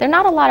There are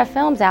not a lot of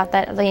films out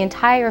that the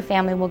entire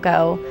family will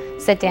go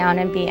sit down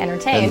and be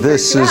entertained. And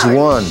this is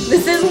one.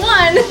 This is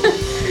one.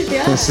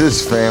 Yeah. This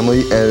is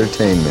family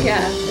entertainment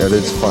at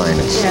its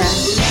finest. Yeah.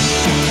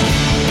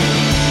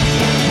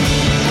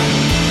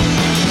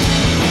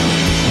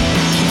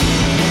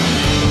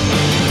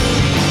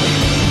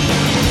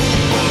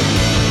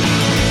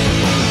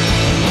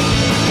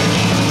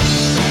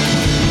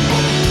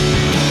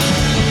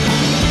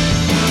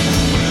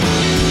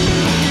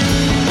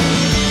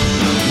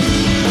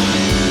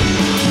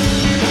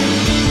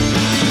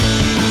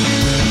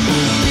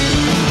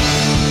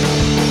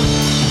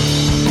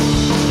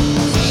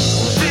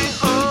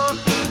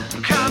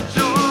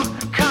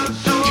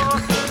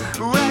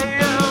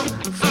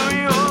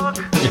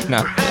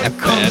 Not that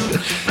bad.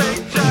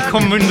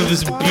 Come into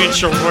this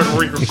bitch or what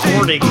we're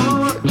recording.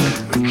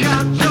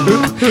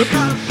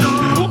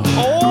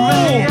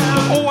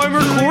 Oh, I'm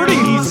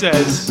recording, he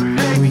says. Oh,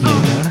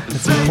 yeah,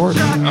 that's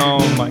important.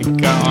 Oh my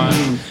god.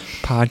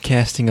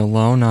 Podcasting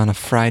alone on a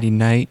Friday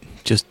night.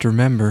 Just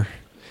remember,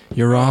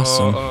 you're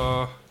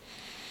awesome.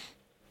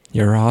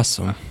 You're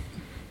awesome.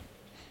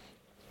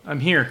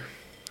 I'm here.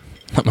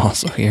 I'm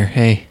also here.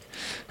 Hey,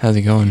 how's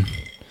it going?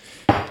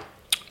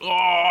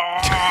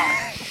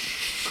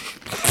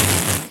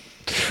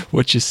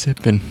 What you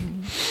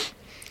sipping?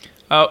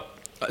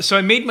 So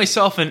I made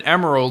myself an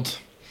emerald.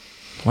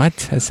 What?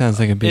 That sounds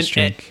like a bitch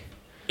drink.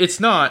 It's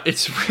not.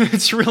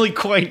 It's really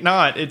quite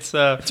not. It's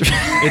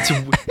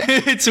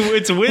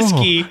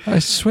whiskey. Oh, I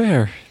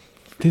swear.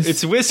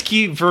 It's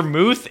whiskey,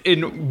 vermouth,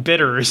 and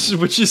bitters,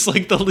 which is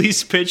like the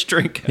least bitch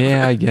drink ever.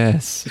 Yeah, I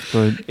guess.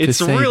 But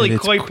it's really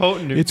quite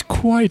potent. It's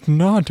quite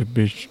not a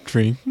bitch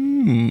drink.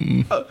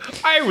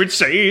 I would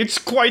say it's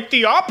quite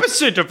the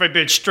opposite of a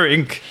bitch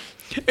drink.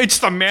 It's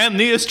the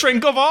manliest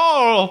drink of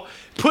all.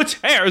 Puts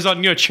hairs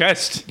on your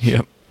chest.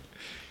 Yep.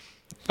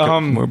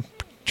 We'll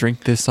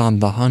drink this on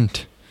the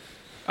hunt.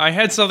 I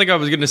had something I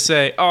was going to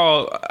say.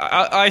 Oh,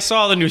 I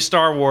saw the new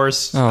Star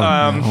Wars. Oh,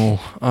 no.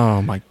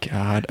 Oh my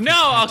God. No,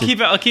 I'll keep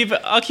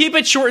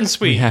it short and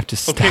sweet. We have to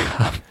stop.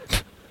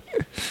 Okay.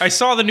 I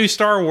saw the new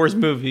Star Wars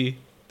movie.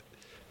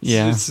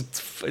 Yeah.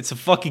 It's a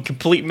fucking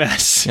complete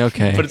mess.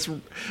 Okay.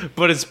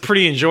 But it's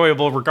pretty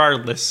enjoyable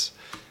regardless.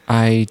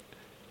 I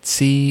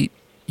see.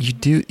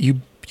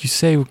 You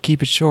say we'll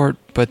keep it short,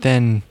 but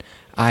then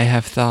I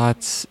have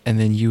thoughts, and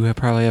then you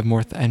probably have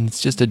more, and it's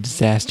just a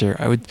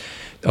disaster.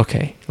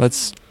 Okay,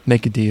 let's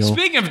make a deal.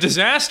 Speaking of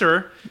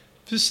disaster,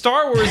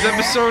 Star Wars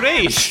Episode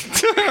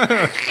 8.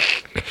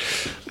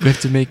 We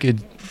have to make a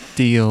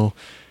deal.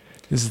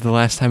 This is the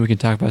last time we can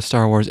talk about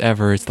Star Wars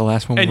ever. It's the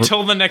last one.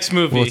 Until the next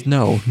movie.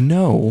 Well,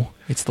 no.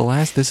 It's the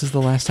last. This is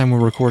the last time we're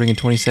recording in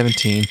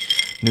 2017.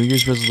 New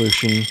Year's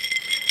resolution.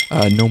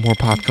 No more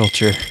pop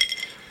culture.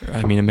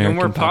 I mean, American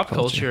no more pop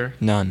culture.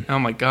 None. Oh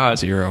my God.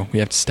 0. We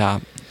have to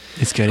stop.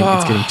 It's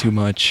getting too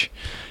much.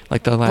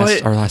 Like our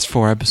last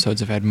 4 episodes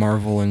have had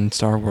Marvel and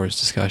Star Wars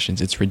discussions.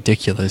 It's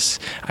ridiculous.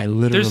 I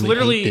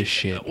literally hate this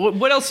shit.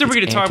 What else are we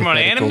going to talk about?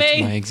 Anime?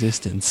 To my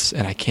existence,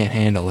 and I can't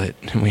handle it,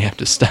 and we have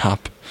to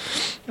stop.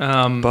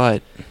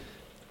 But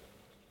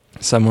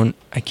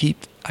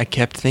I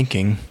kept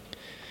thinking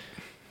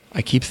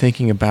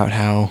about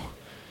how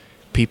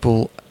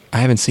people. I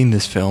haven't seen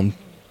this film,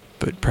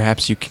 but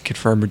perhaps you can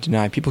confirm or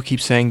deny. People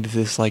keep saying that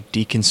this like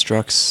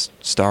deconstructs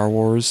Star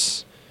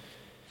Wars,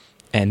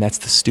 and that's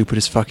the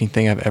stupidest fucking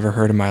thing I've ever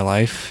heard in my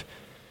life.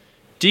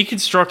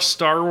 Deconstruct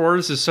Star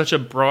Wars is such a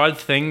broad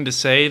thing to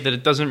say that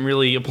it doesn't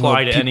really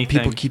apply to anything.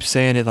 People keep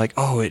saying it like,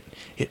 oh, it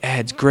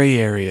adds gray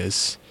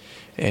areas,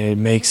 and it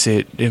makes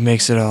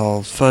it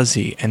all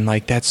fuzzy, and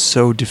like that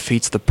so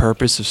defeats the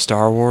purpose of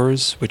Star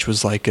Wars, which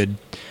was like an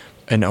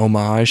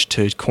homage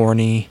to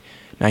corny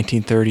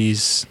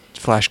 1930s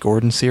Flash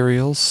Gordon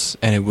serials,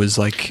 and it was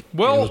like,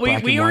 well,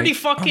 we already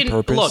fucking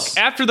look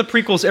after the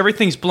prequels.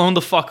 Everything's blown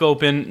the fuck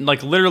open.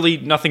 Like literally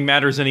nothing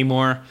matters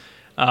anymore.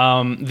 But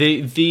I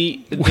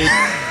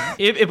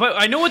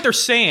know what they're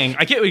saying.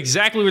 I get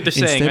exactly what they're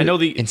saying.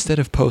 Instead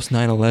of post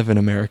 9/11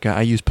 America,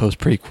 I use post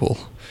prequel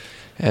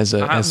as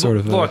sort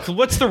of look.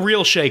 What's the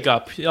real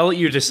shakeup? I'll let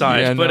you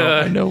decide. Yeah, but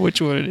I know which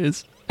one it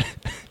is.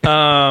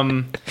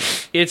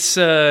 It's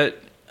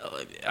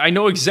I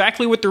know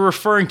exactly what they're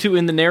referring to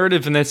in the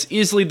narrative, and that's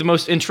easily the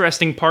most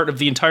interesting part of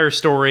the entire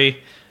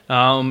story.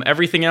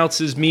 Everything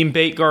else is meme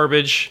bait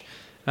garbage.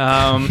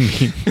 No,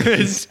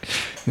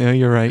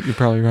 you're right. You're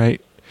probably right.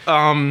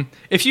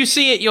 If you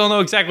see it, you'll know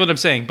exactly what I'm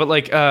saying. But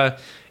like,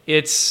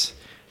 it's.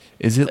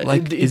 Is it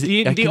like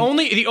the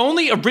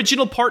only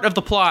original part of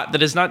the plot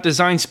that is not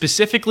designed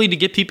specifically to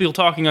get people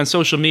talking on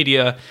social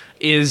media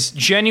is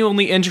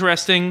genuinely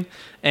interesting,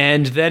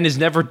 and then is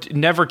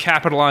never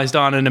capitalized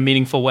on in a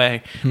meaningful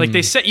way. Like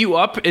they set you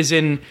up as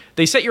in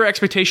they set your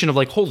expectation of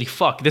like, holy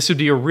fuck, this would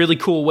be a really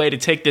cool way to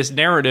take this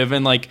narrative,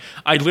 and like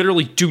I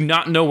literally do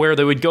not know where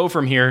they would go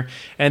from here,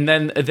 and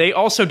then they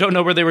also don't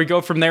know where they would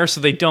go from there,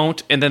 so they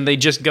don't, and then they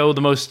just go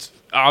the most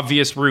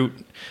obvious route.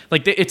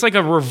 Like it's like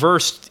a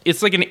reversed.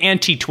 It's like an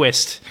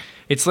anti-twist.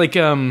 It's like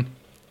they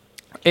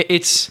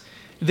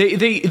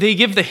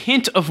give the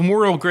hint of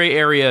moral gray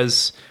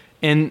areas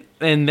and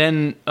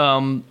then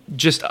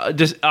just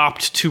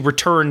opt to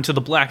return to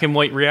the black and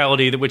white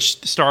reality that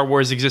which Star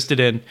Wars existed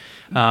in,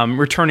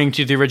 returning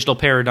to the original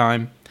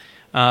paradigm.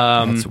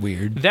 That's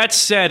weird. That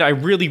said, I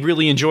really,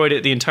 really enjoyed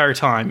it the entire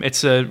time.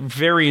 It's a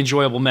very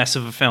enjoyable mess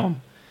of a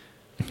film.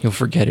 You'll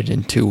forget it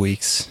in 2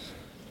 weeks.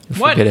 You'll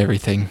What? forget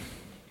everything.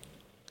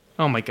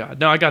 Oh my god.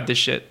 No, I got this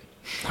shit.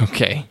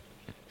 Okay.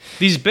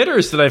 These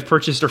bitters that I've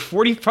purchased are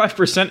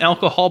 45%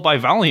 alcohol by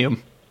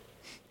volume.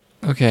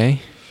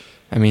 Okay.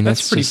 I mean,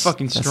 That's pretty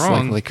fucking that's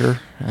strong. like liquor.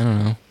 I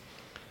don't know.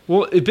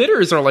 Well,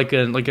 bitters are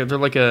they're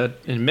like a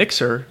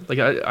mixer. Like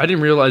I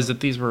didn't realize that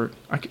these were.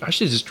 I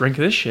should just drink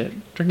this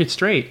shit. Drink it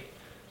straight.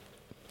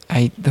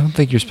 I don't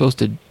think you're supposed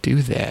to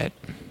do that.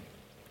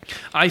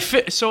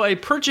 So I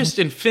purchased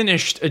and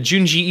finished a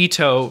Junji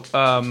Ito.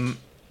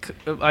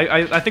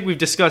 I think we've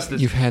discussed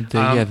this. You've had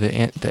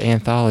the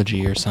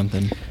anthology or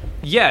something.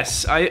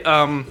 Yes,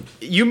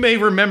 you may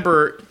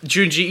remember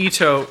Junji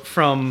Ito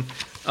from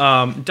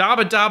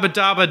Daba Daba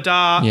Daba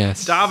Da.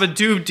 Yes. Daba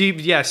Doob Deep.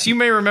 Yes, you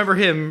may remember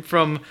him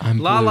from I'm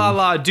La blue. La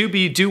La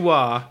Doobie Doo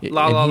Wah.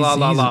 La La La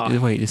La La.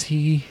 Wait, is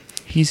he?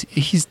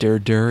 He's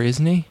Dur,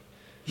 isn't he?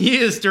 He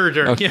is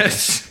Dur. Okay.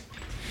 Yes.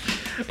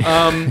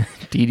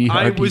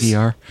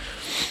 DDR.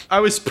 I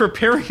was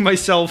preparing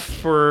myself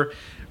for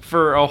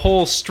a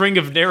whole string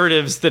of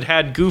narratives that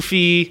had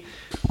goofy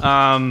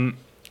vowel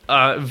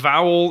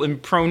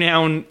and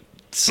pronoun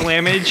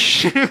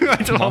slammage.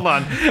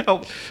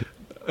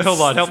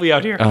 Hold on, help me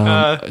out here.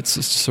 It's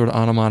just sort of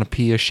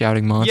onomatopoeia,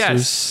 shouting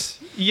monsters. Yes,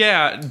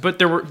 yeah, but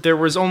there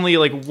was only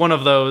like one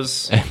of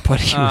those. But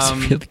he was a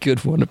really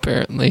good one,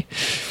 apparently.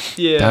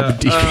 Yeah.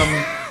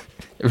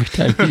 Every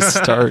time you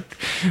start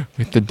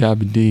with the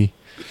Dabba-dee.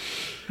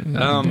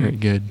 Very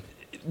good.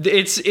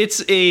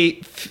 It's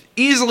a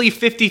easily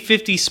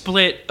 50-50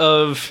 split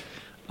of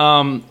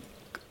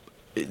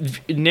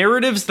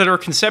narratives that are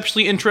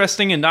conceptually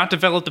interesting and not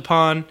developed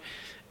upon,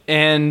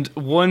 and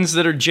ones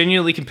that are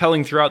genuinely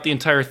compelling throughout the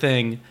entire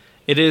thing.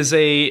 It is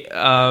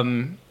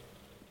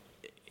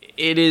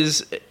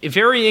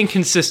very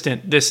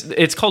inconsistent.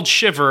 It's called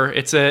Shiver.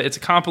 It's a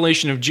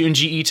compilation of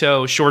Junji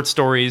Ito short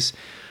stories.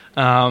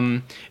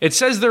 It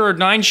says there are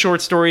 9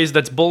 short stories.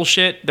 That's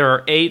bullshit. There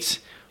are 8.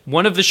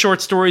 One of the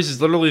short stories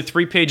is literally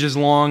 3 pages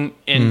long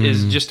and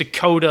is just a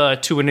coda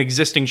to an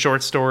existing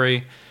short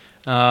story.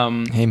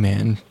 Hey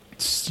man,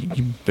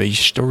 your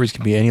stories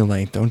can be any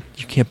length. You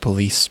can't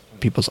police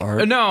people's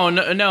art. No.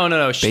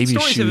 Baby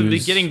Stories have a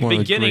beginning,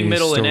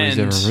 middle, and end.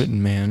 Ever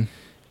written, man.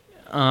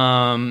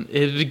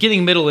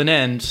 Beginning, middle, and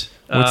end.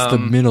 What's the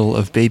middle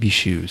of Baby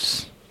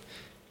Shoes?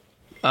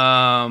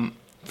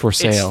 For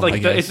sale.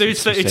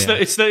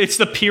 It's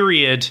the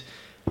period.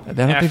 I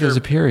don't think there's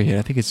a period.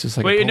 I think it's just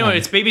like. Wait, no,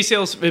 it's baby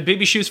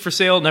shoes for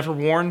sale, never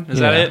worn. Is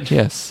that it?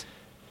 Yes.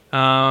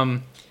 I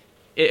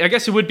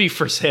guess it would be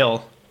for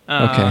sale.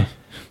 Okay.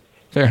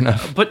 Fair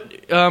enough. But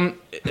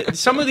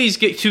some of these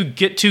get too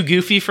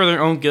goofy for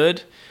their own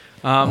good.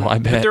 I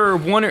bet. But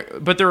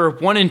there are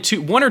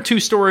one or two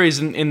stories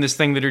in this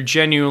thing that are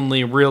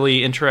genuinely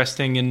really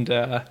interesting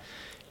and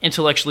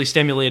intellectually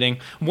stimulating.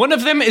 One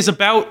of them is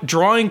about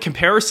drawing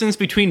comparisons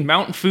between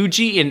Mount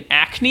Fuji and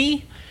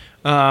acne.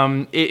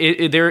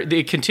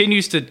 It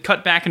continues to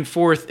cut back and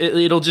forth.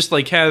 It'll just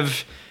like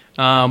have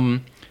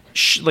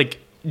like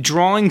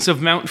drawings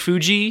of Mount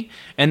Fuji,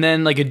 and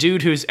then like a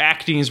dude whose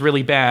acting is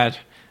really bad.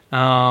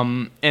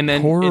 And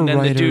then horror the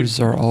writers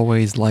dude are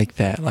always like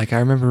that. Like I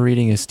remember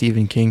reading a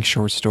Stephen King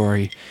short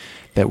story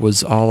that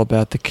was all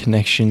about the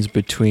connections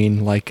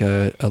between like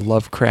a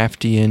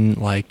Lovecraftian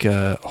like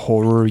a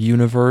horror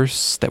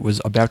universe that was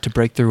about to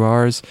break through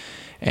ours,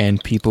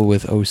 and people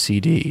with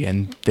OCD,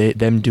 and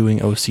them doing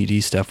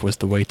OCD stuff was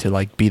the way to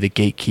like be the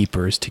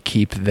gatekeepers to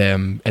keep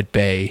them at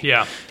bay.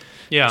 Yeah.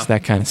 It's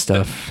that kind of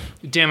stuff.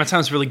 Damn, it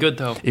sounds really good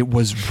though. It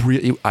was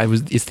really.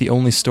 It's the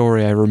only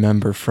story I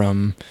remember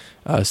from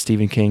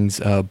Stephen King's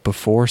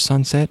Before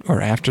Sunset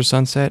or After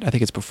Sunset. I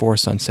think it's Before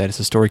Sunset. It's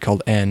a story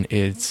called N.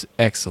 It's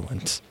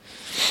excellent.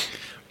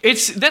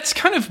 That's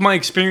kind of my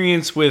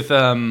experience with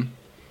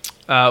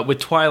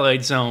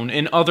Twilight Zone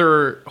and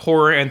other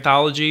horror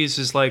anthologies.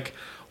 Is like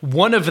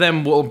one of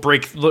them will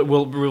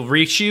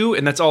reach you,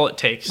 and that's all it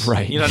takes.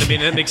 Right. You know what I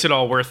mean? That makes it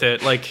all worth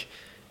it. Like,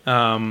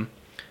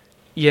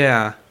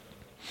 yeah.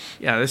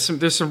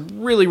 There's some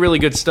really, really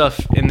good stuff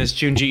in this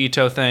Junji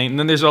Ito thing, and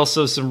then there's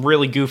also some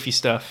really goofy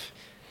stuff.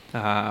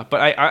 But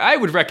I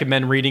would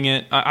recommend reading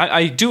it.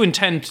 I do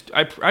intend.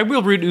 I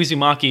will read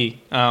Uzumaki.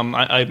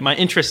 My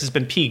interest has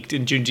been piqued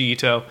in Junji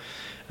Ito,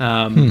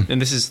 and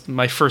this is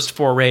my first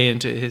foray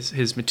into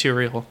his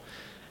material.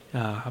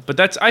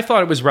 But I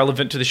thought it was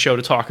relevant to the show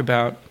to talk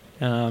about.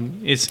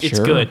 It's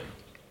Sure. good.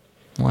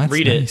 Well, that's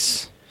Read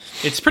nice. it.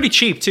 It's pretty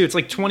cheap too. It's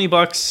like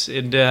 $20,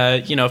 and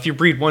if you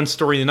read one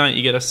story a night,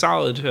 you get a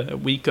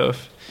solid week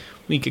of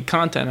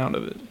content out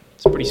of it.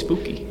 It's pretty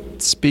spooky.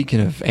 Speaking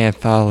of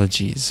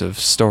anthologies of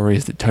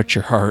stories that touch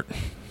your heart,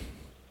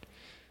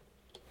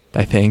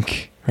 I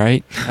think,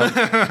 right?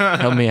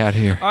 Help me out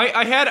here.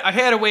 I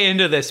had a way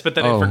into this, but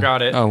then I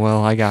forgot it. Oh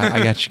well, I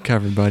got you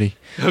covered, buddy.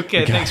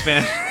 Okay, thanks,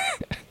 man.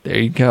 There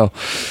you go.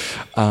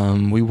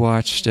 We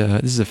watched.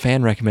 This is a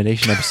fan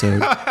recommendation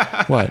episode.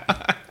 What?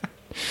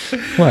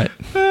 What?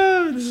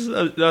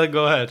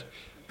 Go ahead.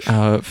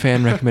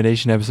 Fan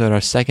recommendation episode,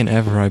 our second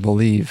ever, I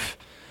believe.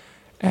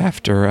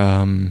 After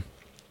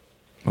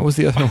what was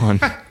the other one?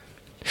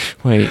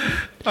 Wait.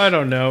 I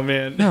don't know,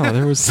 man. No,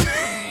 there was.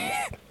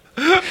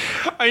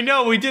 I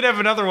know we did have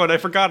another one. I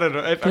forgot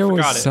it. There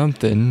was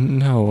something.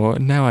 No,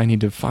 now I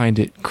need to find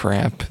it.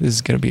 Crap. This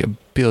is gonna be 1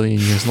 billion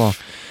years long.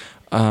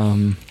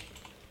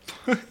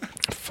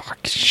 Fuck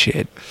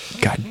shit.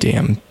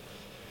 Goddamn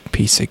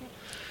piece of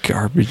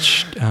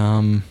garbage.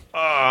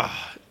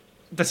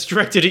 That's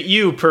directed at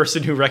you,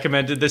 person who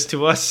recommended this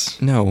to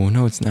us. No,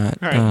 it's not.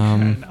 All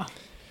right, no.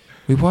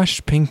 We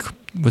watched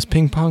Was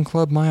Ping Pong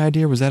Club my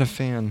idea? Or was that a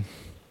fan?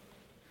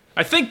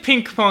 I think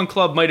Ping Pong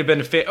Club might have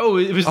been a fan. Oh,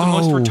 it was the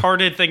most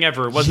retarded thing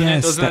ever, wasn't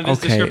it? Wasn't that his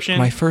description?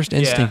 My first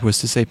instinct was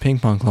to say Ping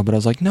Pong Club, but I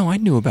was like, no, I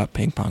knew about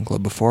Ping Pong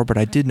Club before, but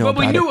I did know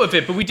about it. Well, we knew of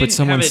it, but we didn't. But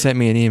someone have it. sent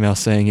me an email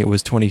saying it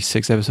was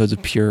 26 episodes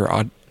of pure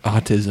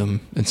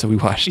autism, and so we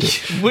watched it.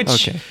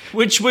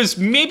 Which was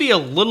maybe a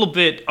little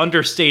bit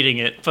understating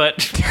it,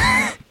 but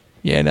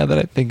yeah, now that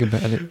I think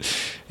about it,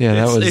 yeah,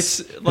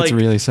 that's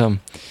really some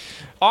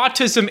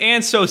autism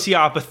and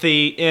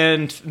sociopathy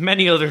and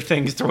many other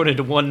things thrown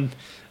into one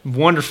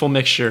wonderful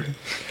mixture.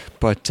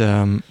 But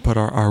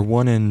our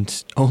one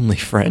and only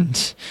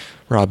friend,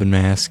 Robin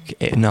Mask,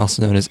 and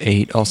also known as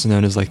 8, also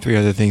known as like 3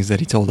 other things that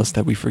he told us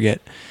that we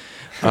forget,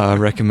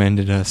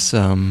 recommended us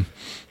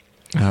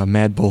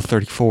Mad Bull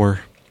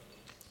 34.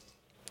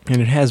 And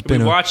it has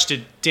been. We watched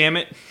it. Damn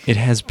it! It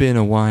has been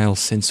a while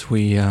since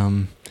we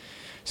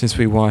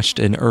watched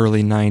an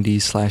early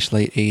 '90s /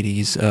 late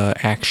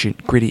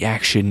 '80s gritty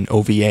action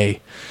OVA.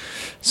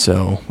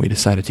 So we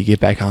decided to get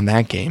back on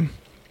that game.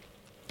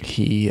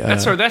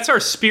 That's our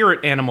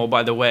spirit animal,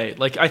 by the way.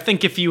 Like, I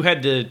think if you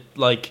had to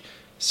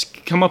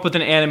come up with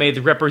an anime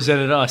that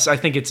represented us, I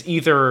think it's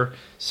either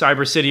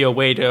Cyber City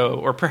Oedo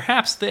or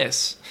perhaps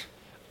this.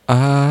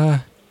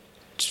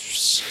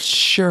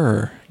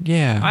 Sure.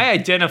 Yeah. I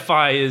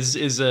identify as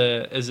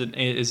a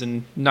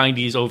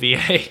 90s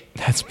OVA.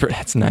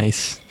 That's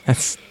nice.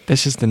 That's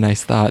just a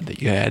nice thought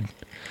that you had.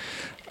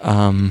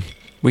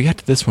 We got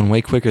to this one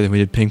way quicker than we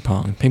did Ping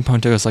Pong. Ping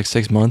Pong took us like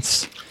 6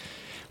 months.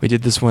 We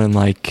did this one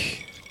in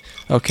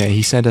okay,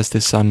 he sent us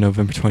this on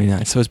November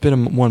 29th, so it's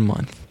been 1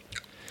 month.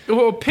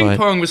 Well, Ping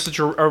Pong was such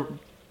a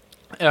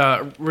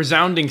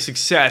resounding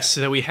success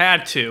that we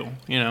had to,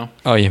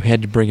 Oh yeah, we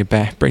had to bring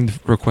the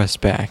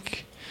request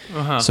back.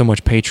 So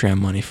much Patreon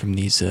money from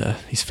these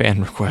fan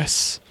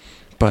requests,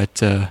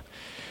 but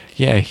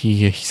yeah,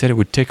 he said it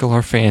would tickle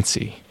our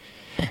fancy,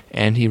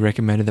 and he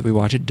recommended that we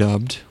watch it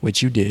dubbed,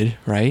 which you did,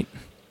 right?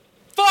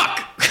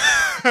 Fuck!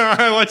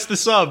 I watched the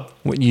sub.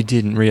 What, you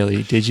didn't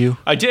really, did you?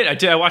 I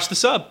did. I watched the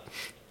sub.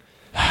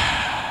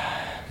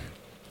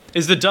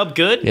 Is the dub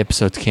good? The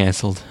episode's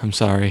canceled. I'm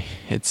sorry.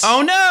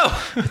 Oh no!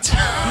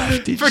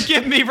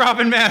 Forgive me,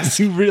 Robin Mask.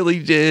 You really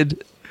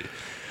did.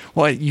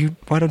 Why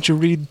don't you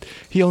read?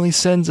 He only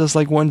sends us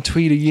like 1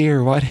 tweet a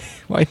year. Why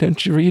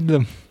don't you read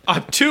them?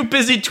 I'm too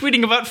busy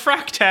tweeting about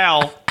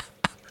Fractal.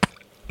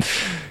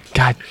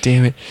 God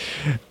damn it!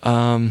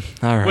 All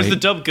right. Was the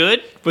dub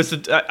good?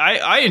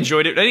 I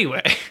enjoyed it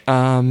anyway.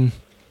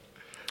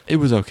 It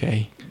was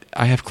okay.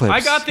 I have clips. I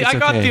got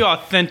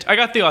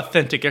the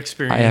authentic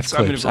experience.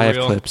 I have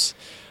clips.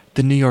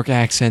 The New York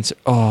accents.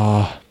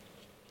 Oh.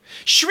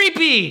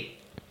 Shreepy.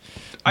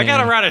 I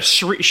got around a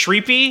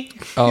Shreepy.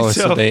 Oh,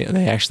 so they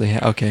actually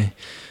okay.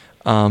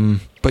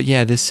 But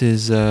yeah, this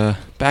is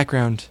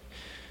background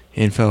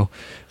info.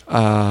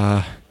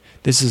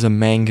 This is a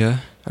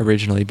manga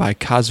originally by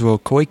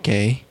Kazuo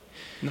Koike.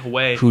 No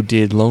way. Who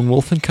did Lone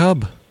Wolf and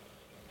Cub.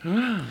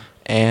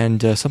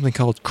 And something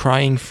called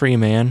Crying Free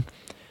Man.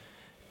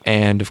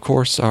 And of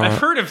course I've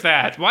heard of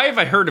that. Why have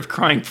I heard of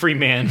Crying Free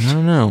Man? I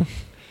don't know.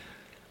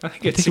 I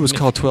think it was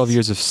called 12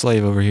 Years of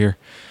Slave over here.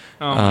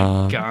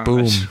 Oh my god.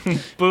 Boom.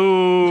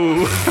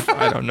 Boo.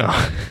 I don't know.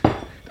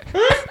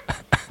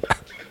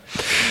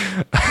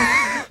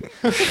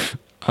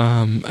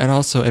 And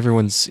also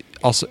everyone's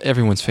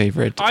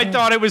favorite. I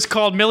thought it was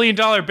called $1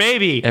 Million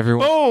Baby.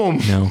 Boom.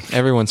 No,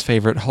 everyone's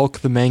favorite Hulk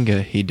the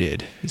manga he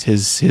did.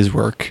 Is his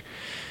work.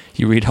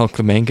 You read Hulk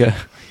the manga?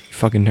 You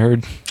fucking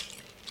nerd.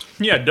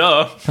 Yeah,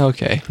 duh.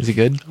 Okay. Is he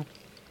good?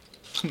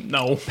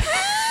 No.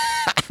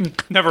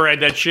 Never read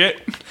that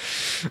shit.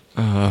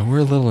 We're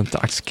a little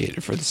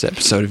intoxicated for this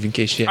episode, in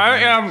case you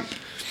I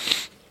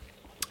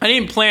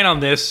didn't plan on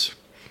this.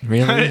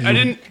 Really? I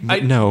didn't.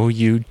 No,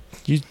 you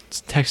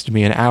texted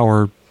me an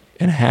hour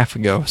and a half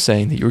ago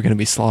saying that you were going to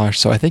be sloshed,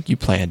 so I think you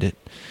planned it.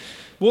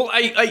 Well,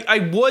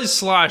 I was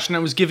sloshed, and I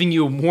was giving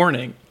you a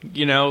warning.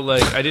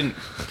 I didn't.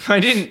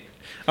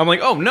 I'm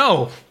like, oh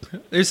no,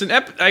 there's we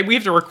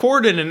have to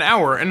record in an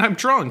hour, and I'm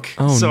drunk.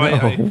 Oh so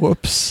no!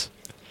 Whoops.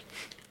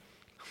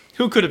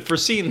 Who could have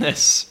foreseen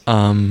this?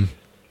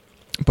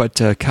 But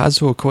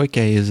Kazuo Koike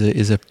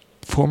is a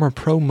former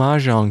pro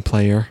mahjong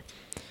player,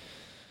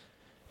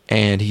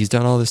 And he's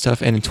done all this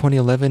stuff. And in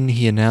 2011,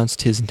 he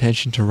announced his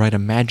intention to write a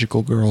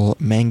magical girl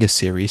manga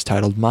series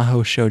titled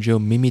Maho Shoujo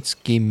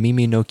Mimitsuki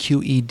Mimi no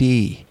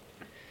QED.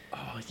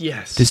 Oh,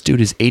 yes. This dude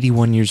is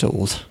 81 years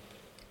old.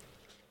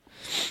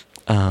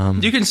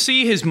 You can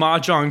see his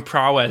mahjong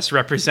prowess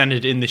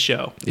represented in the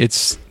show.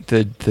 It's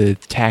the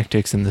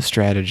tactics and the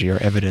strategy are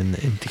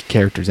evident in the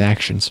character's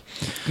actions.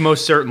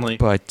 Most certainly.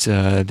 But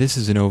this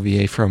is an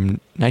OVA from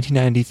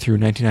 1990 through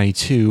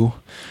 1992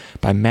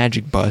 by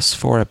Magic Bus,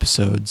 4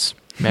 episodes.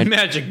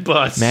 Magic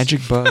Bus.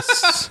 Magic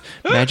Bus.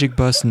 Magic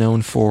Bus,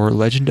 known for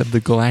Legend of the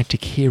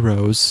Galactic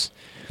Heroes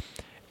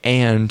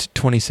and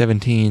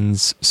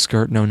 2017's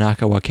Skirt no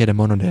Naka wa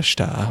Kedamono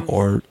deshita,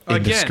 or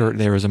In the Skirt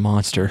There Is a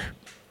Monster.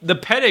 The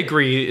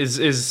pedigree is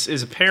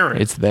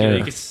apparent. It's there.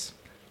 Like it's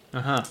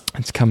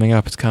coming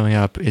up.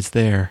 It's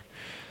there.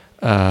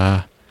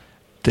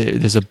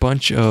 There's a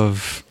bunch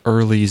of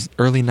early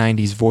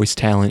 90s voice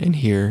talent in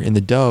here, in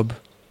the dub,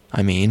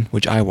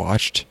 which I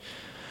watched.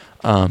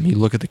 You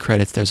look at the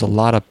credits, there's a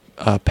lot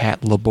of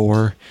Pat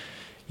Labor.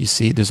 You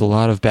see, there's a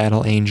lot of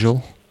Battle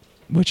Angel,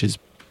 which is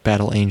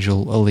Battle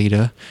Angel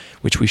Alita,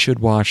 which we should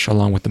watch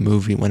along with the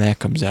movie when that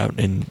comes out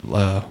in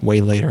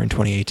way later in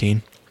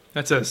 2018.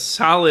 That's a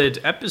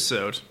solid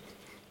episode.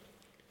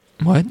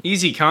 What?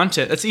 Easy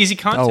content. That's easy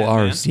content. Oh,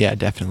 ours, man. Yeah,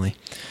 definitely.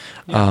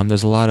 Yeah.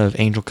 There's a lot of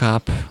Angel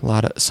Cop, a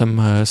lot of some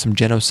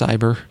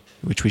Genocyber,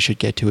 which we should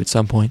get to at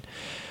some point.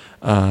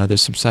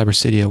 There's some Cyber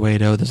City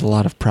Oedo. There's a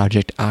lot of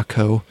Project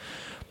Akko,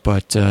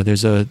 but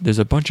there's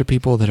a bunch of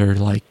people that are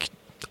like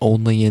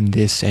only in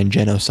this and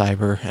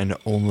Genocyber, and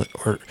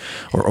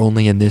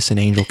only in this and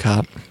Angel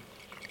Cop.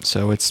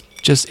 So it's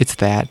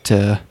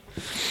that.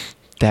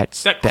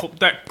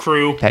 That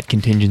crew. That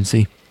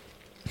contingency.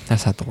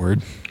 That's not the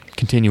word.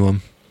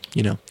 Continuum,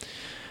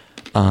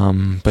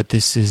 But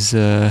this is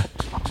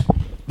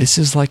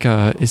like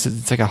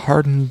it's like a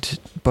hardened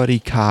buddy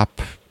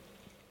cop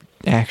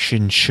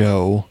action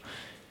show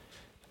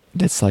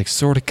that's like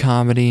sort of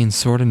comedy and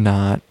sort of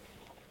not.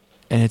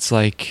 And it's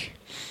like,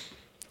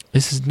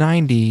 this is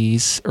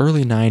 90s,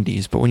 early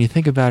 90s, but when you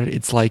think about it,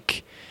 it's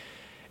like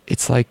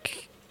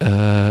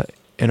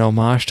an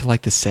homage to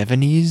like the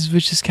 70s,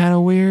 which is kind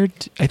of weird,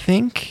 I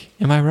think.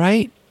 Am I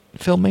right,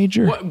 Phil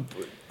Major? What,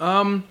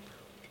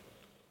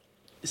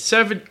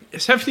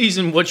 70s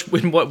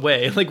in what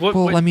way? Like what?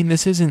 Well, what?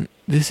 this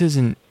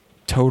isn't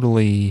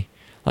totally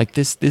like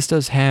this. This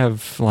does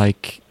have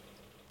like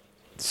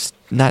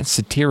not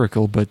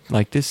satirical, but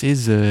like this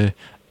is an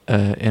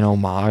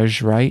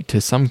homage, right, to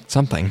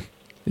something.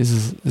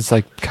 It's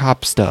like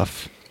cop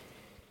stuff.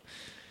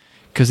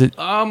 Because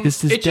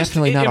this is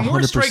definitely not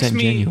 100%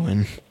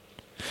 genuine.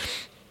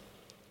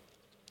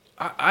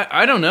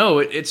 I don't know.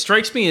 It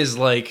strikes me as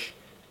like,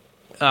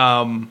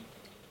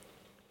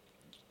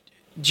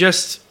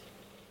 just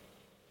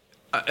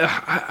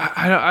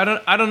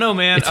I don't know,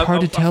 man. It's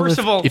hard to tell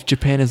if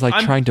Japan is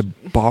like trying to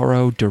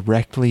borrow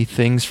directly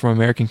things from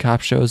American cop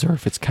shows, or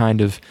if it's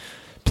kind of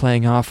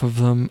playing off of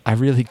them.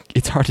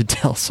 It's hard to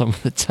tell some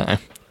of the time.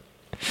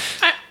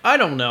 I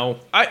don't know.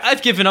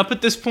 I've given up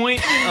at this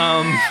point.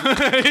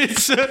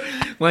 It's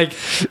like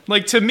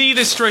to me,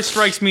 this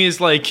strikes me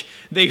as like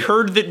they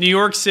heard that New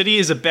York City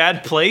is a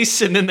bad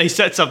place, and then they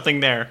set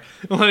something there.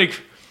 Like,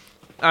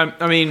 well,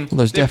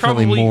 there's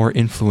definitely more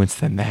influence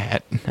than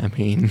that.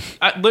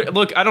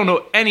 Look, I don't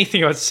know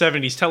anything about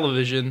 70s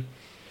television.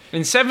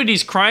 And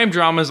 70s crime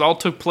dramas all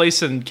took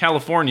place in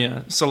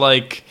California. So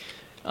like,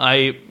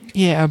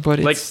 yeah, but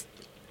like,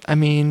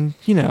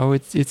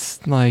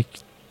 it's like.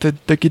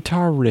 The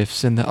guitar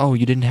riffs and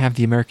you didn't have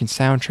the American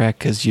soundtrack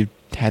because you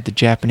had the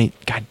Japanese.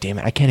 God damn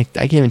it! I can't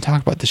even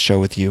talk about this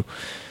show with you.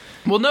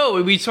 Well, no,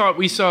 we saw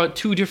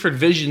two different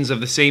visions of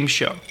the same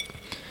show.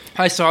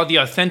 I saw the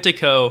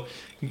Authentico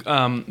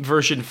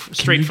version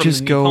straight from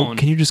the Nippon.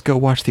 Can you just go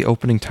watch the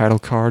opening title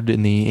card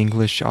in the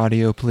English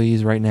audio,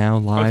 please, right now,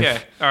 live? Okay,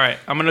 all right.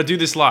 I'm gonna do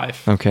this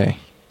live. Okay,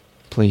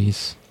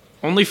 please.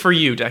 Only for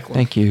you, Declan.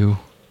 Thank you.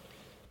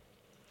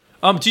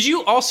 Did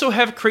you also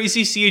have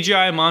crazy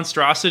CGI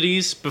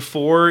monstrosities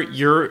before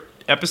your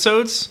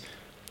episodes?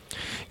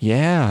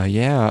 Yeah.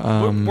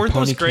 Weren't Pony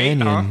those great?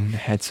 Canyon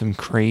had some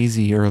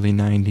crazy early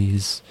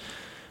 90s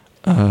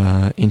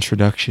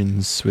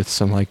introductions with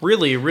some like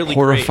really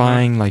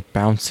horrifying, great, like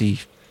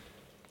bouncy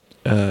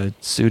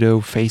pseudo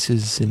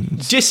faces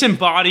and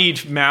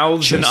disembodied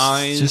mouths and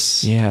eyes.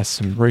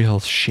 Some real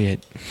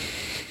shit.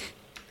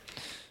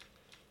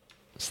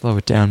 Slow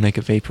it down, make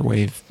a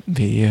vaporwave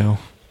video.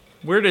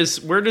 Where does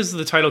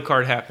the title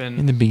card happen?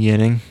 In the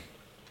beginning.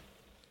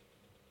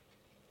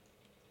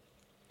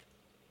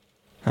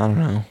 I don't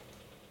know.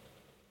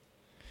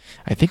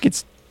 I think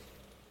it's...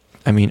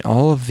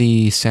 all of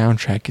the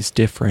soundtrack is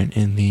different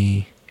in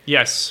the...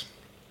 Yes.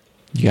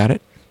 You got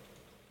it?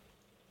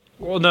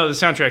 Well, no, the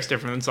soundtrack's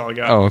different. That's all I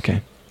got. Oh,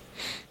 okay.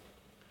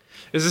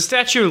 Is the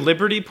Statue of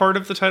Liberty part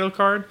of the title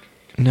card?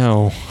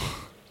 No.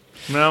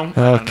 No?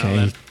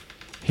 Okay.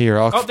 Here,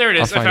 there it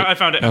is. I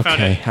found it.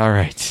 Okay, all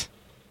right.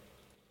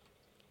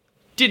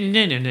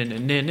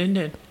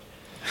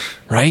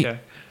 Right?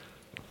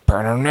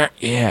 Okay.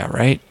 Yeah,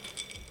 right?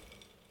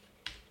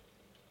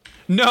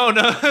 No,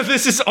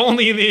 this is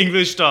only in the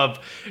English dub.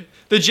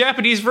 The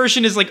Japanese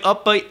version is like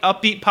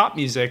upbeat pop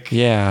music.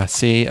 Yeah,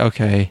 see?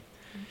 Okay.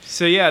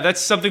 So yeah,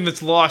 that's something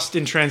that's lost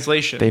in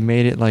translation. They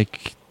made it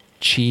like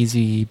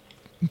cheesy,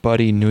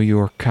 buddy New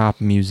York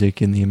cop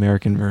music in the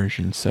American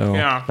version. So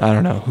yeah. I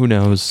don't know. Who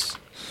knows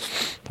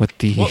what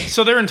the... Well,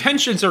 so their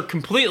intentions are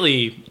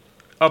completely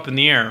up in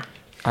the air.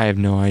 I have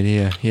no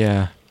idea.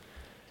 Yeah.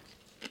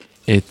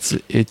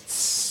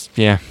 It's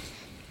yeah.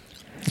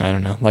 I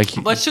don't know. Like,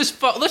 let's just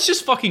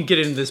fucking get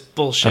into this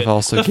bullshit. I've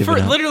also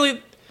given up.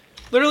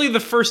 Literally, the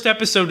first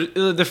episode,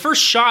 the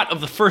first shot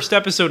of the first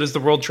episode is the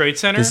World Trade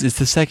Center. This is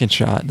the second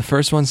shot. The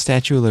first one's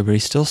Statue of Liberty,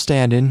 still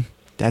standing.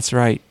 That's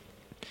right.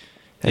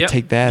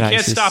 Take that,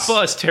 ISIS. You can't stop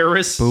us,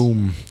 terrorists.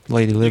 Boom,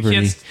 Lady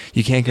Liberty.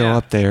 You can't go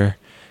up there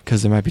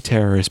because there might be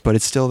terrorists, but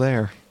it's still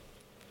there.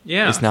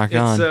 Yeah, it's not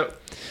gone.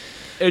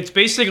 It's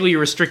basically a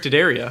restricted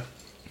area.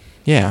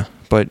 Yeah,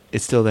 but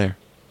it's still there,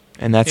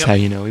 and that's how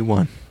you know he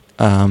won.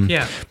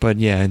 But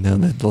yeah,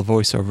 the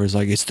voiceover is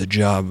like, it's the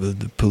job of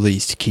the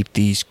police to keep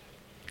these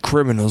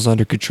criminals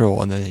under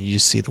control, and then you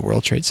just see the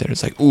World Trade Center.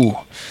 It's like, ooh,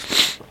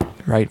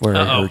 right where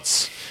it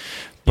hurts.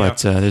 But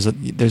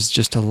there's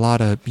just a lot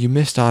of, you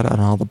missed out on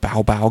all the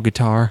bow bow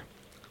guitar,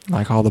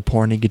 like all the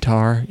porny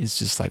guitar. It's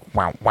just like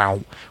wow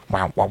wow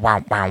wow wow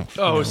wow wow.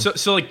 Oh,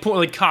 so like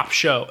cop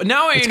show.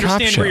 Now I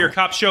understand where your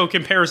cop show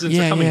comparisons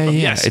are coming from.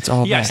 Yes, it's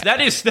all that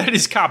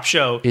is cop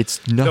show.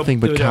 It's nothing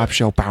but cop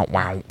show. Bow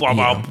wow. Wow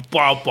wow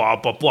wow wow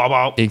wow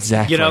wow.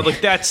 Exactly. You know, like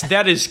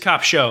that is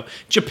cop show.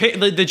 Japan,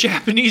 the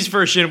Japanese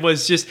version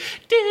was just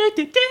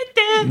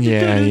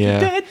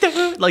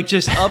like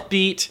just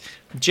upbeat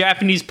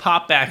Japanese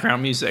pop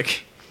background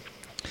music.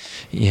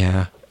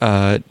 Yeah.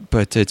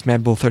 But it's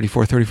Mad Bull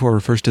 3434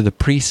 refers to the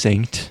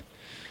precinct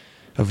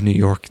of New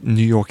York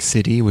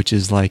City, which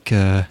is like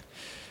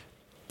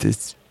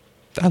this.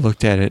 I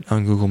looked at it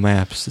on Google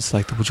Maps. It's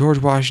like the George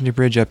Washington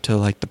Bridge up to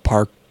like the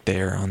park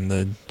there on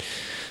the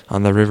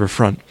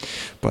riverfront.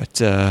 But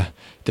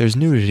there's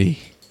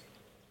nudity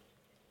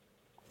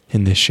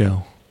in this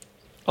show.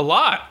 A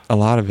lot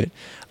of it.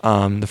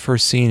 The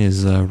first scene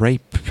is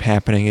rape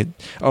happening.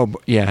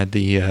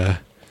 The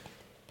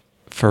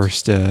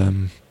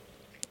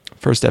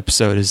first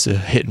episode is a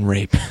hit and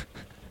rape.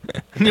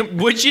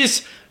 Which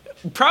is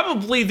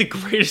probably the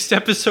greatest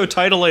episode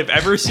title I've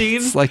ever seen.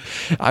 It's like,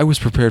 I was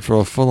prepared for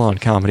a full-on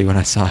comedy when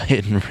I saw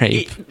hit and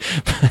rape.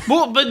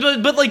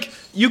 But like,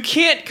 you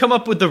can't come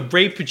up with a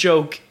rape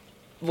joke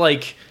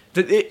like...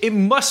 It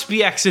must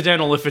be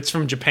accidental if it's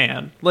from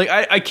Japan. Like,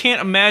 I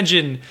can't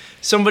imagine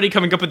somebody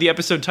coming up with the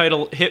episode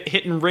title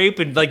hit and rape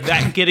and like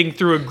that getting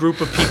through a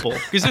group of people.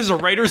 Because there's a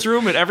writer's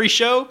room at every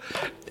show.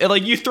 And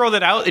like, you throw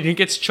that out and it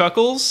gets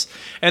chuckles.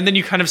 And then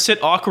you kind of sit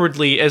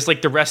awkwardly as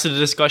like the rest of the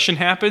discussion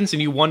happens.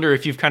 And you wonder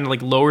if you've kind of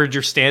like lowered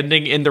your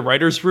standing in the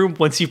writer's room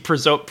once you've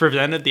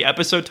presented the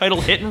episode title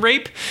hit and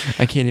rape.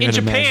 I can't even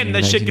imagine. In Japan,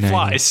 that shit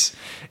flies.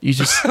 You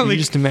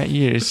just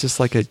imagine, it's just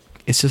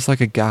like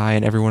a guy,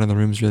 and everyone in the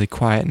room is really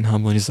quiet and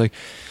humble. And he's like,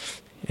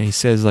 and he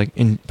says like,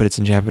 but it's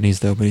in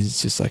Japanese though. But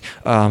he's just like,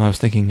 I was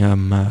thinking,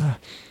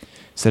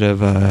 instead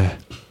of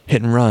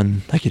hit and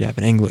run like you'd have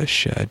in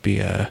English, it'd be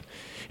hit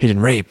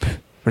and rape,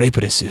 rape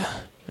desu.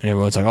 And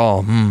everyone's like,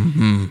 oh, ii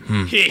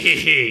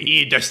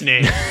desu ne,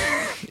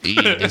 ii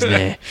desu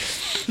ne,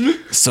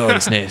 so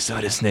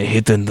desu ne,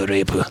 hit and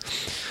rape.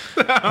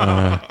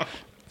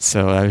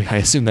 So I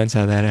assume that's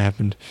how that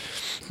happened.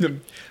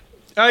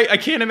 I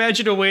can't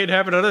imagine a way it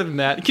happened other than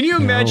that. Can you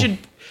imagine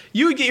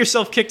you would get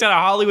yourself kicked out of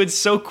Hollywood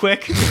so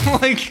quick?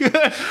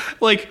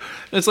 like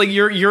it's like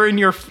you're in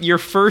your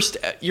first,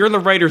 you're in the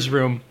writer's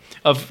room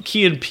of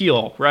Key and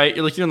Peele, right?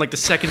 You're in like the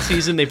second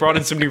season. They brought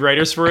in some new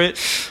writers for it,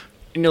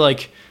 and you're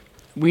like,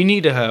 we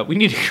need a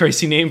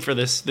crazy name for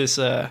this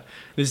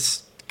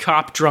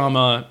cop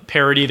drama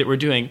parody that we're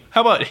doing.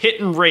 How about Hit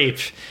and Rape?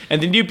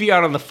 And then you'd be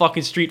out on the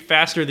fucking street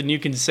faster than you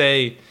can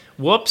say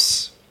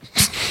whoops.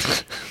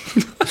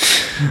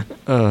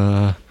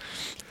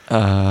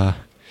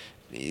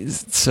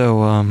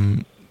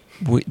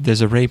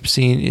 There's a rape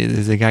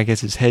scene. The guy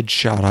gets his head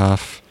shot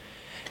off,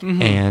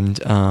 and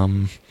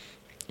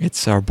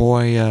it's our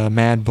boy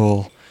Mad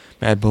Bull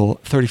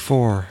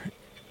 34.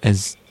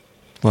 As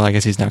well, I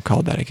guess he's not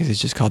called that. I guess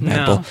he's just called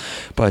Mad Bull.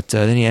 But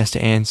then he has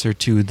to answer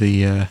to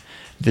the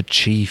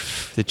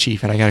chief,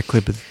 and I got a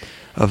clip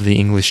of the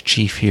English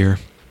chief here.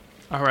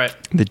 All right.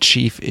 The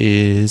chief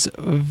is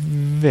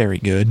very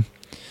good.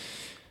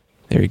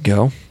 There you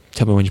go.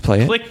 Tell me when you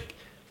play it. Click.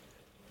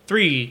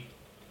 3,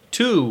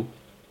 2,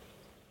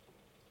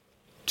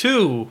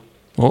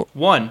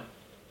 1.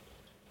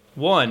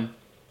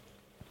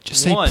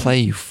 Just say play,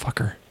 you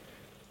fucker.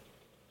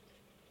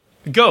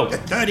 Go. The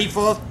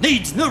 34th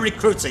needs new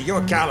recruits of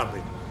your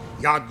caliber.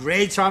 Your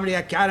grades from the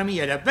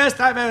academy are the best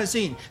I've ever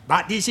seen.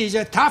 But this is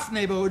a tough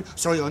neighborhood,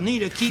 so you'll need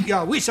to keep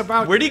your wits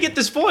about. Where do you get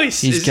this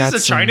voice? Is this a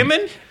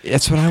Chinaman?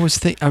 That's what I was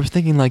thinking. I was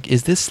thinking, like,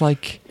 is this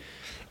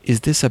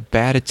a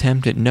bad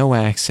attempt at no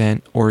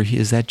accent, or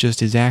is that just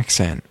his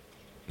accent?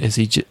 Is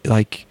he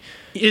like,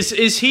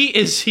 Is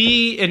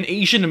he an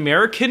Asian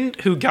American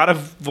who got a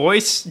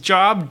voice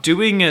job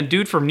doing a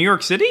dude from New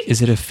York City?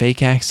 Is it a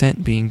fake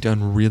accent being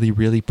done really,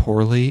 really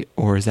poorly,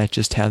 or is that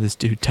just how this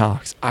dude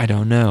talks? I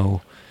don't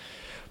know.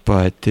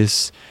 But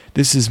this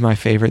is my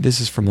favorite. This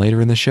is from later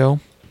in the show,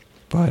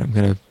 but I'm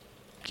gonna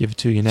give it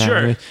to you now.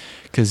 Sure.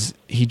 Because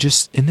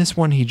in this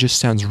one he just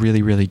sounds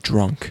really, really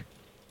drunk,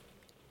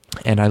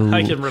 and I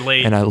can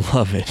relate, and I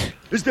love it.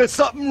 Is there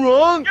something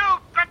wrong? You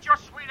bet your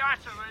sweet ass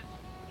there is.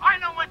 I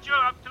know what you're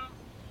up to.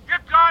 You're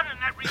gone in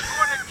that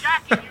recorder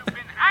jack, and you've been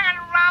hanging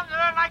around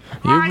there like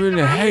You've been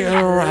hanging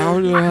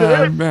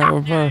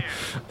around.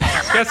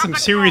 He's got some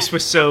serious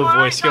Wiseau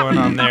voice going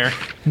on there.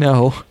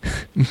 No,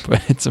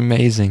 but it's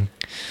amazing.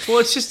 Well,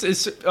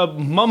 it's a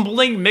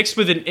mumbling mixed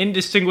with an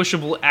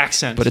indistinguishable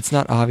accent. But it's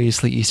not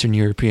obviously Eastern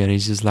European.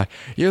 He's just like,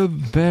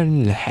 you've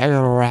been hanging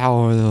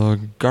around with a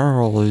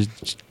girl.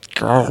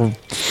 I love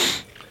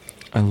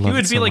it. He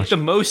would so be like much. the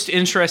most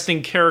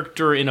interesting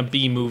character in a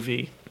B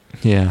movie.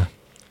 Yeah.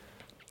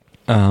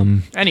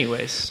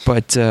 Anyways,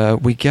 But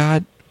we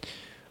got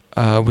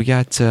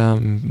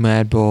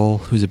Mad Bull,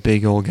 who's a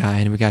big old guy,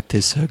 and we got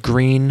this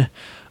green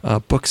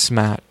book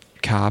smart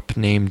cop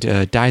named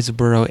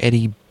Dysborough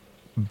Eddie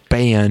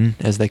Ban,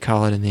 as they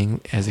call it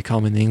as they call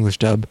him in the English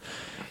dub,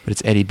 but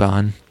it's Eddie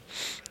Ban.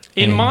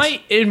 in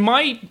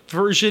my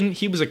version,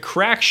 he was a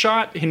crack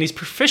shot, and he's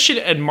proficient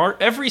at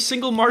every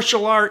single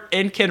martial art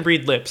and can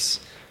read lips.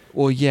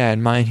 Well, yeah,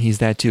 in mine he's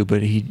that too,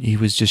 but he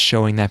was just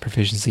showing that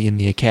proficiency in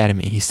the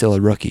academy. He's still a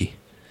rookie.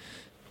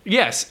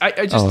 Yes,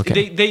 I just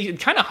okay. they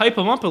kind of hype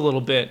him up a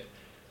little bit,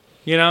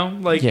 you know,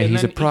 like Yeah, and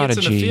he's a then he gets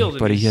in the prodigy, field and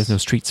but he he's- has no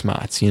street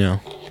smarts, you know.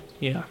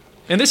 Yeah,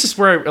 and this is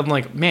where I'm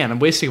like, man, I'm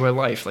wasting my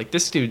life. Like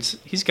this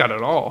he's got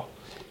it all.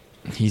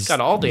 He's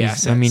got all the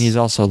assets. I mean, he's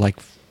also like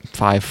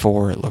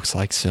 5'4", it looks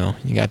like, so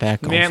you got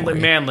that going for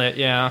you. Manlit,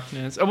 yeah.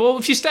 Well,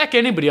 if you stack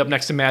anybody up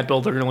next to Mad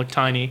Bull, they're gonna look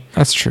tiny.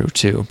 That's true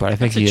too, but I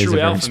think That's a he is a true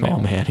very alpha small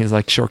male. man. He's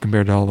like short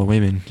compared to all the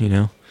women, you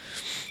know.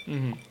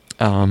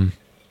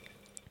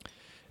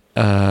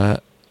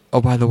 Oh,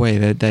 by the way,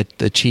 that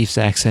the Chief's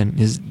accent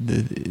is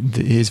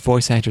his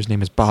voice actor's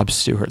name is Bob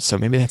Stewart, so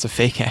maybe that's a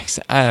fake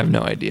accent. I have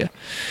no idea.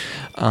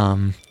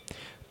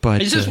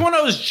 But Is this one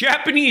of those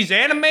Japanese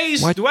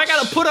animes? What? Do I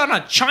gotta put on a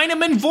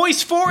Chinaman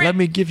voice for it? let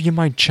me give you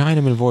my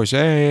Chinaman voice.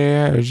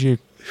 Hey, you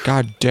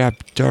goddamn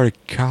dirty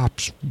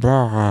cops!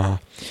 Brah.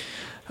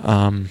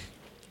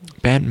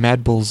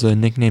 Mad Bull's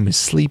nickname is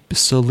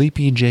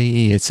Sleepy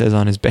J.E. It says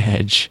on his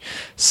badge,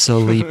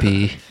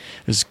 Sleepy.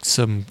 There's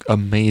some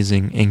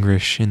amazing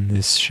English in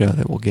this show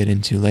that we'll get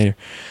into later.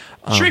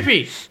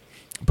 Trippy.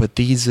 But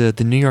these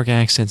the New York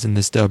accents in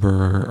this dub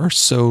are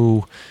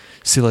so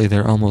silly.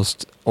 They're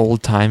almost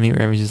old timey.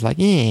 Where everyone's just like,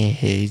 yeah,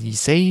 you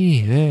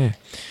see, yeah.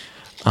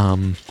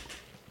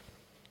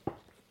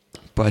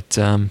 But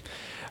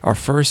our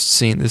first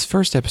scene, this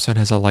first episode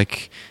has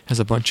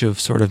a bunch of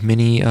sort of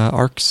mini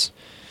arcs.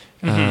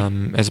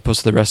 As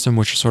opposed to the rest of them,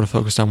 which are sort of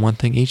focused on one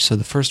thing each. So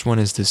the first one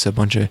is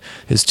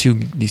these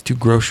two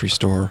grocery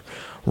store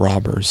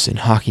robbers in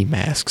hockey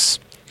masks,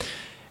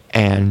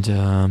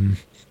 and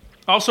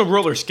Also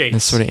roller skates.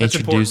 this sort of That's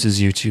introduces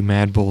you to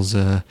Mad Bull's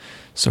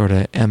sort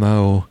of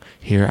MO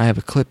here. I have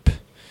a clip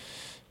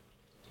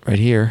right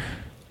here.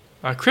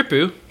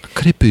 important.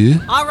 Kripu.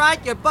 Clip. All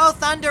right, you're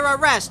both under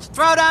arrest.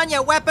 Throw down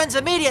your weapons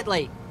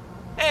immediately.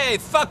 Hey,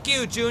 fuck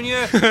you,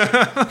 Junior.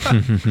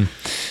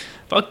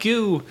 Fuck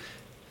you.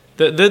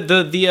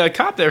 The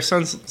cop there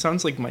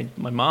sounds like my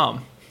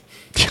mom.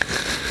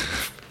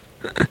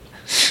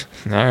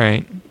 All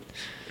right.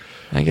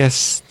 I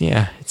guess,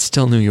 yeah, it's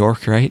still New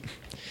York, right?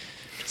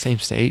 Same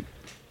state.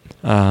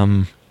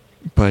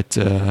 But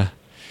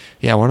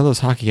yeah, one of those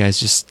hockey guys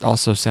just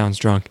also sounds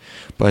drunk.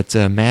 But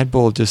Mad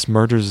Bull just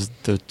murders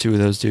the two of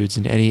those dudes,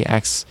 and Eddie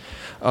acts.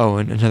 Oh,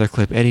 and another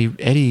clip.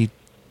 Eddie,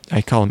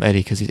 I call him Eddie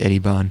because he's Eddie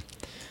Bond.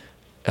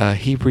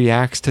 He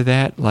reacts to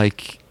that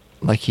like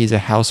he's a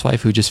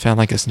housewife who just found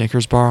like a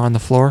Snickers bar on the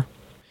floor.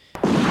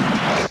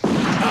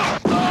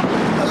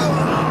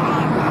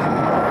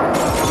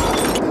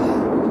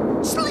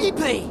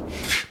 Sleepy!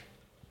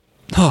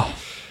 Oh,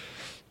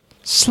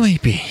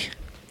 Sleepy.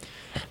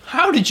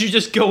 How did you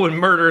just go and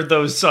murder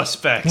those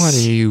suspects? What are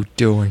you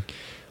doing?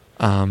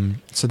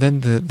 So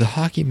then the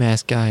hockey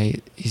mask guy,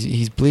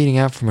 he's bleeding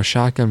out from a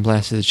shotgun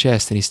blast to the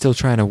chest, and he's still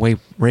trying to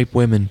rape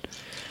women.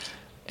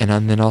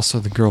 And then also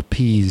the girl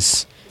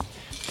pees.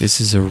 These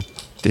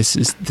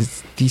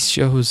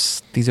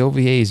shows, these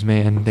OVAs,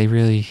 man, they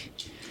really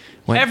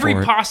went Every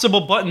for it.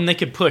 possible button they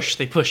could push,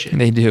 they push it.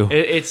 They do.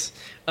 This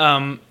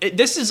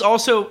is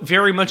also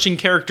very much in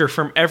character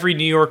from every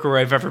New Yorker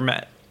I've ever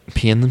met.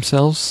 Peeing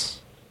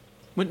themselves?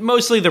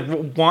 Mostly the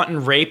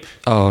wanton rape.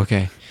 Oh,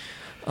 okay.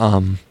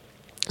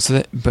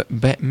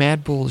 But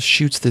Mad Bull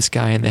shoots this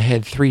guy in the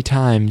head 3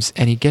 times,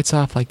 and he gets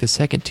off like the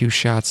second 2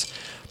 shots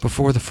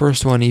before the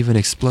first one even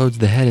explodes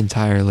the head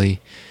entirely.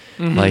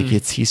 Mm-hmm. Like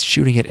he's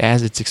shooting it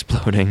as it's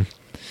exploding.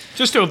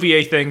 Just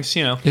OVA things,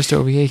 you know. Just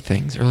OVA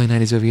things, early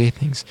 90s OVA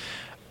things.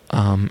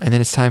 And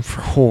then it's time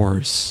for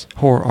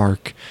horror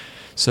arc.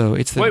 So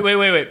it's the...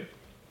 Wait.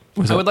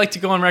 I would like to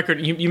go on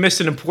record. You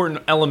missed an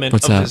important element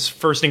What's of that? this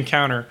first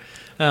encounter.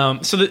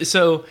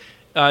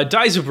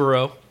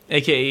 Daizaburo,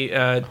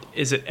 a.k.a.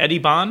 Is it Eddie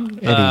Bond?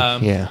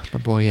 Eddie, yeah, my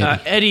boy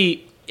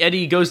Eddie.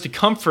 Eddie goes to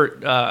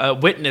comfort a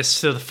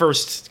witness to the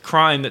first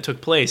crime that took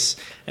place,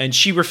 and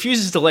she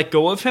refuses to let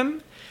go of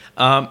him.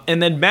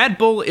 And then Mad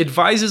Bull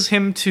advises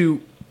him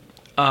to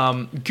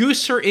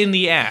goose her in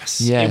the ass,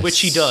 Yes, in which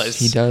he does.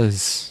 He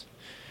does.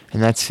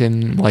 And that's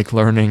him, like,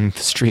 learning the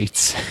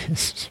streets.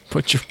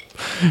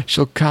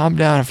 She'll calm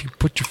down if you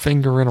put your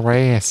finger in her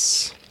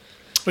ass.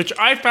 Which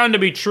I found to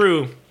be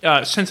true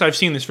since I've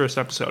seen this first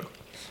episode.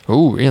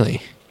 Oh,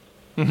 really?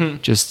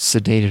 Mm-hmm. Just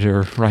sedated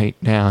her right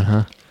down,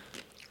 huh?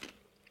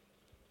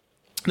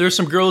 There's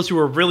some girls who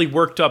were really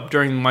worked up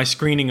during my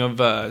screening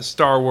of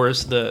Star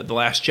Wars: The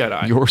Last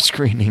Jedi. Your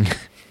screening.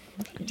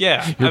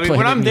 Yeah, You're I mean, playing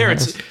when I'm in there, your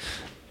it's house.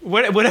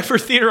 whatever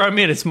theater I'm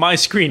in, it's my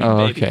screening,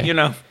 baby. Okay. You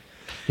know,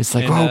 It's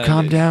like, And,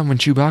 calm down when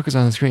Chewbacca's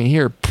on the screen.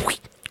 Here.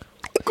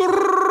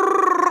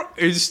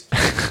 is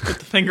put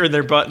the finger in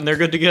their butt and they're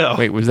good to go.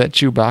 Wait, was that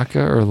Chewbacca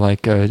or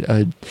like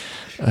a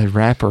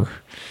rapper?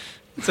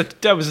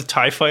 That was a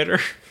TIE fighter.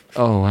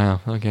 Oh,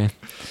 wow. Okay.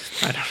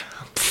 I don't know.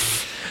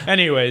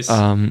 Anyways,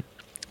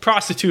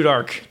 prostitute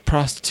arc.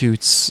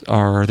 Prostitutes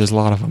there's a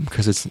lot of them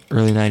because it's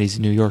early 90s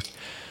in New York.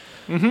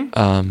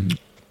 Mm-hmm.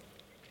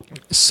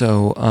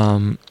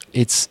 So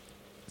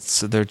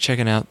they're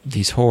checking out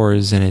these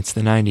whores, and it's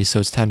the 90s, so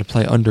it's time to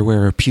play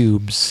underwear or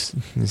pubes.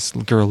 This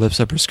girl lifts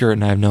up her skirt,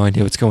 and I have no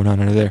idea what's going on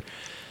under there.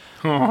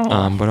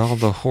 But all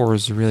the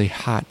whores are really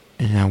hot,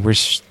 and I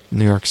wish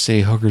New York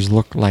City hookers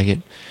looked like it.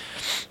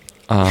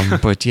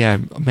 But yeah,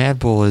 Mad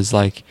Bull is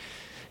like,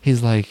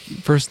 he's like,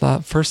 first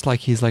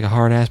like he's like a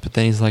hard ass, but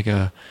then he's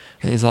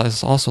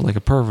also like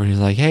a pervert. He's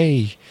like,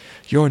 hey,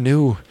 you're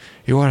new,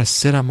 you want to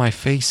sit on my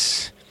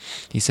face?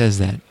 He says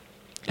that,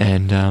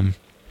 and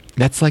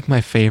that's like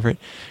my favorite,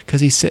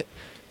 because he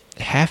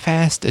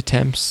half-assed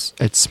attempts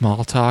at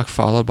small talk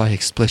followed by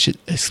explicit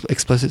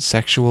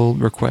sexual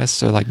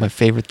requests are like my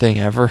favorite thing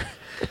ever.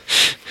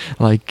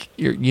 Like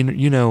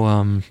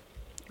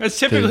That's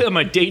typically how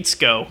my dates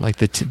go. like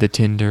the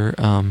Tinder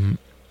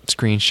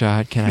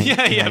screenshot. Can I?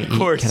 Of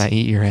course. Can I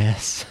eat your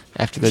ass?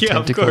 After the Yeah,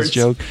 of tentacles course.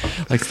 joke,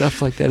 like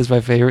stuff like that is my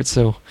favorite.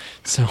 So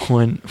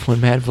when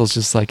Madville's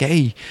just like,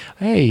 hey,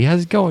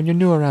 how's it going? You're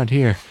new around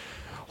here.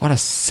 Want to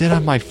sit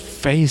on my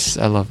face?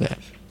 I love that.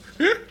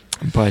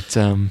 But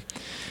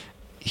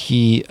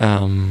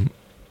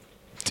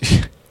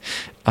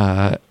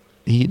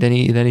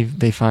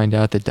they find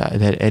out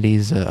that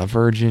Eddie's a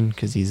virgin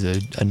because he's a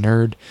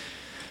nerd.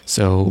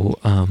 So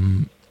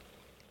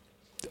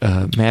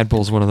Mad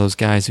Bull's one of those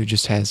guys who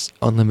just has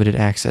unlimited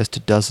access to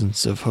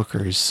dozens of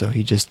hookers. So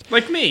he just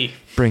Like me.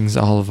 brings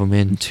all of them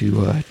in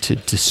to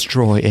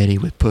destroy Eddie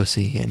with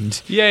pussy, and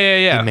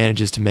Yeah. he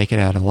manages to make it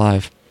out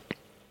alive.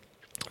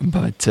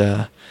 But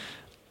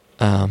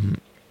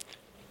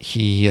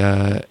he's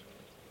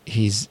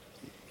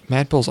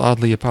Mad Bull's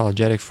oddly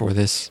apologetic for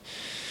this,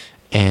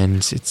 and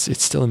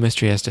it's still a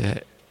mystery as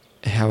to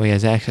how he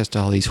has access to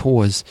all these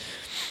whores.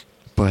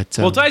 But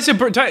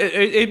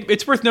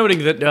it's worth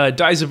noting that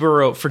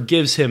Daizaburo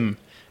forgives him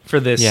for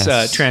this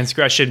Yes.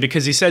 transgression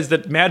because he says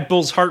that Mad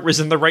Bull's heart was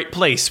in the right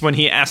place when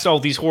he asked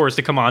all these whores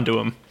to come onto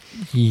him.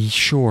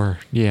 Sure,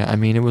 yeah. I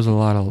mean, it was a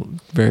lot of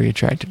very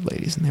attractive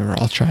ladies, and they were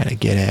all trying to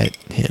get at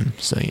him.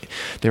 So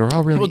they were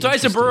all really. Well,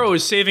 interested. Daizaburo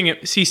is saving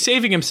it. He's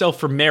saving himself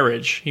for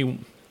marriage.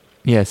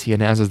 Yes, he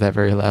announces that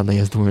very loudly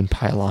as the women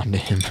pile on to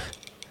him.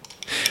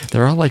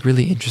 They're all like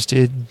really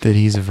interested that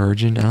he's a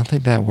virgin. I don't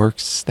think that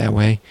works that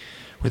way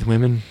with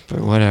women, but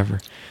whatever.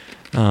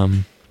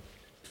 The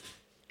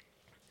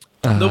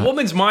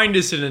woman's mind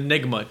is an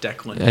enigma,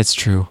 Declan. That's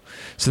true.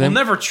 So We'll then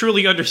never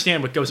truly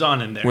understand what goes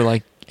on in there. we're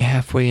like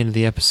halfway into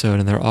the episode,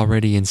 and they're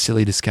already in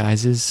silly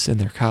disguises, and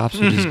they're cops,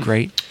 which is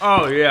great.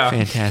 Oh yeah,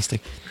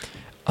 Fantastic.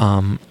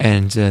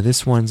 And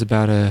this one's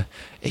about a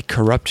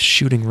corrupt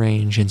shooting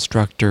range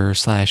instructor /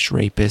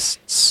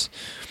 rapists,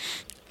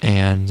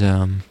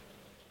 and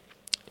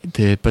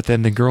but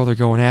then the girl they're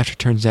going after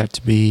turns out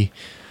to be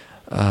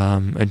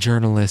a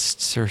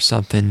journalist or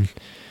something.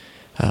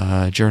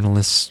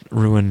 Journalists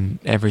ruin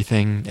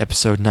everything.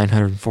 Episode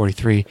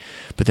 943.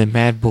 But then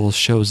Mad Bull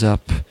shows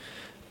up.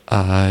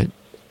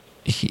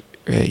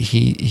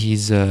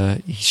 He's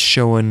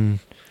showing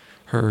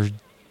her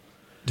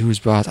who's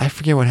boss. I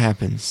forget what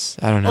happens.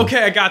 I don't know.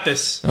 Okay, I got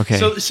this. Okay.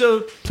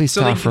 So Please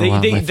talk for a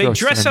while. My they throat's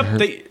dress starting up.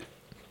 to hurt.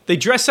 They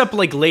dress up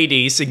like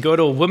ladies and go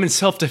to a women's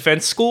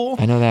self-defense school.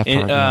 I know that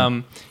part.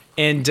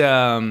 And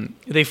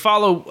they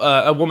follow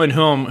a woman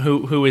home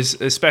who is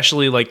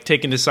especially like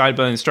taken aside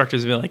by the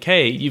instructors and be like,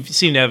 "Hey, you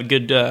seem to have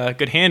a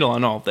good handle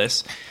on all of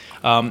this."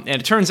 And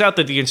it turns out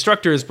that the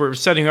instructors were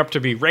setting her up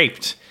to be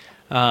raped.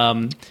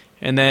 And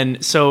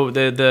then so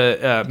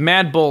the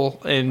Mad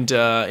Bull and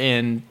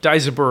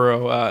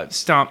Daizaburo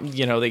stomp.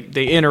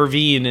 They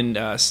intervene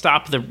and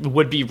stop the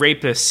would-be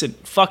rapists and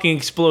fucking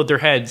explode their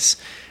heads.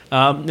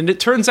 And it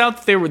turns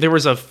out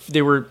that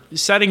they were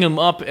setting them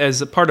up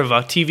as a part of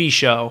a TV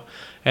show,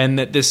 and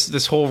that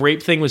this whole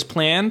rape thing was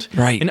planned.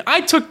 Right. And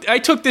I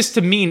took this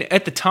to mean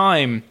at the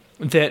time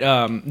that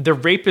the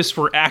rapists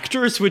were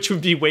actors, which would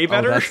be way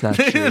better. Oh, that's not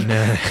true.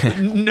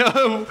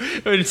 No,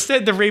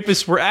 instead the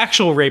rapists were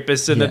actual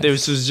rapists, and that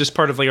this was just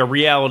part of like a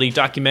reality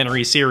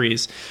documentary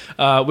series.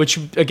 Which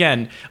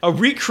again, a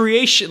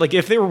recreation, like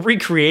if they were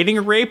recreating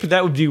a rape,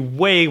 that would be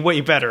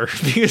way better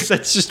because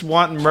that's just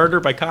wanton murder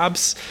by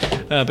cops.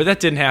 But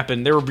that didn't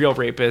happen. They were real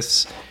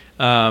rapists.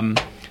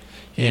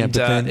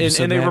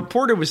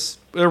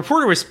 The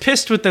reporter was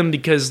pissed with them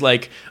because,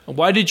 like,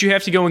 why did you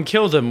have to go and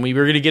kill them? We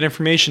were going to get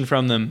information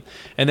from them.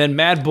 And then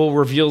Mad Bull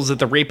reveals that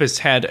the rapist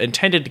had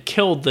intended to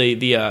kill the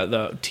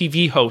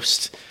TV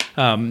host,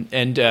 and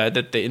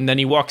then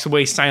he walks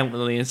away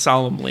silently and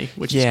solemnly,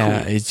 which is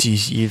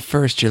cool. At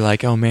first you're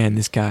like, oh man,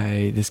 this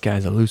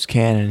guy's a loose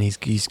cannon.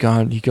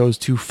 He goes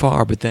too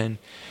far. But then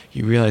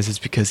you realize it's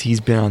because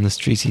he's been on the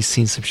streets. He's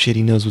seen some shit.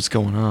 He knows what's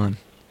going on.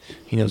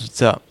 He knows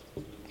what's up.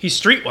 He's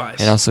streetwise.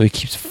 And also he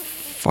keeps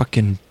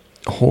fucking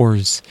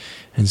whores,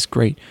 and it's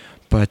great.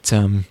 But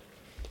so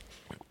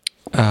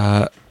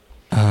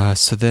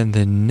then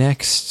the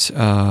next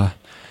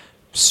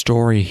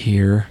story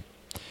here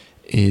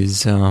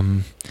is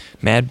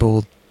Mad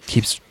Bull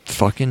keeps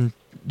fucking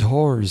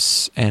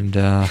whores, and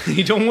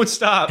he don't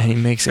stop.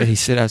 And he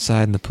sit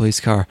outside in the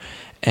police car.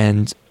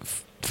 And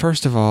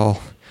first of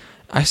all,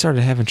 I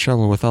started having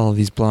trouble with all of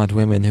these blonde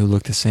women who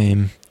look the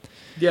same.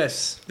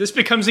 Yes, this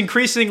becomes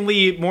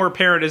increasingly more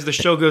apparent as the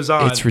show goes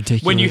on. It's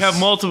ridiculous. When you have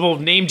multiple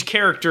named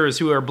characters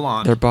who are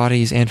blonde. Their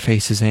bodies and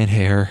faces and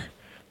hair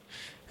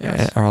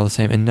are all the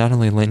same. And not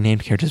only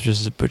named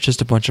characters, but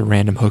just a bunch of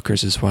random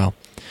hookers as well.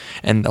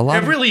 And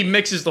it really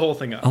mixes the whole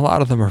thing up. A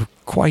lot of them are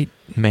quite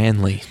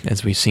manly,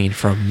 as we've seen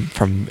from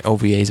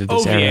OVAs of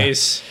this era.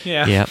 OVAs,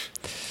 yeah.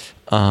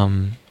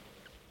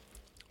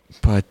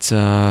 But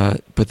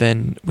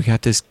then we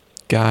got this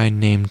guy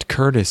named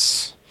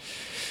Curtis.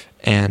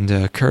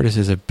 And Curtis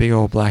is a big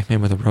old black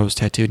man with a rose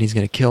tattoo, and he's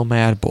going to kill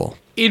Mad Bull.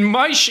 In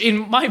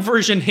my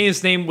version,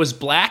 his name was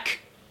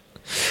Black.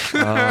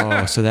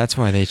 Oh, so that's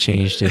why they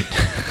changed it.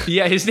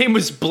 Yeah, his name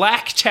was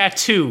Black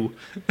Tattoo.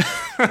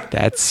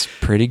 That's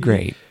pretty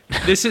great.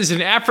 This is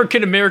an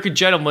African-American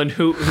gentleman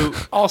who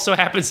also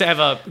happens to have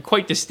a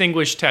quite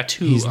distinguished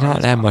tattoo. He's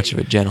not that much of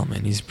a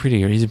gentleman. He's a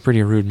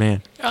pretty rude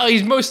man.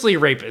 He's mostly a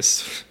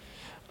rapist.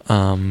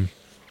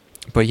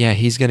 But yeah,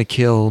 he's gonna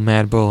kill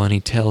Mad Bull, and he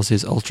tells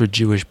his ultra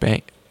Jewish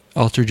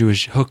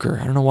hooker.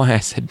 I don't know why I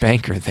said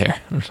banker there.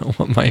 I don't know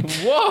what my.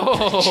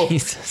 Whoa!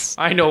 Jesus.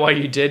 I know why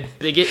you did,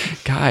 bigot.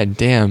 God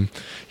damn,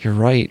 you're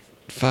right.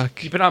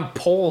 Fuck. You've been on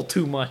pole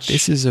too much.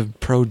 This is a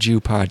pro-Jew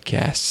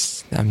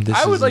podcast.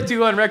 I would like to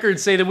go on record and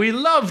say that we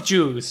love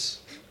Jews.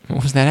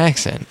 What was that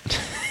accent?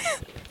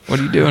 What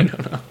are you doing? I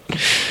don't know.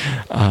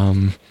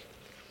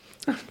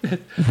 I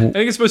think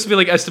it's supposed to be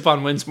like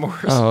Esteban Winsmore.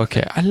 Oh,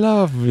 okay. I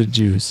love the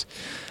Jews.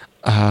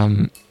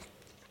 But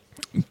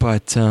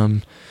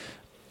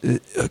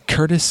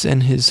Curtis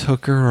and his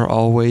hooker are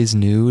always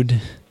nude,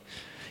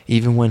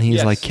 even when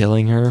he's like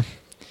killing her.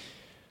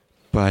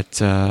 But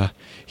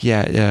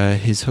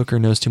his hooker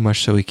knows too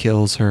much, so he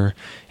kills her,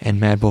 and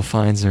Mad Bull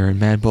finds her, and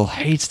Mad Bull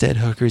hates dead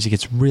hookers. He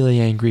gets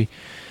really angry.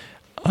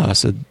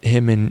 So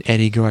him and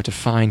Eddie go out to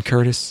find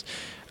Curtis,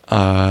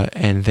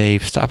 and they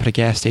stop at a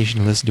gas station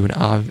and listen to an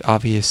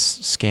obvious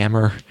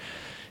scammer.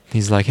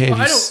 He's like, hey,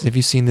 have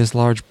you seen this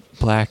large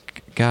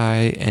black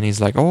guy? And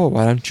he's like, oh,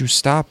 why don't you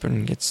stop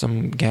and get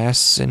some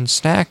gas and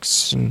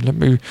snacks and let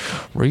me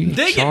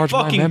recharge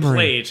my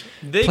memory.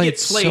 They get played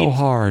so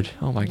hard.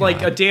 Oh my god,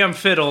 like a damn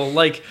fiddle.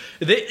 Like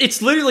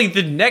it's literally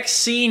the next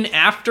scene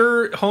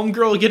after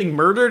Homegirl getting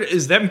murdered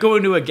is them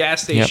going to a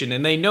gas station,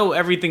 and they know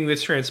everything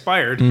that's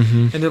transpired,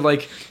 and they're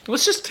like,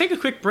 let's just take a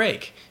quick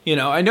break. You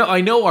know, I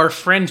know our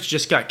friend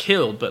just got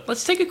killed, but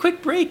let's take a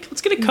quick break.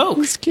 Let's get a Coke.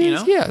 Let's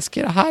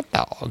get a hot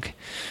dog.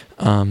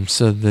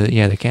 So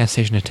the gas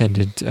station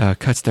attendant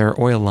cuts their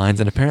oil lines,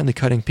 and apparently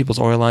cutting people's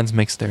oil lines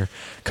makes their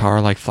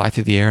car like fly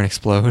through the air and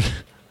explode.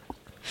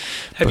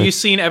 Have you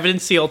seen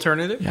Evidence the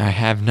Alternative? I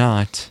have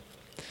not.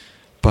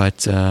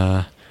 But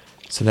so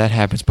that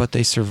happens, but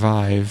they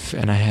survive,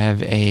 and I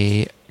have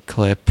a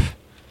clip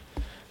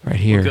right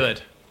here. We're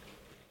good.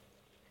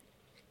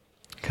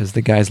 Because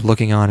the guy's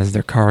looking on as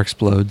their car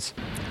explodes.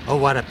 Oh,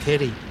 what a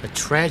pity. A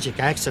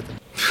tragic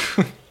accident.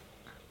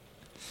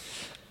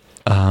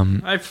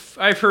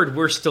 I've heard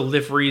worse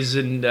deliveries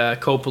in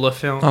Coppola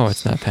films. Oh,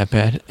 it's not that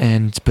bad.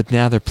 But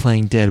now they're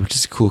playing dead, which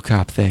is a cool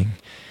cop thing.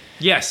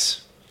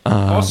 Yes.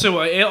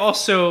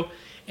 Also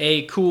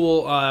a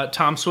cool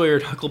Tom Sawyer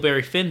and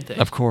Huckleberry Finn thing.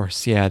 Of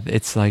course, yeah.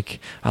 It's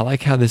like, I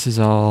like how this is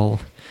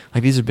all,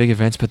 like, these are big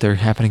events, but they're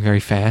happening very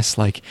fast.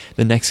 Like,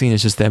 the next scene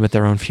is just them at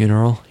their own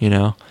funeral, you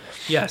know?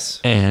 Yes.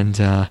 And,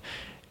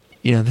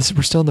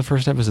 we're still in the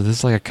first episode. This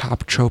is like a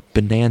cop trope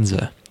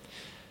bonanza.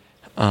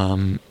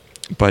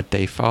 But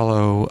they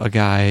follow a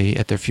guy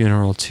at their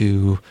funeral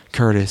to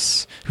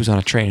Curtis, who's on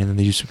a train, and then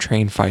they do some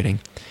train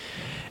fighting.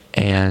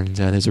 And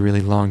there's a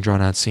really long,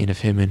 drawn-out scene of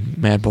him and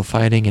Mad Bull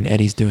fighting, and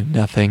Eddie's doing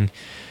nothing.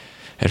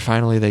 And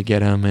finally they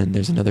get him, and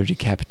there's another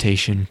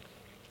decapitation.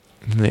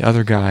 And the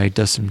other guy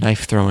does some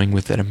knife throwing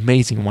with an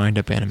amazing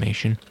wind-up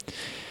animation.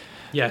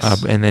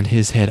 Yes. And then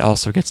his head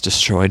also gets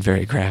destroyed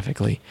very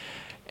graphically.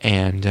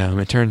 And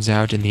it turns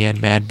out in the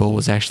end, Mad Bull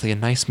was actually a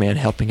nice man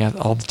helping out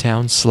all the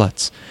town's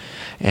sluts.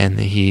 And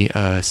he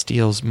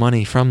steals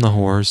money from the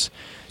whores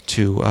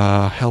to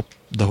help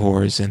the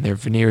whores and their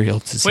venereal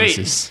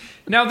diseases. Wait.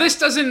 Now this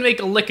doesn't make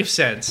a lick of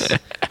sense.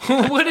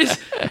 What is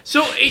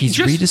so? He's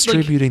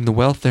redistributing the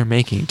wealth they're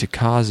making to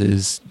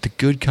causes, the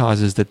good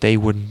causes that they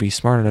wouldn't be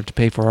smart enough to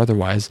pay for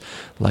otherwise,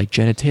 like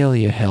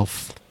genitalia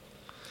health.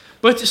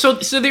 But so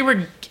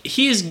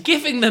he's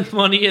giving them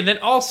money, and then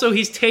also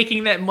he's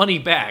taking that money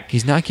back.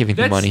 He's not giving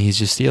them money; he's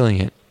just stealing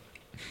it.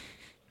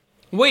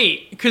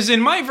 Wait, because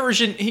in my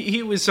version,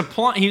 he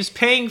was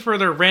paying for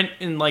their rent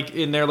in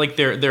their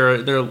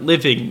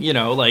living,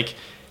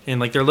 in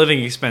their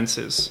living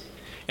expenses.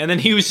 And then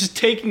he was just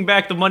taking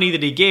back the money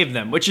that he gave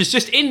them, which is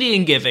just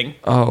Indian giving.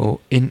 Oh,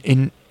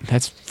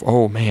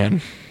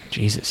 man.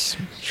 Jesus.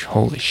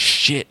 Holy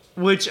shit.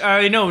 Which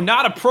I know,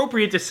 not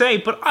appropriate to say,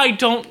 but I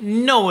don't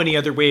know any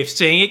other way of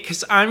saying it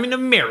because I'm an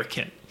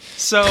American.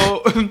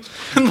 So,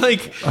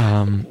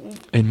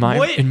 in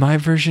my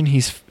version,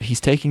 he's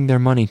taking their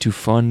money to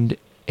fund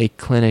a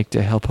clinic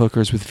to help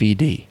hookers with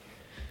VD.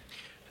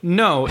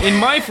 No, in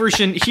my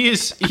version, he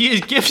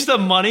gives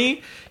them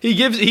money. He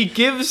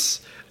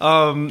gives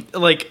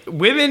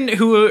women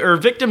who are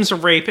victims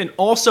of rape and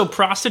also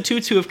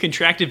prostitutes who have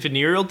contracted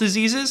venereal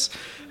diseases,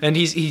 and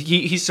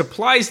he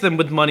supplies them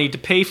with money to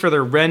pay for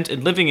their rent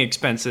and living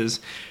expenses,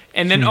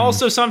 and then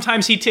also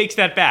sometimes he takes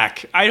that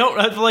back. I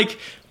don't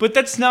but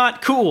that's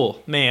not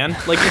cool, man.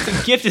 It's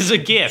a gift is a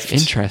gift.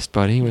 Interest,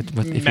 buddy.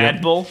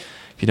 Mad Bull.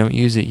 If you don't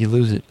use it, you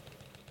lose it.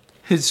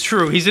 It's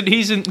true.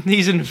 He's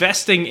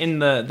investing in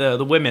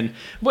the women.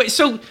 Wait,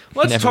 so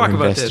let's talk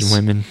about this. In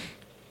women.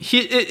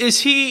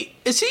 Is he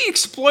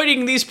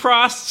exploiting these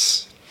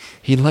prosts?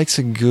 He likes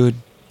a good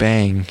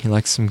bang. He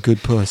likes some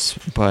good puss.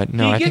 But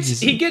no,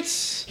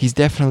 he's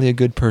definitely a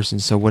good person.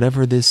 So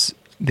whatever this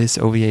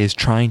OVA is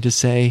trying to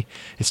say,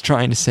 it's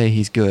trying to say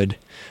he's good.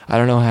 I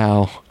don't know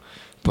how.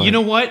 But you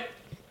know what?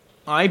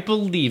 I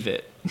believe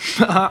it.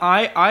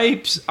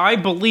 I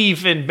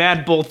believe in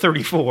Mad Bull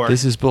 34.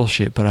 This is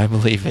bullshit, but I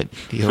believe it.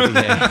 The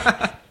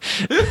OVA.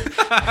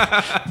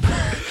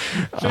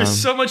 There's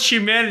so much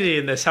humanity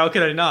in this. How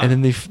could I not? And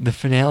then the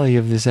finale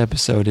of this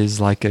episode is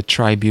like a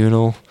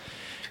tribunal,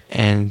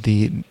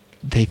 and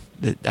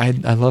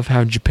I love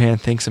how Japan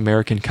thinks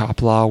American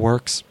cop law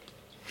works,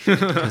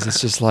 because it's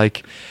just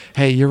like,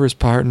 hey, you're his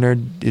partner.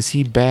 Is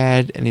he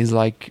bad? And he's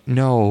like,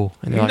 no.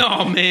 And they're like,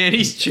 no, man,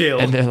 he's chill.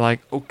 And they're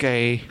like,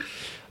 okay.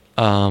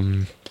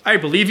 I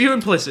believe you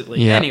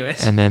implicitly. Yeah,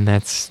 anyways. And then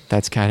that's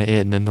kind of it.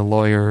 And then the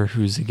lawyer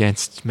who's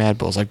against Mad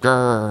Bull's like,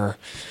 grrr.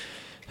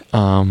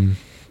 And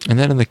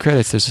then in the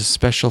credits, there's a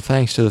special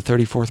thanks to the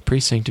 34th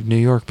Precinct of New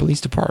York Police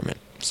Department.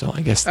 So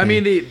I guess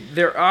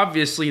they're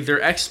obviously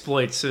their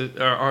exploits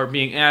are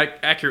being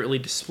accurately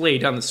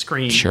displayed on the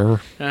screen.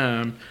 Sure.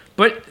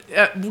 But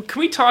can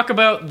we talk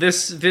about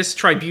this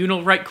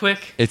tribunal right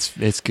quick? It's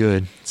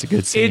good. It's a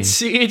good scene.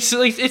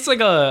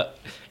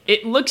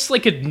 It looks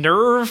like a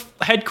nerve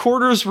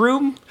headquarters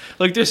room.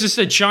 There's just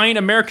a giant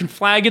American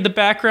flag in the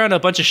background, a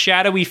bunch of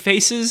shadowy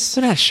faces.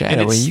 They're not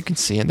shadowy. You can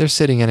see it. They're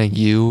sitting in a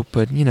U,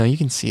 but you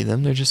can see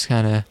them. They're just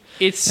kind of.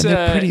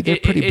 They're pretty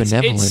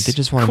benevolent. They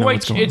just want to know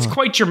what's going on. It's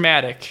quite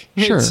dramatic.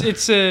 Sure.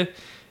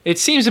 It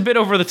seems a bit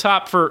over the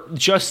top for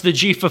just the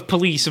chief of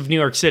police of New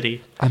York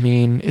City. I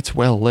mean, it's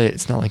well lit.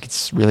 It's not like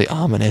it's really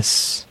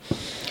ominous.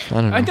 I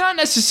don't know. Not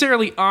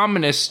necessarily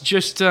ominous.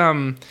 Just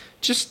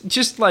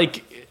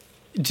like.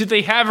 Do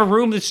they have a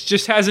room that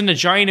just has a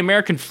giant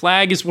American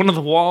flag as one of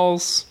the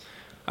walls?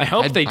 I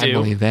hope they do. I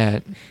believe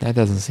that. That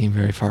doesn't seem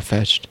very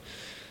far-fetched.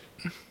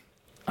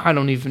 I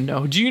don't even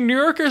know. Do New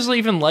Yorkers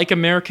even like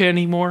America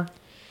anymore?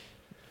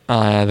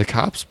 The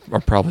cops are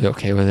probably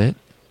okay with it.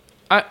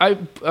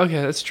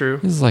 Okay, that's true.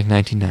 This is like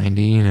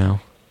 1990,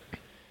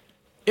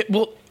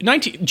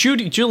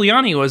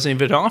 Giuliani wasn't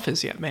even in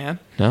office yet, man.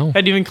 No.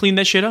 Hadn't even cleaned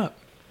that shit up.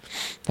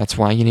 That's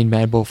why you need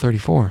Mad Bull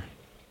 34.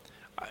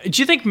 Do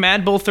you think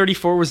Mad Bull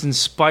 34 was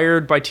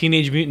inspired by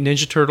Teenage Mutant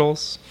Ninja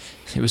Turtles?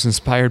 It was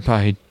inspired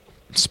by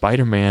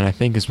Spider-Man, I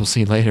think, as we'll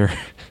see later.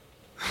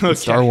 Okay.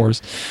 Star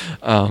Wars.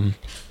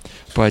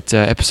 But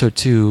episode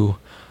 2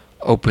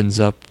 opens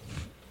up...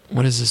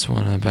 What is this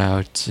one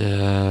about? It's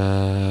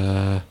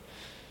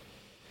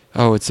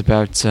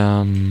about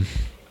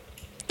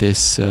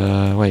this...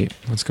 wait,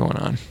 what's going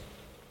on?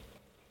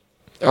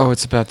 Oh,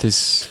 it's about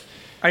this...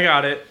 I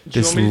got it.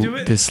 Do you want me to do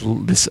it?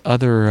 This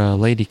other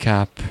lady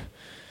cop...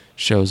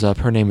 shows up.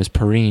 Her name is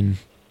Perrine.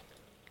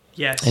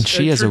 Yes, and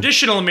she has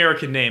traditional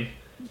American name.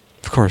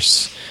 Of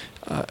course.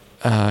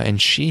 And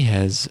she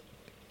has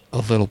a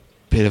little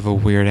bit of a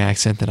weird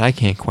accent that I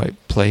can't quite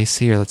place.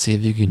 Here, let's see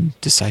if you can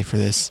decipher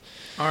this.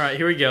 All right,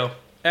 here we go.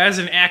 As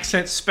an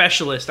accent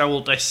specialist, I will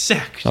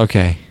dissect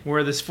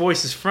where this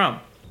voice is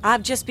from.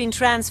 I've just been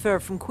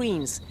transferred from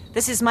Queens.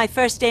 This is my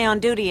first day on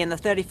duty in the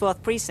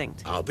 34th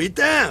Precinct. I'll be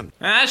damned.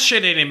 That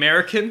shit ain't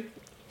American.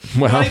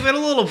 Well, not even a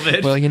little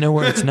bit. Well, you know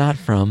where it's not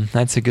from.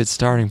 That's a good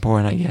starting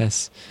point, I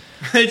guess.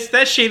 It's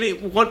that shit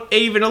ain't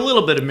even a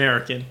little bit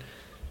American.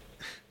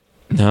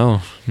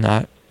 No,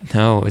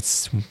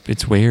 it's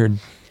weird.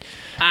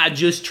 I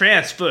just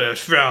transferred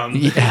from.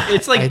 Yeah,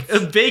 it's like a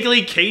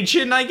vaguely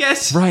Cajun, I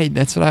guess. Right,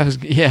 that's what I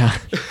was. Yeah,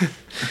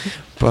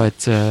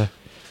 but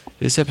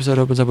this episode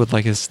opens up with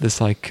like this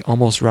like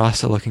almost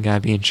Rasta-looking guy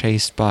being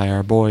chased by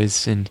our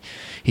boys, and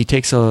he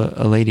takes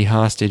a lady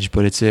hostage,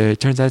 but it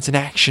turns out it's an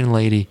action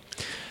lady,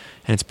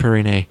 and it's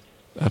Perrine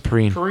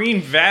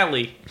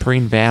Valley.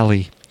 Perrine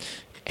Valley.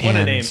 What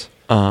a name.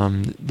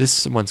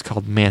 This one's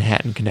called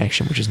Manhattan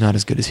Connection, which is not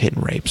as good as Hit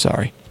and Rape.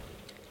 Sorry,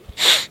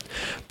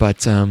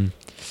 but an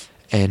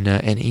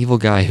evil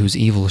guy who's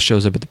evil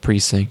shows up at the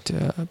precinct,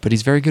 but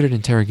he's very good at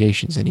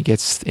interrogations, and he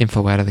gets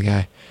info out of the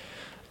guy.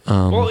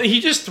 Well,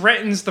 he just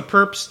threatens the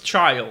perp's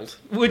child,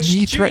 which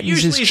he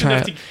threatens his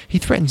child. He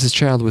threatens his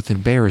child with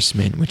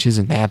embarrassment, which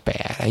isn't that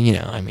bad,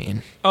 I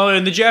mean. Oh,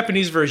 and the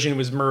Japanese version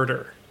was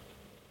murder.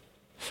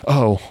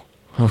 Oh,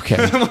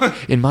 okay.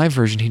 In my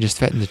version, he just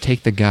threatened to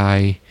take the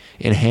guy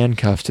in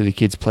handcuffs to the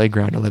kid's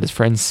playground to let his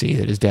friends see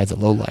that his dad's a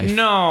lowlife.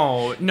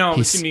 No,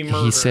 it's gonna be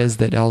murder. He says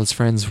that all his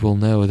friends will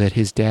know that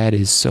his dad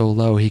is so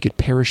low he could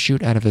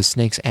parachute out of a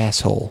snake's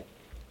asshole.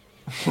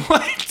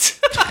 What?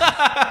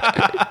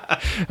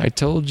 I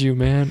told you,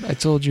 man. I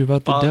told you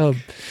about the dub.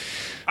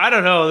 I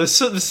don't know. The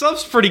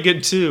sub's pretty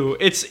good too.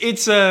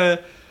 It's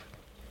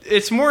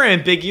more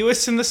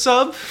ambiguous in the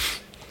sub.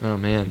 Oh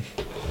man.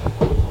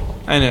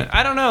 I know.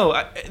 I don't know.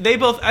 I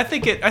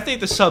think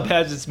the sub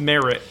has its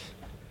merit.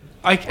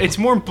 It's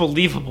more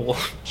believable.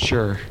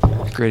 Sure.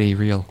 Gritty,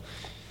 real.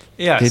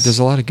 Yes. There's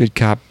a lot of good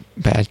cop,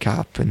 bad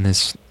cop in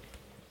this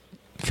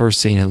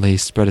first scene at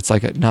least, but it's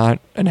like not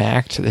an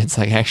act. It's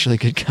like actually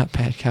good cop,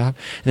 bad cop.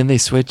 And then they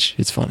switch.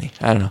 It's funny.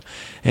 I don't know.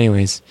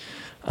 Anyways,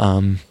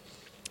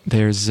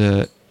 there's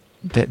they're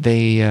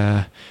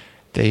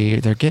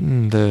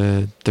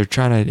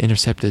trying to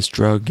intercept this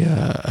drug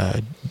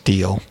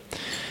deal,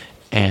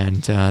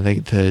 and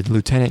the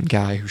lieutenant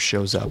guy who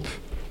shows up.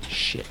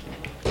 Shit.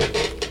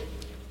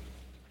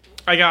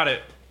 I got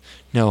it.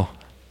 No.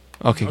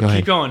 Okay, go ahead.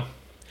 Keep going.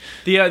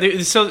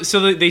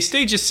 They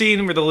stage a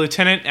scene where the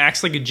lieutenant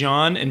acts like a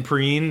John, and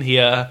Perrine,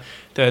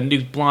 the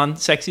new blonde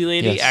sexy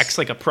lady, acts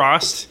like a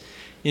Prost,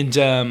 and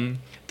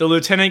the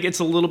lieutenant gets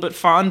a little bit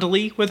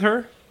fondly with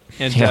her,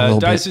 and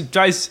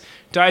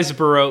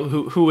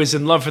Diceboro, who is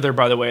in love with her,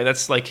 by the way,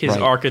 that's like his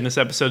arc in this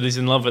episode. He's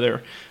in love with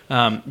her.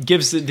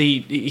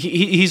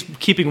 He's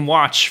keeping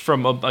watch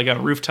from a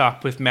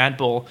rooftop with Mad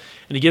Bull,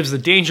 and he gives the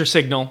danger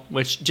signal,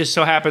 which just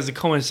so happens to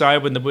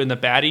coincide when the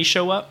baddies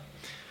show up.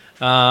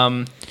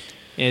 Then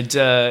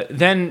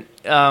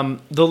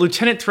the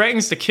lieutenant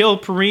threatens to kill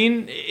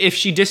Perrine if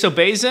she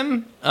disobeys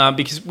him,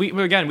 because we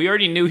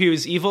already knew he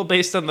was evil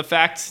based on the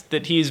fact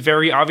that he's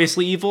very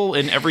obviously evil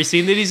in every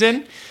scene that he's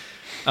in.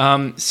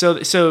 Lieutenant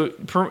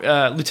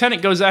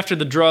goes after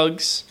the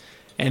drugs,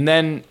 and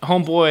then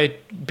homeboy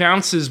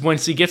bounces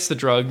once he gets the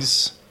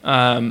drugs.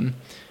 So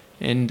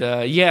he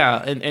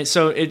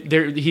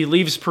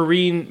leaves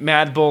Perrine,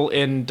 Mad Bull,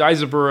 and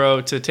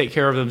Diceboro to take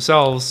care of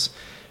themselves.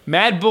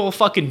 Mad Bull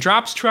fucking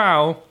drops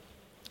trowel,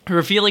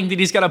 revealing that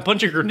he's got a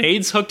bunch of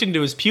grenades hooked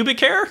into his pubic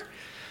hair.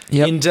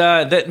 Yep. And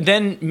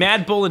then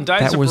Mad Bull and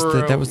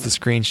Diceboro... That was the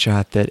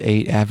screenshot that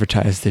 8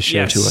 advertised this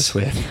show to us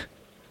with.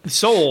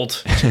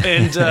 Sold.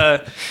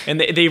 And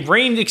they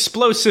rained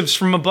explosives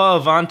from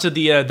above onto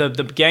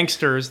the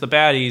gangsters, the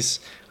baddies,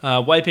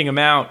 wiping them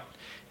out.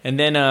 And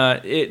then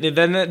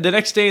the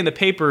next day in the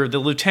paper, the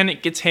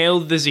lieutenant gets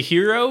hailed as a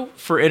hero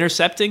for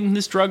intercepting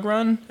this drug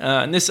run.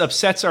 And this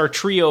upsets our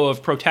trio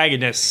of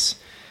protagonists.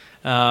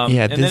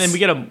 Then we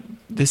get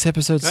This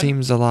episode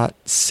seems a lot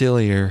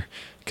sillier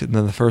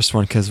than the first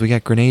one because we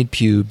got grenade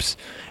pubes,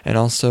 and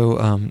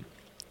also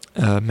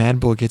Mad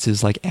Bull gets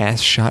his like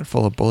ass shot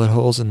full of bullet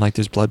holes, and like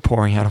there's blood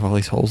pouring out of all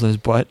these holes in his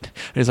butt.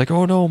 And he's like,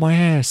 "Oh no, my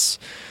ass!"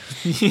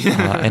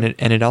 And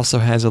it also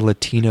has a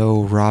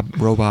Latino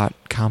robot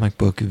comic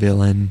book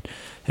villain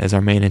as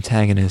our main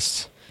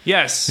antagonist.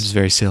 Yes, which is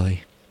very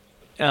silly.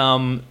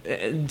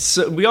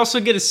 So we also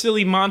get a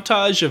silly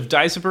montage of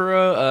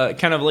Diceboro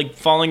kind of like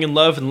falling in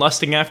love and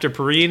lusting after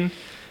Perrine.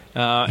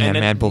 And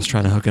Mad Bull's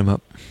trying to hook him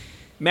up.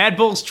 Mad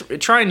Bull's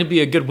trying to be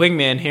a good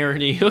wingman here,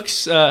 and he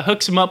hooks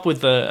him up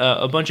with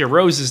a bunch of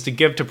roses to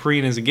give to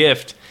Perrine as a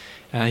gift.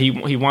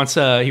 He wants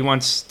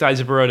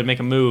Diceboro to make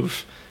a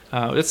move.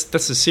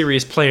 That's a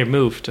serious player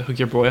move to hook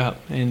your boy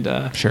up. And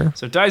sure.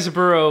 So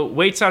Diceboro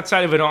waits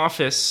outside of an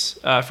office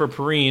for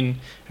Perrine,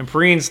 and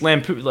Perrine's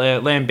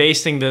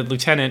lambasting the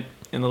lieutenant.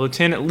 And the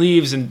lieutenant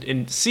leaves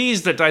and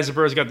sees that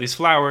Diceboro's got these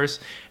flowers.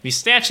 And he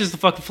snatches the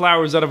fucking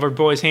flowers out of our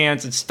boy's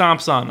hands and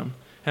stomps on them.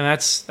 And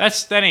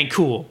that ain't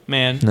cool,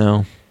 man.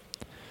 No.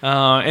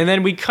 And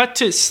then we cut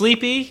to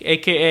Sleepy,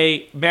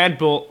 aka Mad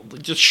Bull,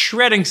 just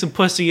shredding some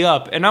pussy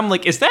up. And I'm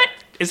like, is that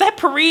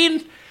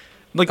Perrine?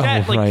 Like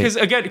that, Oh, right.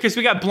 because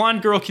we got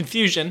blonde girl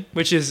confusion,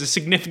 which is a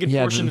significant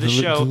portion of the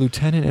show. The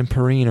lieutenant and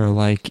Perrine are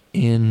like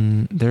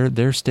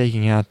they're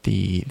staking out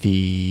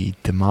the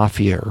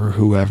mafia or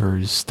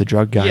whoever's the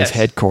drug guy's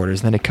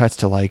headquarters. And then it cuts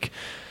to like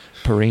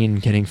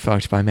Perrine getting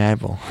fucked by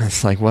Madball.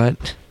 It's like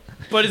what?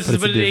 But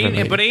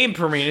it ain't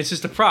Perrine. It's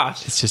just a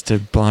prost. It's just a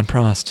blonde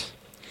prost.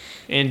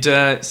 And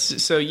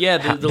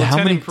the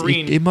lieutenant and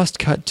Perrine. It must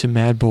cut to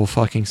Madball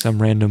fucking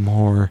some random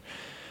whore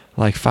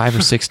like 5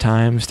 or 6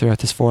 times throughout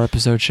this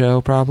 4-episode show,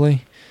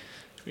 probably.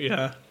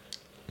 Yeah.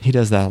 He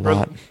does that a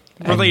lot.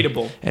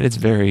 Relatable. And it's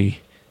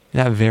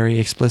not very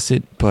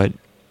explicit, but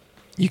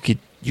you could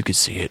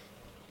see it.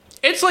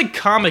 It's like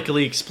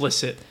comically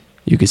explicit.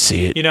 You could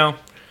see it. You know?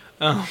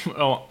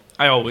 I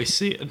always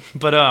see it.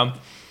 But,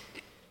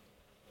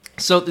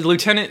 so the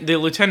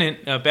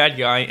lieutenant, bad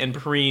guy, and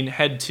Perrine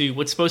head to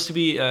what's supposed to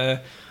be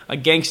a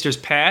gangster's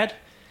pad.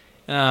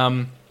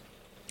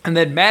 And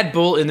then Mad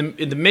Bull, in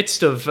the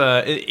midst of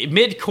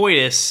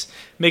mid-coitus,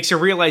 makes a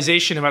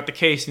realization about the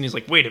case, and he's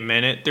like, "Wait a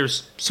minute,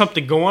 there's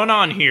something going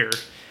on here."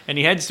 And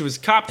he heads to his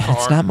cop car.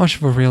 It's not much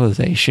of a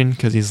realization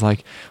because he's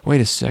like, "Wait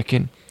a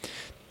second,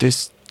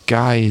 this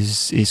guy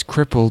is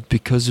crippled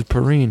because of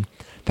Perrine.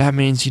 That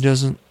means he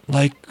doesn't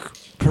like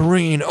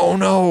Perrine. Oh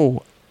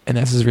no!" And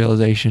that's his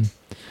realization.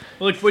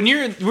 Like when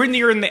you're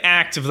in the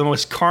act of the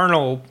most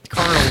carnal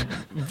version.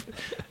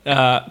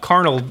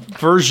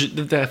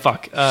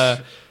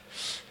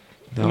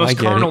 The most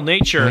carnal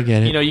nature,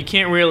 you know, you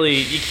can't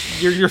really.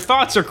 Your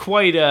thoughts are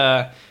quite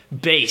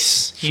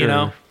base, sure. You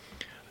know.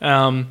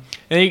 And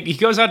he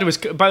goes out to his.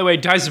 By the way,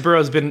 Diceboro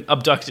has been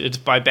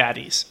abducted by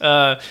baddies.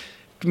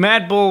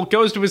 Mad Bull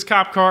goes to his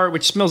cop car,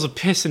 which smells of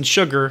piss and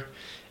sugar,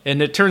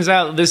 and it turns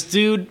out this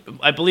dude,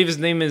 I believe his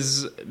name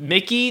is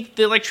Mickey,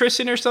 the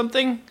electrician or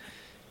something.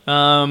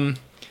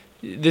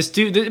 This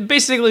dude,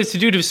 basically, it's a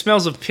dude who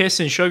smells of piss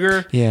and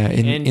sugar. Yeah,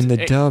 in the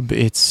dub,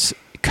 it's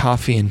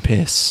coffee and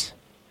piss.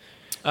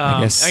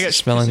 I guess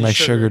smelling like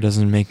sugar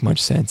doesn't make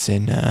much sense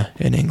in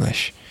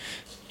English.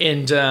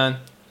 And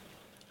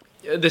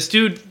this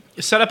dude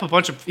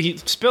he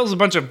spills a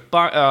bunch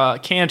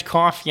of canned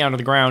coffee onto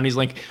the ground. He's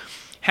like,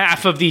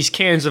 half of these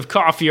cans of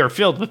coffee are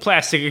filled with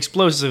plastic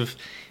explosive.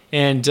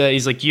 And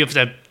he's like, you have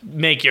to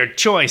make your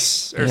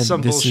choice or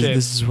some bullshit.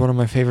 This is one of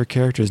my favorite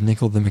characters,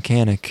 Nickel the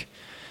mechanic.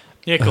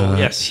 Nickel,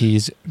 yes.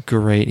 He's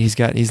great. He's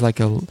got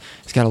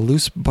a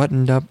loose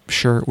buttoned up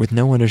shirt with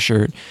no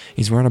undershirt.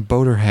 He's wearing a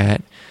boater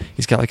hat.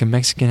 He's got like a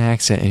Mexican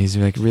accent, and he's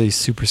like really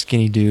super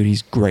skinny dude.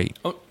 He's great.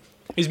 Oh,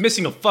 he's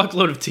missing a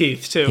fuckload of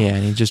teeth too. Yeah,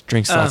 and he just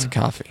drinks lots of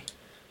coffee.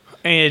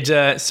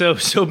 And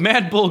so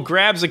Mad Bull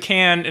grabs a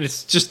can, and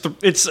it's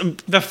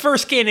the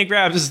first can he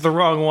grabs is the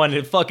wrong one. And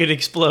it fucking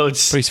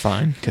explodes. But he's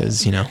fine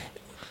because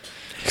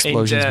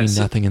explosions mean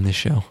nothing in this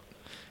show.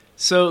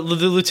 So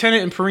the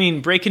lieutenant and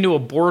Perrine break into a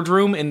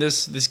boardroom in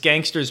this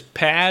gangster's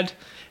pad,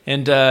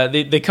 and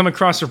they come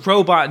across a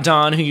robot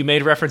Don, who you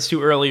made reference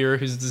to earlier,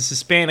 who's this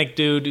Hispanic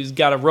dude who's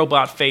got a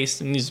robot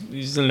face, and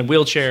he's in a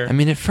wheelchair. I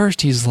mean, at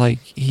first he's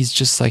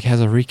just has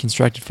a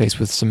reconstructed face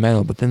with some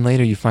metal, but then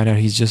later you find out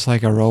he's just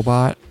like a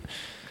robot.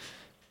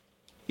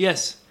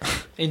 Yes,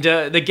 and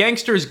the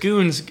gangster's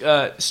goons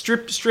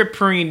strip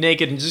Perrine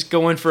naked and just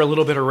go in for a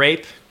little bit of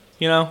rape,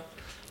 you know?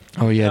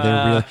 Oh yeah,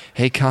 they're real.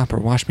 Hey copper,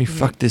 watch me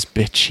fuck this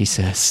bitch, he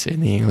says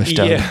in the English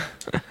dub. Yeah.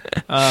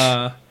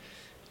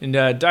 And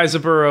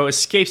Diceboro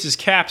escapes his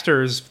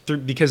captors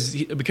because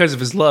of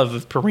his love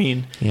of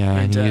Perrine. Yeah,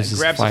 and he uses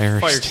grabs a fire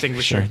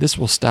extinguisher. Sure. This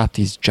will stop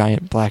these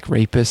giant black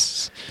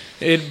rapists.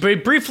 It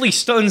briefly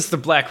stuns the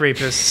black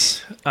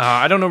rapists.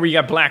 I don't know where you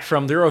got black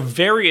from. There are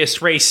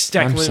various races,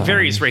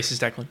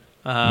 Declan.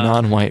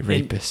 Non-white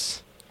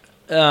rapists.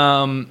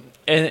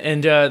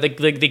 And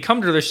they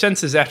come to their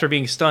senses after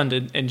being stunned,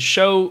 and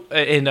Diceboro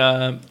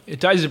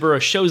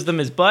shows them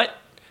his butt.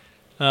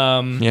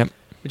 Yep.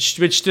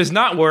 Which does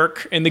not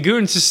work, and the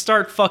goons just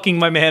start fucking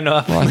my man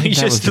up. Well, I think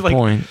that was the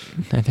point.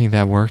 I think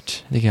that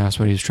worked. I think that's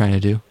what he was trying to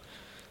do.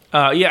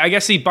 Yeah, I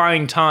guess he's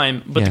buying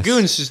time, but the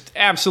goons just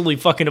absolutely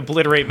fucking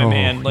obliterate my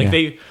man. Like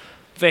they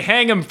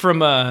hang him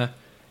from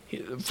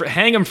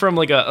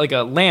like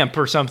a lamp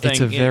or something.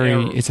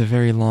 It's a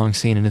very long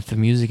scene, and if the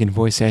music and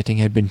voice acting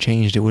had been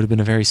changed, it would have been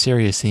a very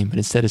serious scene. But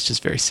instead, it's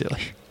just very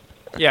silly.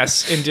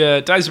 Yes, and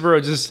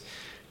Diceboro just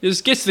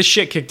gets the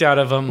shit kicked out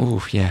of him.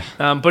 Ooh, yeah.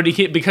 But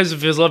because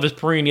of his love of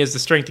Perrine, he has the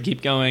strength to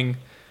keep going.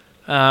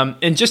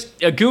 And just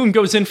a goon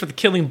goes in for the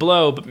killing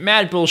blow, but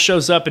Mad Bull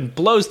shows up and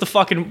blows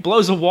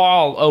a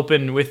wall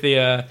open with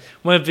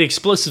one of the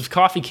explosive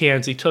coffee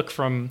cans he took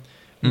from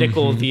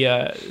Nickel,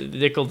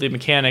 Nickel the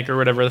mechanic, or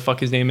whatever the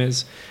fuck his name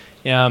is.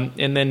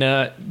 And then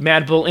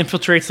Mad Bull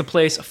infiltrates the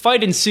place. A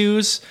fight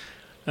ensues.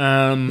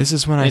 This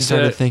is when I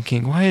started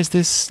thinking, why is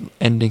this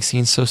ending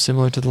scene so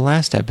similar to the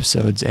last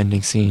episode's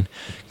ending scene?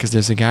 Because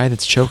there's a guy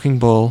that's choking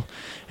Bull,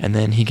 and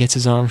then he gets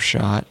his arm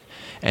shot,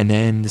 and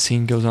then the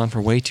scene goes on for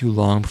way too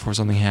long before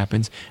something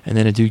happens, and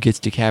then a dude gets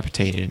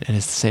decapitated, and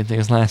it's the same thing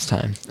as last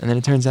time. And then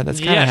it turns out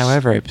that's kind of how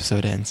every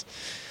episode ends.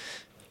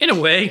 In a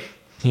way.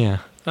 Yeah.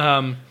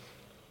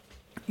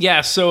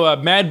 So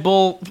Mad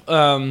Bull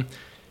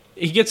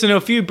he gets into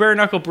a few bare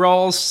knuckle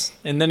brawls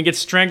and then gets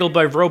strangled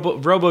by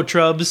Robo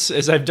Troubs,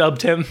 as I've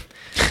dubbed him.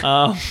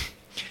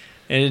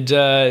 And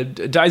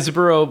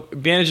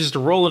Daizaburo manages to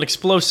roll an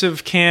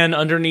explosive can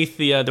underneath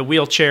the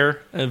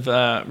wheelchair of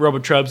Robo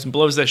Troubs and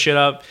blows that shit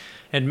up.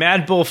 And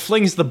Mad Bull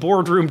flings the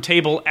boardroom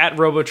table at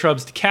Robo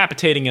Troubs,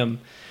 decapitating him.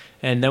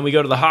 And then we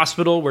go to the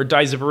hospital where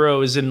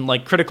Daizaburo is in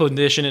like critical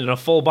condition in a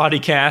full body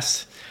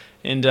cast.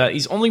 And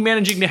he's only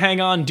managing to hang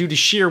on due to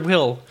sheer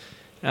will.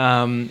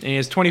 And he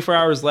has 24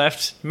 hours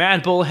left.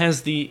 Mad Bull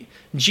has the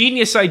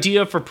genius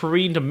idea for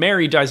Perrine to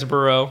marry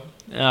Daizaburo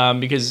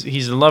because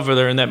he's in love with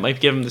her, and that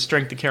might give him the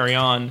strength to carry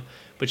on.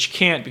 But she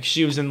can't because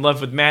she was in love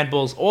with Mad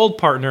Bull's old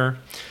partner.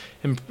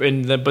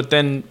 But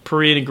then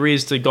Perrine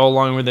agrees to go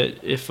along with it,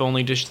 if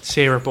only to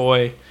save her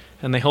boy.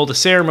 And they hold a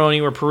ceremony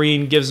where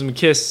Perrine gives him a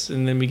kiss,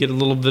 and then we get a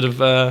little bit of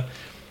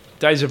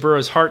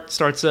Daisaburo's heart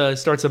starts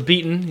a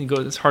beating.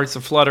 His heart's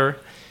a flutter.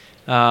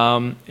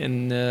 And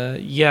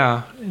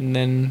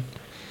then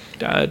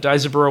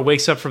Daizaburo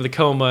wakes up from the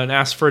coma and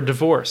asks for a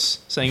divorce,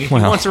 saying he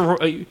wants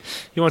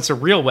a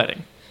real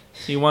wedding.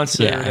 He wants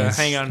her to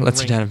hang on.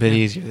 Lets it down a bit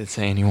easier than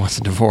saying he wants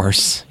a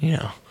divorce.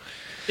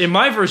 In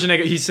my version,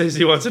 he says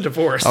he wants a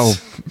divorce. Oh,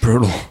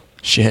 brutal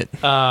shit.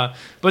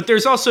 But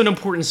there's also an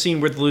important scene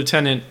where the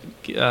lieutenant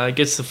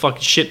gets the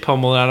fucking shit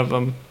pummeled out of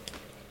him.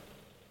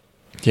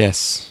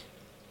 Yes,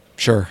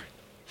 sure.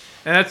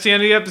 And that's the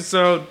end of the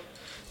episode.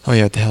 Oh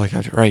yeah, the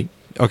helicopter. Right.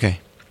 Okay.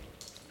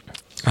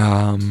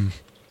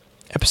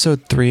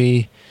 Episode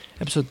 3.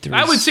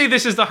 I would say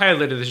this is the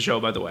highlight of the show,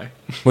 by the way.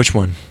 Which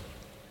one?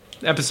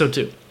 Episode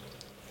 2.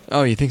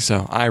 Oh, you think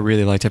so? I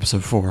really liked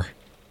episode 4.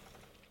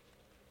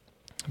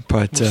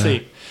 But we'll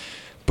see.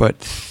 But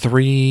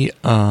 3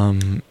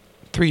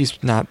 is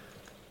not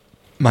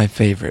my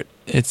favorite.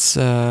 It's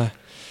about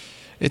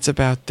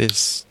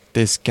this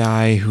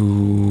guy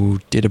who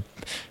did a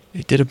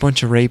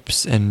bunch of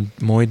rapes and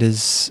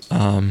moitas.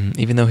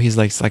 Even though he's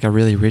like a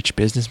really rich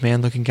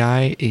businessman looking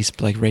guy, he's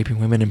like raping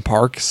women in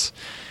parks,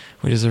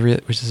 which is a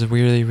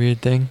really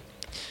weird thing.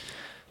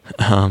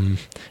 And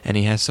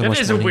he has so much money.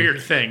 That is a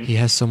weird thing. He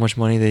has so much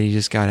money that he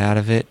just got out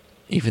of it,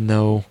 even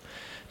though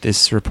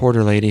this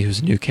reporter lady,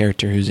 who's a new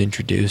character who's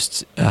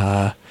introduced,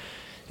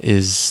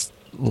 is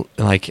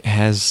like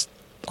has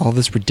all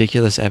this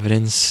ridiculous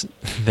evidence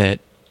that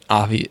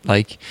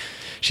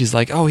she's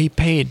like, oh, he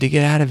paid to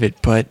get out of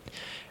it, but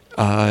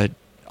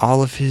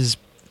all of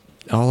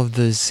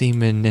the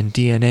semen and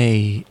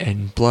DNA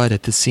and blood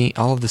at the scene,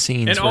 all of the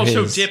scenes, and were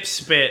also his. dip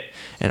spit.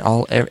 And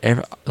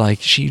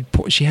she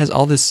has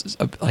all this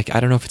I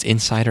don't know if it's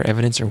insider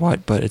evidence or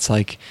what, but it's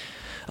like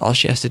all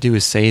she has to do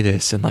is say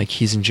this, and like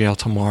he's in jail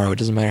tomorrow. It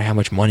doesn't matter how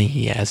much money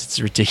he has. It's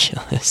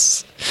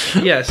ridiculous.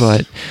 Yes.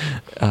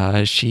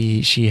 But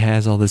she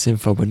has all this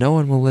info, but no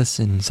one will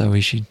listen. So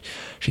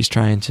she's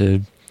trying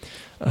to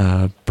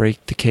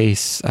break the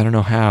case. I don't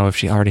know how. If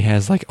she already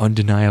has like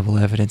undeniable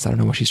evidence, I don't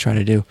know what she's trying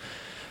to do.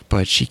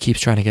 But she keeps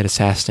trying to get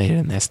assassinated,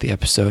 and that's the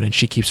episode. And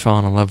she keeps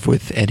falling in love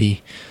with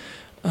Eddie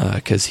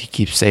because he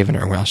keeps saving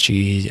her while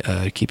she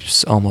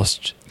keeps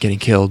almost getting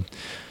killed.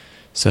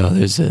 So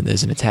there's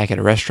an attack at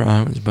a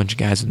restaurant. There's a bunch of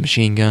guys with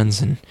machine guns,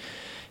 and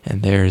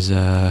there's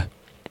how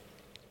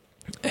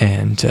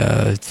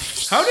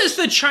does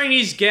the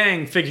Chinese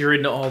gang figure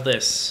into all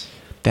this?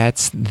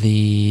 That's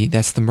the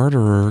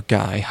murderer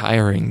guy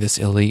hiring this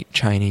elite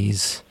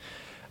Chinese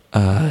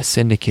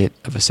syndicate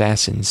of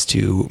assassins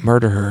to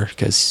murder her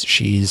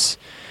because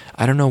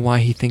I don't know why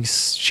he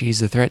thinks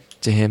she's a threat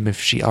to him if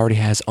she already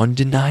has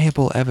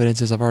undeniable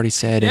evidence, as I've already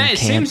said. Yeah, and it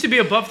seems to be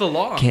above the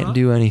law. Can't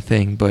do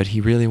anything, but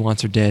he really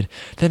wants her dead.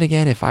 Then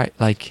again,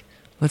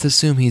 let's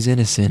assume he's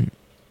innocent.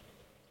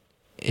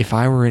 If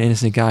I were an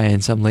innocent guy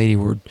and some lady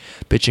were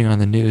bitching on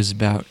the news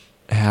about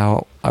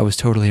how I was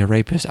totally a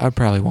rapist, I'd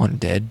probably want him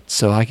dead.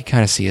 So I could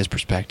kind of see his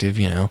perspective,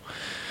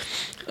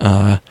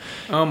 Oh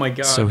my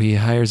god! So he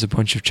hires a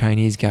bunch of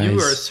Chinese guys. You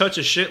are such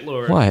a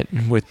shitlord. What?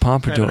 With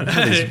Pompadour?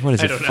 What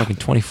is it? Fucking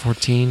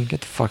 2014? Get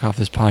the fuck off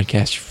this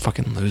podcast, you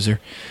fucking loser.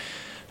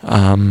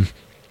 Oh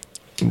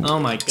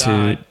my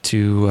god!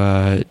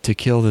 To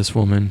kill this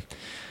woman.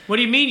 What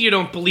do you mean you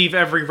don't believe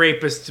every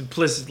rapist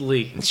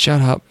implicitly?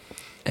 Shut up.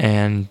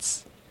 And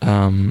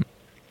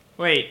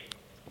wait.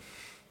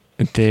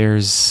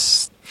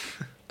 There's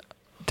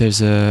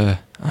a.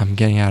 I'm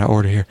getting out of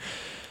order here,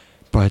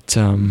 but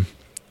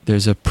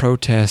there's a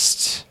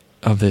protest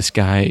of this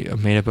guy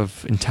made up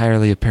of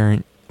entirely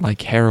apparent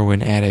like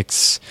heroin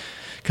addicts,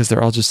 because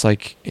they're all just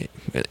like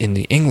in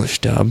the English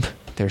dub,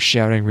 they're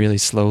shouting really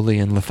slowly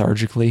and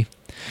lethargically,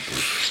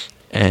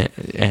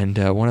 and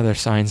one of their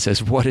signs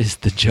says, "What is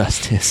the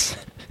justice?"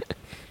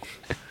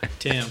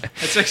 Damn,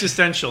 that's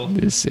existential.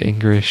 This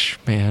English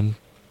man.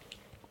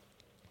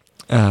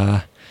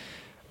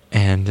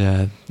 And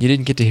you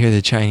didn't get to hear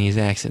the Chinese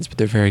accents, but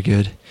they're very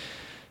good.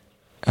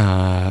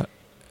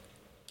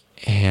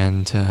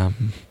 And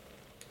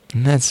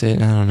that's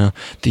it. I don't know.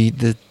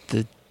 The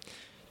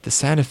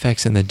sound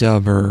effects in the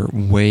dub are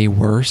way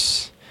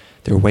worse.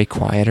 They're way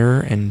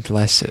quieter and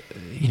less.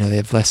 They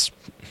have less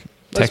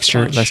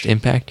texture, punch. less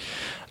impact.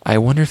 I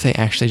wonder if they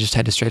actually just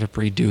had to straight up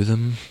redo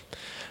them.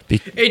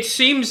 It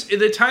seems,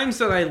 the times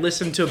that I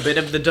listened to a bit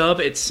of the dub,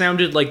 it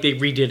sounded like they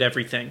redid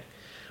everything.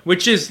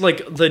 Which is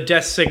like the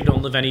death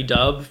signal of any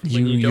dub.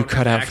 You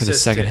cut out for the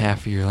second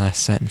half of your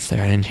last sentence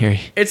there. I didn't hear you.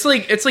 It's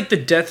like the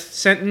death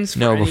sentence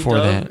for any before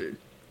dub.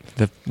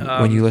 that.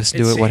 When you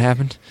listened to it, what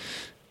happened?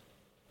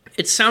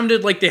 It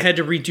sounded like they had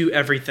to redo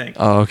everything.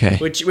 Oh, okay.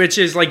 Which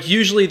is like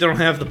usually they don't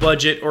have the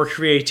budget or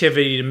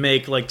creativity to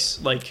make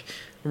like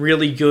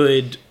really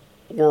good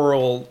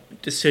oral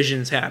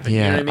decisions happen. Yeah,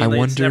 you know what I mean?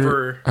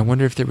 I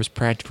wonder if there was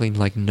practically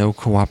like no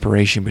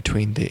cooperation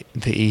between the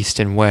East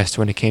and West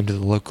when it came to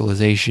the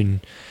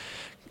localization,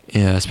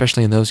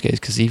 especially in those days.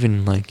 Because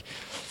even like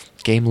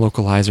game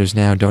localizers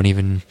now don't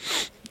even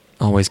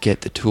always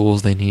get the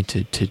tools they need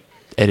to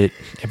edit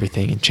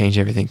everything and change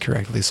everything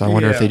correctly. So I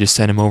wonder if they just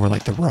sent him over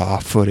like the raw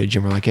footage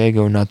and were like, "Hey,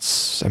 go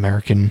nuts,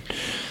 American."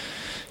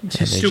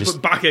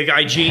 Stupid Baka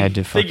Gaijin. Had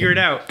to figure it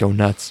out. Go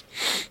nuts.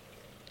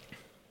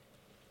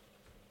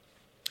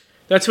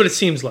 That's what it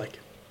seems like.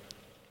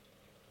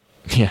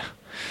 Yeah.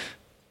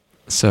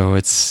 So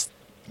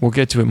we'll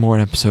get to it more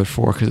in episode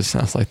 4 because it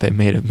sounds like they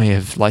may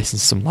have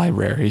licensed some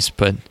libraries,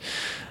 but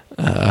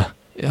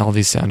all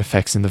these sound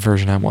effects in the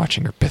version I'm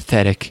watching are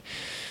pathetic.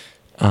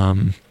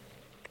 But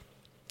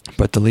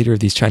the leader of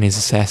these Chinese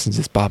assassins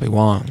is Bobby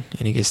Wong,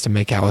 and he gets to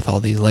make out with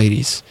all these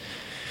ladies.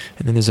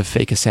 And then there's a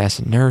fake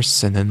assassin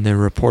nurse, and then the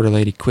reporter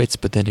lady quits,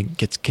 but then it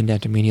gets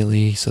kidnapped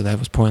immediately, so that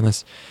was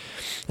pointless.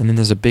 And then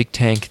there's a big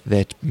tank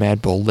that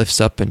Mad Bull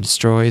lifts up and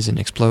destroys and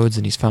explodes,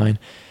 and he's fine.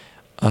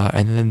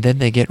 And then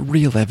they get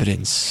real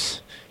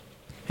evidence.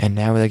 And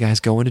now the guy's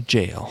going to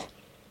jail.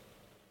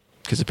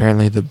 Because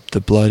apparently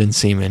the blood and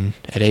semen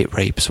at 8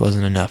 rapes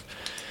wasn't enough.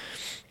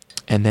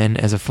 And then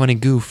as a funny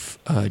goof,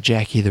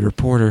 Jackie, the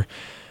reporter,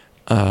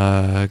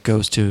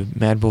 goes to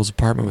Mad Bull's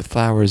apartment with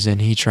flowers, and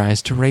he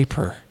tries to rape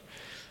her.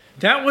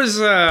 That was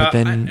but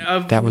then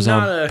that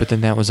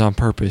was on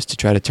purpose to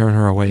try to turn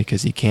her away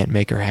because he can't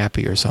make her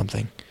happy or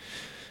something.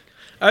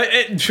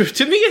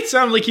 To me, it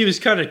sounded like he was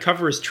kind of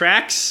cover his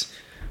tracks.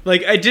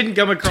 Like I didn't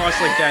come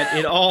across like that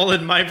at all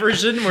in my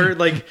version. Where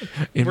like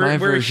in my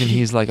version,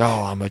 he's like,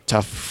 "Oh, I'm a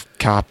tough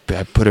cop.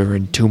 I put her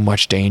in too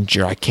much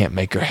danger. I can't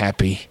make her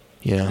happy."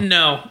 You know?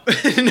 No,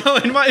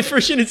 in my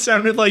version, it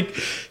sounded like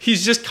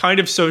he's just kind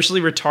of socially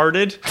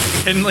retarded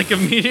and like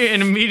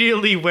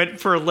immediately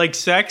went for like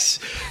sex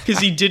because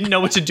he didn't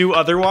know what to do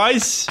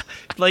otherwise.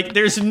 Like,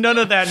 there's none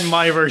of that in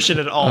my version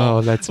at all.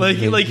 Oh, that's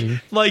amazing.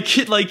 Like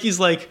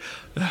he's like,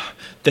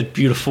 that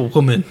beautiful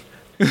woman.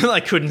 I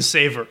couldn't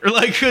save her,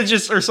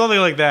 or something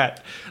like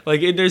that.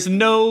 Like, there's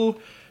no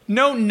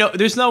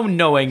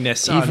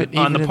knowingness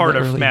on the part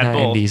of Mad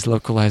Bull. These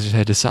localizers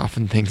had to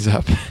soften things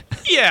up.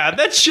 Yeah,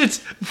 that shit's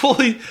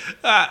fully.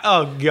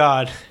 Oh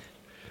god,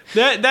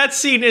 that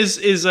scene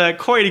is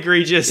quite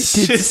egregious.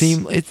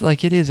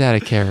 It is out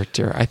of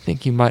character. I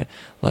think you might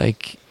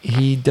like.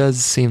 He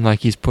does seem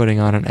like he's putting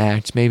on an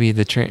act. Maybe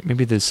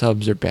the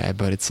subs are bad,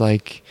 but it's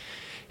like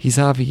he's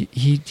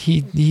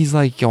he's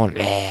like going.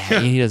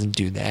 He doesn't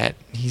do that.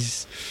 He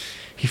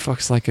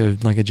fucks like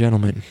a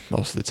gentleman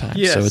most of the time.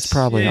 Yes. So it's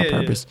probably on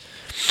purpose.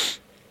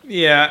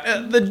 Yeah,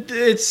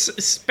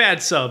 it's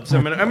bad subs.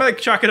 I'm gonna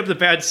chalk it up to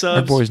bad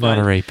subs. My boy's not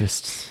a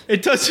rapist.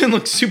 It doesn't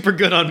look super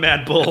good on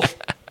Mad Bull.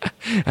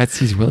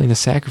 He's willing to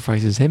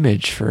sacrifice his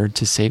image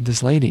to save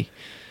this lady.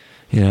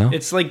 You know,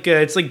 it's like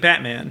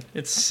Batman.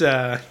 It's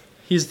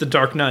he's the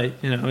Dark Knight.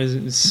 You know,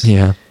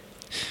 yeah.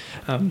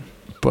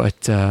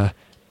 But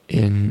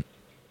in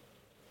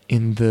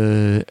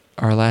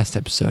our last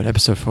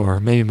episode 4,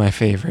 maybe my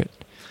favorite.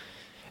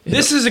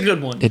 This is a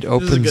good one. It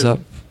opens up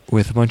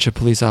with a bunch of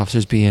police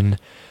officers being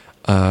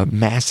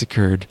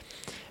massacred,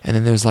 and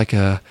then there's like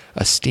a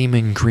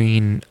steaming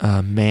green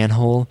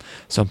manhole.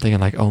 So I'm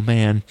thinking like, oh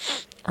man,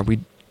 are we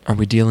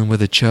dealing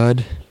with a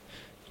Chud?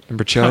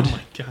 Remember Chud? Oh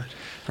my god.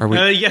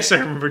 Yes, I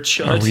remember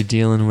Chud. Are we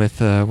dealing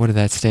with what did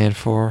that stand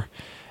for?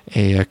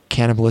 A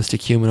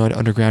cannibalistic humanoid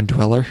underground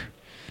dweller?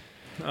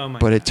 Oh my!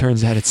 But God. It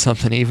turns out it's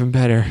something even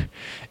better.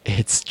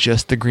 It's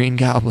just the Green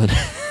Goblin.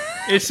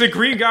 It's the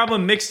Green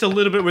Goblin mixed a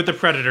little bit with the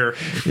Predator.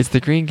 It's the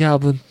Green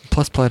Goblin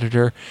plus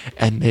Predator,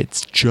 and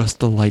it's just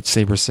the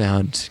lightsaber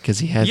sound because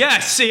he has.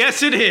 Yes,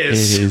 it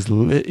is.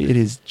 It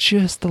is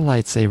just the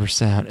lightsaber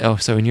sound. Oh,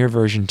 so in your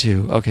version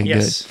too? Okay,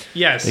 yes. Good.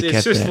 Yes,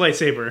 it's just the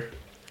lightsaber.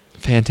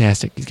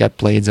 Fantastic. He's got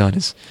blades on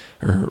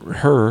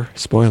her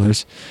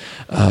spoilers,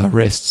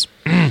 wrists.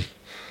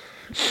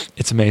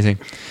 It's amazing.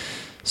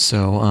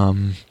 So,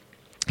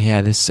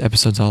 yeah, this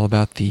episode's all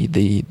about the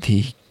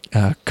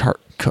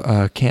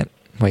can't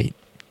wait.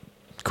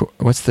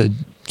 What's the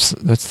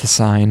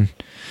sign?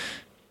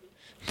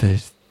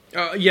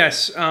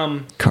 Yes.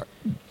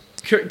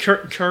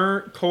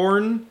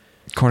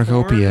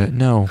 Cornucopia.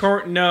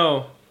 No.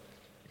 No.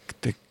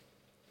 The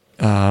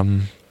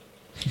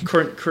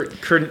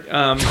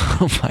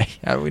Oh my!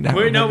 How do we not?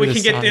 Wait, no, we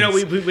can get.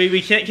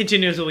 We can't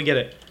continue until we get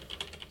it.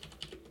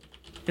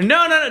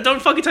 No!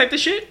 Don't fucking type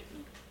this shit.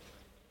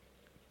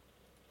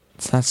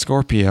 It's not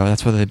Scorpio.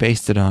 That's what they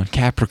based it on.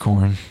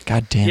 Capricorn.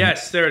 God damn it.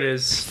 Yes, there it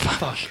is.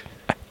 Fuck.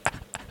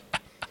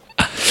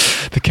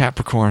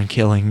 Capricorn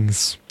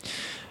killings.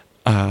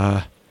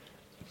 And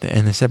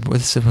this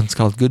one's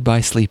called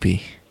Goodbye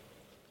Sleepy,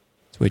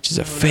 which is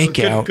a fake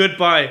out.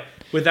 Goodbye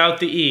without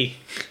the E.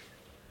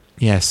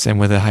 Yes, and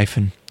with a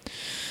hyphen.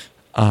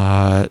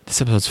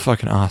 This episode's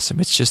fucking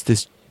awesome. It's just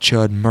this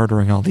chud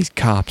murdering all these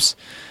cops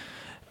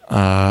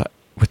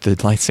with the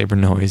lightsaber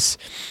noise.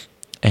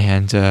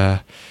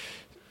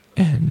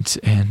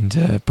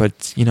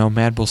 But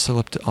Mad Bull's still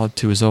up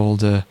to his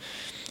old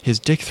his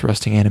dick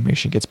thrusting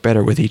animation gets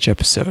better with each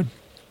episode.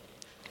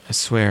 I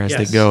swear, as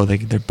they go,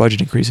 their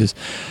budget increases.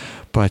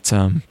 But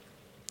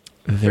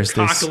there's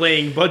their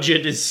cock-laying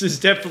budget is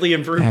definitely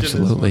improved.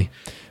 Absolutely. In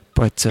this one.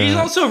 But he's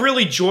also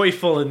really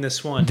joyful in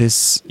this one.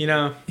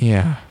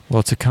 Yeah. Well,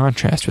 it's a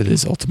contrast with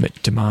his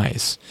ultimate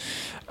demise.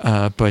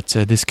 But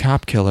this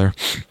cop killer,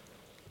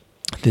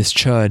 this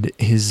chud,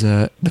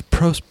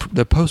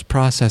 the post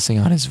processing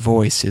on his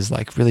voice is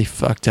like really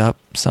fucked up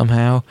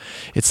somehow.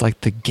 It's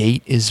like the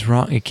gate is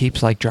wrong. It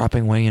keeps like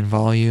dropping way in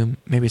volume.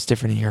 Maybe it's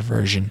different in your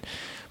version,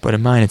 but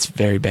in mine it's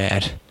very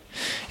bad.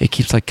 It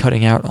keeps like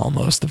cutting out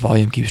almost. The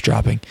volume keeps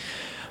dropping.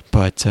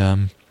 But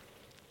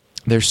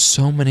there's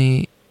so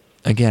many.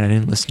 Again, I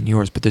didn't listen to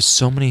yours, but there's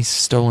so many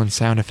stolen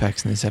sound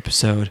effects in this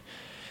episode.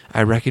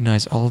 I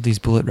recognize all of these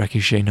bullet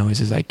ricochet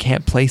noises. I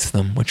can't place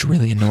them, which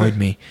really annoyed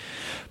me.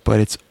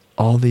 But it's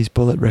all these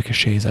bullet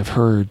ricochets I've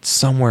heard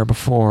somewhere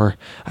before.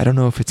 I don't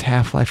know if it's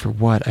Half-Life or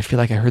what. I feel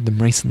like I heard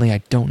them recently. I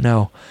don't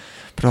know.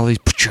 But all these...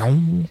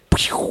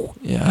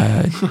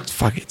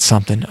 fuck it,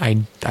 something.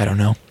 I don't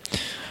know.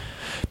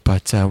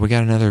 But we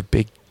got another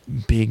big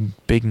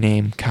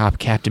name cop,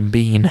 Captain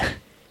Bean.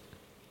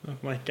 Oh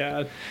my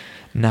god.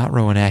 Not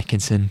Rowan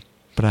Atkinson,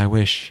 but I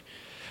wish.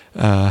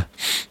 Why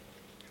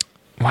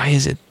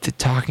is it that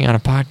talking on a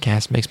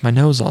podcast makes my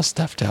nose all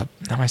stuffed up?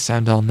 Now I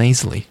sound all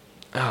nasally.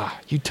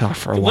 You talk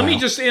for a while. Let me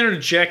just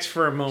interject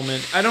for a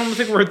moment. I don't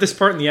think we're at this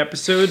part in the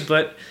episode,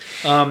 but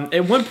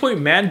at one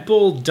point, Mad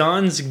Bull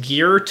dons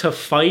gear to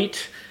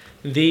fight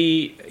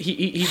he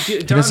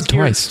dons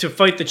gear to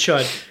fight the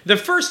chud. The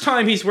first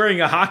time he's wearing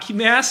a hockey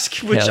mask,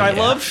 which I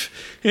love,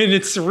 and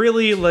it's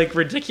really like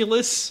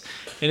ridiculous.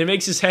 And it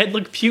makes his head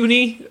look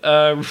puny.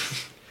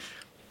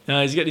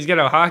 He's got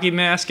a hockey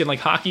mask and like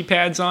hockey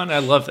pads on. I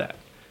love that.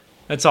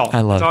 That's all.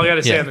 That's all I got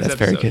to say on this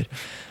episode. That's very good.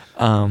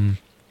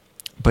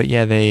 But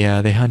yeah,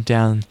 they hunt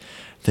down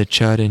the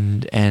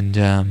chud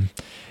and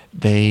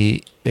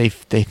they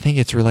think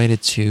it's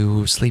related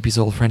to Sleepy's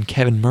old friend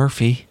Kevin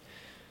Murphy,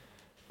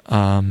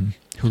 who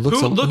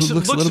looks a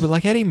little bit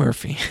like Eddie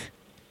Murphy.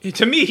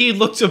 To me, he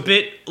looks a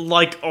bit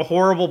like a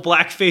horrible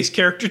blackface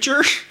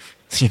caricature.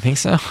 You think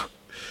so?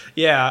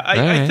 Yeah,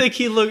 I think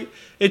he looked...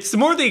 It's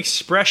more the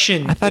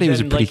expression... I thought he was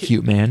a pretty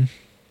cute man.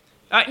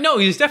 No,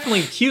 he's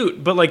definitely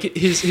cute, but like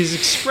his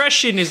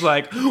expression is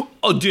like,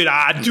 oh, did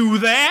I do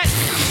that?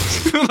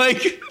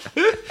 Like,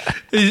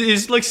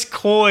 it looks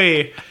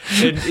coy,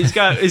 and he's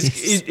got... It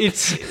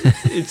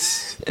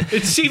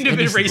seemed a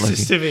bit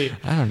racist to me.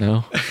 I don't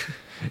know.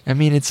 I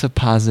mean, it's a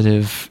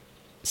positive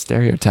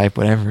stereotype,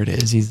 whatever it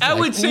is. I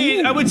would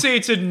say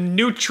it's a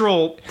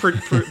neutral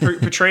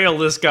portrayal of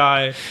this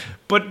guy.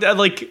 But,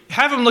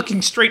 have him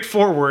looking straight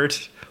forward.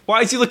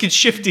 Why is he looking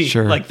shifty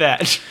like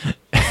that?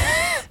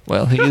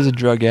 Well, he is a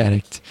drug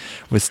addict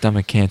with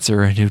stomach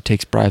cancer and who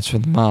takes bribes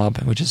from the mob,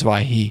 which is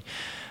why he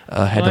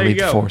had to leave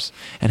the force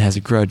and has a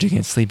grudge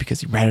against Sleep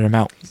because he ratted him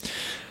out.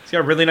 He's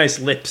got really nice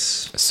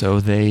lips. So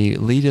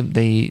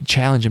they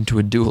challenge him to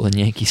a duel in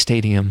Yankee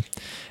Stadium,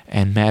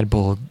 and Mad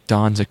Bull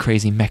dons a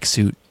crazy mech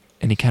suit,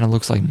 and he kind of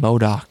looks like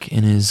MODOK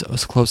in his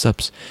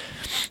close-ups.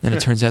 Then it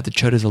turns out the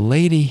chud is a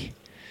lady.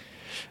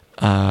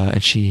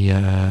 And she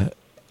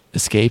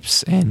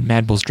escapes, and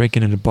Mad Bull's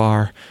drinking at a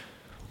bar.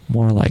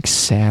 More like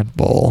Sad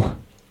Bull.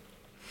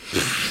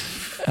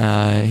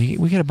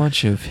 We get a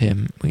bunch of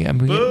him. We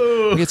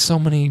get so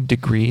many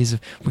degrees.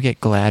 We get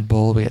Glad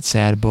Bull, we get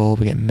Sad Bull,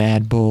 we get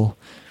Mad Bull.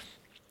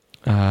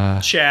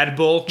 Chad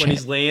Bull when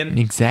he's laying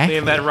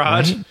that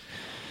rod.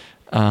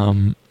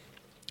 Right?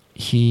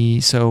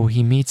 He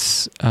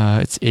meets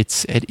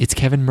it's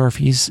Kevin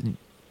Murphy's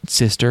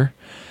sister,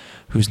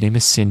 whose name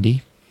is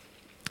Cindy.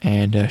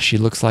 And she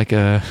looks like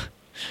an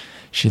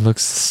Ivy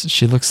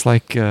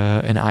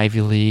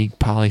League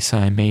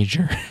poli-sci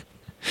major.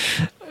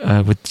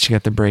 She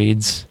got the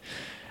braids.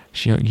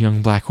 She a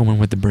young black woman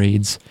with the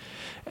braids,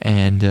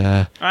 and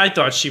I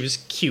thought she was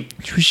cute.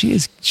 She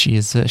is.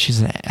 She's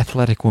an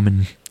athletic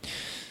woman.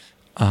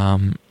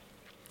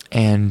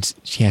 And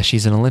yeah,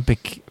 she's an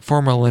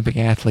former Olympic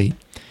athlete,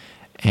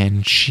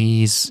 and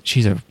she's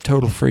a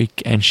total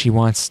freak, and she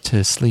wants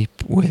to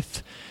sleep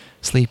with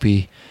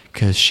Sleepy.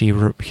 Because he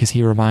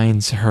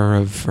reminds her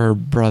of her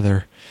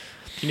brother.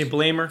 Can you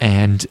blame her?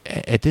 And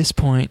at this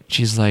point,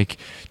 she's like,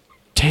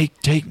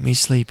 take me,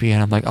 Sleepy.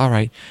 And I'm like, all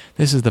right,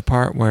 this is the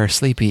part where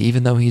Sleepy,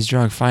 even though he's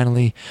drunk,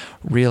 finally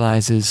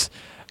realizes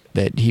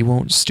that he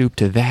won't stoop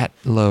to that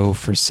low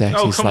for sex.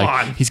 Oh, come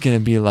on. He's going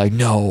to be like,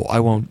 no, I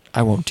won't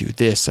do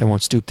this. I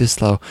won't stoop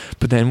this low.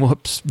 But then,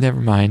 whoops, never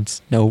mind.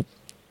 Nope.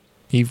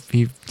 He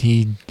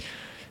fucking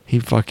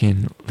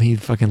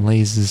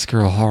lays this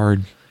girl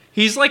hard.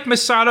 He's like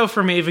Masato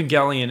from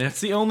Evangelion.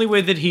 It's the only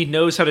way that he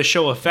knows how to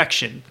show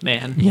affection,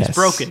 man. Yes. He's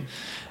broken.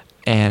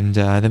 And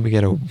then we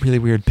get a really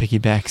weird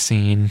piggyback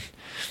scene.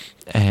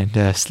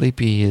 And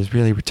Sleepy is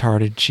really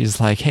retarded. She's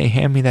like, hey,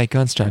 hand me that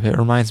gun strap. It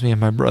reminds me of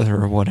my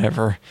brother or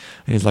whatever.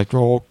 And he's like,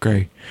 oh,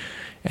 okay.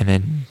 And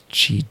then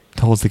she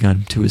holds the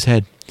gun to his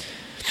head.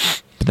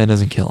 But that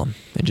doesn't kill him.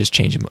 It just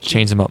chains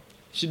him up.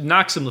 She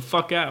knocks him the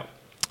fuck out.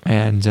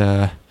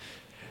 And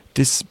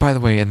this, by the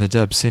way, in the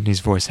dub, Sydney's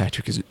voice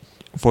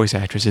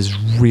actress is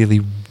really,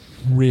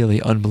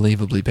 really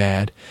unbelievably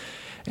bad.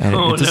 And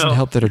it doesn't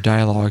help that her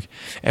dialogue.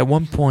 At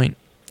one point,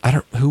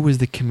 who was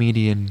the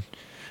comedian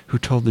who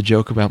told the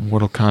joke about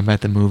Mortal Kombat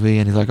the movie,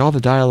 and he's like, all the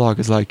dialogue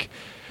is like,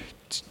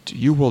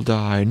 you will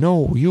die,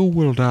 no, you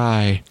will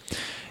die.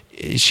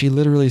 She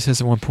literally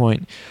says at one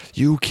point,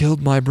 you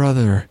killed my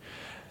brother,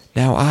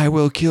 now I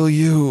will kill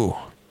you.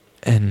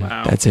 And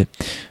that's it.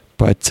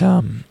 But,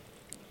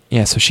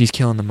 yeah, so she's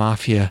killing the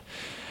mafia,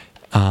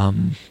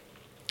 and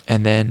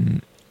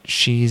then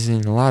she's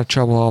in a lot of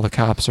trouble, all the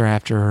cops are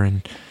after her,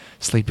 and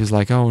Sleepy's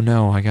like, oh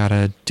no, I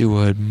gotta do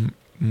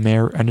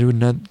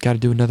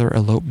another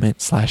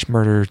elopement /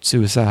 murder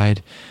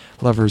suicide,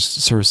 lover's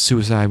sort of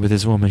suicide with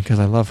his woman because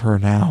I love her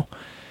now.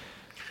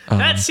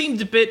 That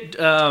seemed a bit.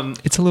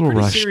 It's a little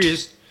rushed.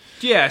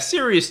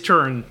 Serious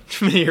turn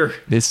here.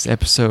 This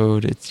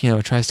episode, it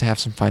tries to have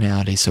some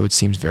finality, so it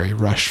seems very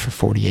rushed for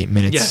 48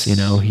 minutes.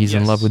 Yes. He's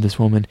in love with this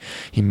woman,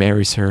 he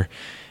marries her,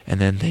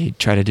 and then they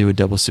try to do a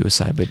double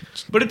suicide,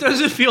 but it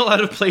doesn't feel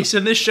out of place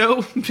in this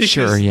show because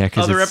sure, yeah,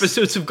 other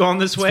episodes have gone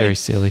this way. Very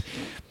silly.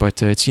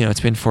 But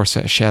it's been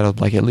foreshadowed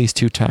like at least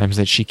 2 times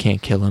that she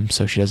can't kill him,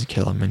 so she doesn't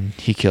kill him, and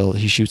he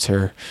shoots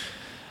her.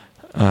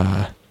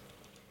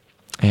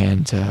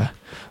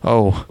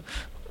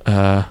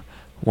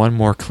 One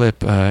more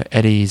clip.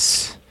 Eddie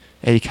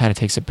kind of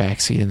takes a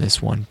backseat in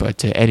this one,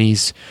 but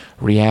Eddie's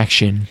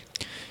reaction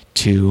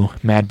to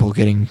Mad Bull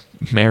getting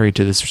married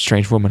to this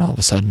strange woman all of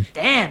a sudden.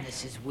 Damn,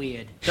 this is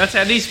weird. That's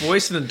Eddie's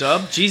voice in the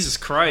dub? Jesus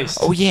Christ.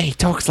 Oh yeah, he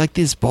talks like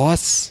this,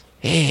 boss.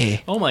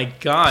 Hey. Oh my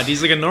god,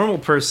 he's like a normal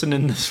person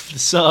in the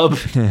sub.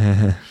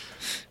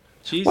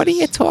 Jesus. What are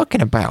you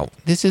talking about?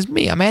 This is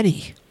me, I'm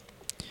Eddie.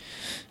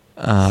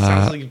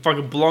 Sounds like he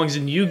fucking belongs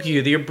in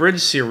Yu-Gi-Oh! The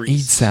abridged series. He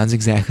sounds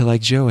exactly like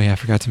Joey. I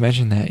forgot to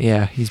mention that.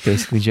 Yeah, he's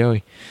basically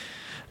Joey.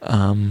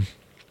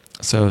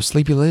 So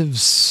Sleepy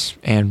lives,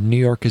 and New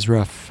York is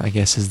rough, I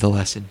guess, is the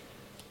lesson.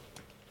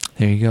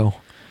 There you go.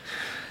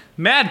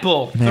 Mad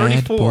Bull, 34.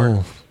 Mad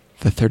Bull,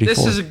 the 34.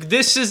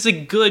 This is a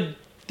good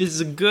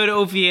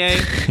OVA.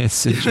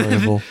 It's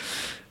enjoyable.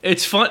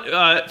 It's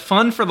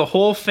fun for the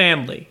whole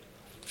family.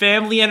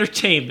 Family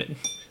entertainment.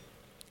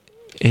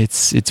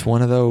 It's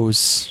one of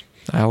those.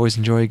 I always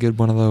enjoy a good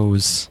one of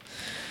those.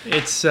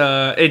 It's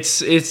a good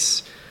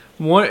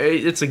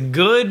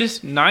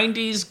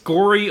 90s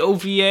gory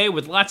OVA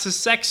with lots of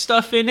sex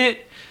stuff in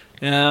it.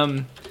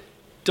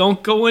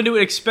 Don't go into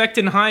it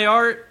expecting high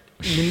art.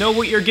 You know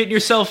what you're getting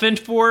yourself in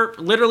for,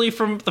 literally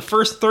from the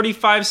first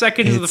 35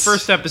 seconds of the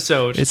first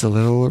episode. It's a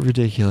little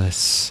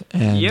ridiculous.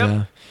 And,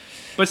 yep.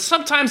 But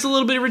sometimes a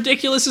little bit of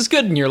ridiculous is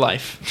good in your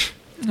life.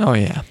 Oh,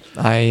 yeah.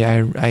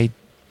 I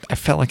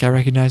felt like I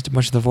recognized a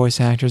bunch of the voice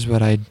actors,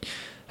 but I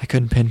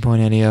couldn't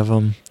pinpoint any of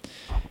them.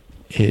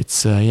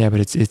 It's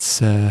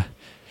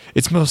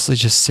mostly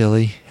just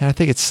silly. And I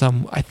think it's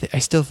I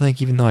still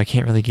think, even though I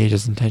can't really gauge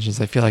his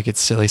intentions, I feel like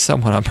it's silly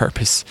somewhat on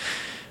purpose.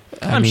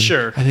 I'm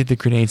sure. I think the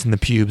grenades in the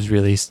pubes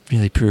really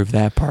prove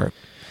that part.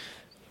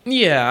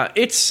 Yeah,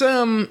 it's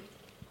it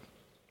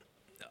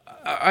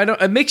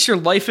makes your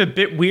life a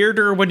bit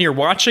weirder when you're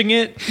watching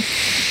it.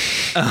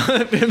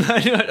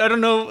 I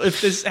don't know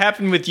if this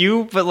happened with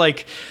you, but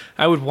like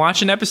I would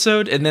watch an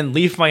episode and then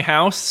leave my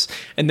house,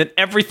 and then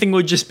everything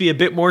would just be a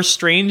bit more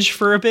strange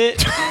for a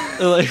bit.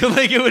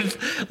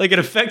 it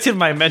affected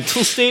my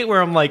mental state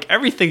where I'm like,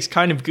 everything's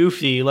kind of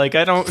goofy. Like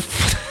I don't.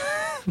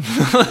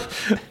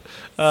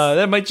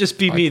 That might just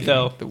be me,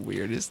 though. The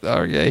weirdest.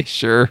 Okay,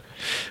 sure.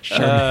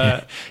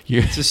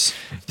 You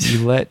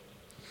let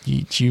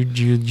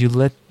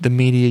the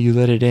media. You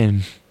let it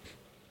in.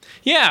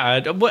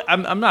 Yeah,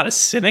 I'm not a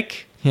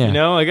cynic. Yeah. You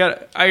know,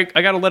 I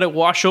gotta let it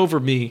wash over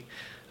me.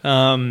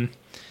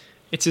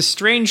 It's a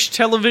strange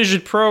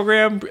television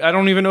program. I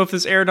don't even know if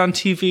this aired on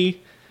TV.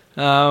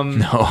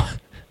 No.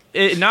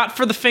 Not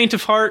for the faint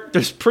of heart.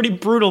 There's pretty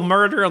brutal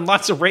murder and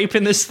lots of rape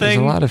in this thing.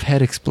 There's a lot of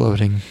head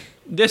exploding.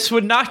 This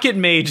would not get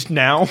made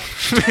now.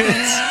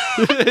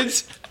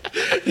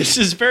 It's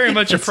just very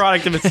much a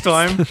product of its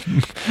time.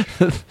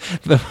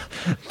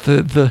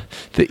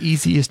 The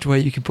easiest way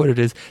you can put it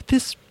is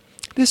this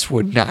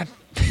would not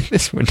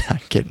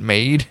get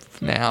made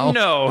now.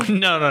 No.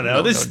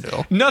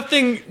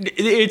 Nothing.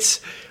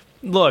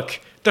 Look.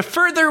 The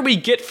further we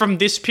get from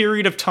this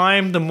period of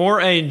time, the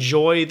more I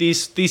enjoy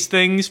these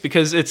things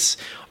because it's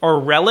a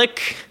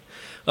relic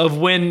of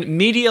when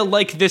media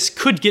like this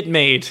could get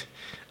made.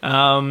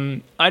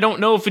 I don't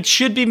know if it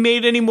should be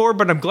made anymore,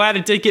 but I'm glad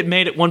it did get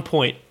made at one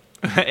point.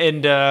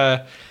 And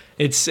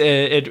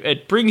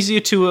It brings you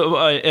to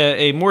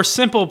a more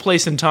simple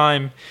place in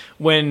time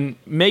when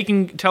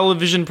making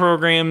television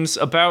programs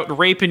about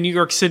rape in New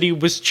York City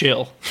was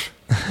chill.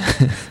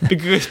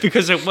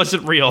 because it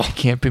wasn't real. It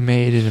can't be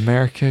made in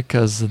America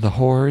because of the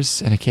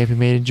whores, and it can't be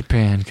made in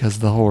Japan because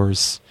of the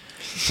whores.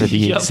 For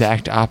the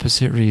exact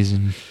opposite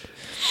reason.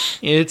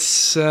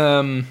 It's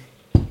wouldn't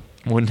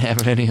have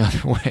it any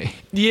other way.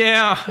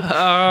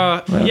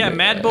 Yeah,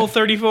 Mad Bull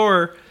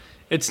 34.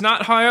 It's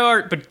not high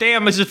art, but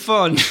damn, is it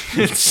fun?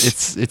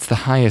 It's the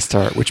highest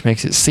art, which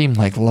makes it seem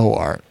like low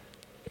art.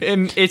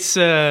 And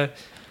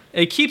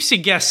it keeps you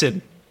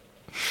guessing.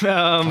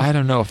 I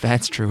don't know if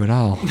that's true at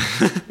all.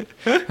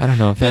 I don't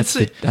know if that's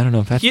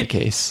the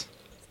case.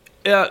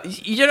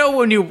 You know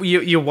when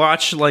you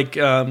watch like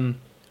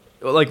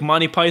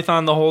Monty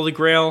Python, the Holy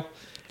Grail,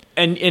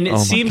 and it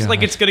seems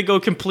like it's gonna go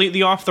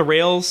completely off the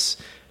rails,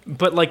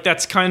 but like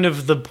that's kind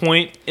of the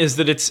point, is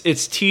that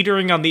it's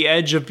teetering on the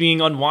edge of being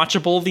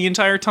unwatchable the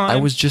entire time. I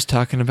was just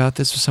talking about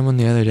this with someone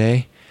the other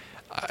day.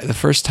 The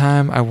first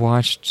time I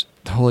watched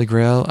the Holy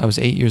Grail, I was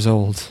 8 years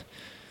old.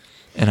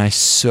 And I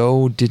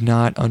so did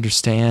not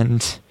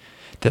understand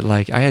that,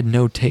 like, I had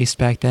no taste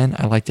back then.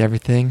 I liked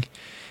everything.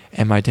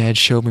 And my dad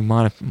showed me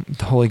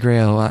the Holy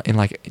Grail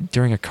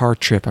during a car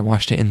trip. I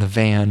watched it in the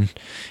van,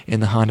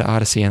 in the Honda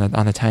Odyssey on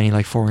the tiny,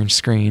 like, 4-inch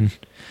screen.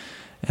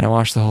 And I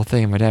watched the whole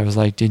thing. And my dad was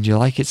like, "Did you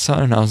like it,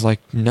 son?" And I was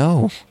like,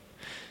 "No,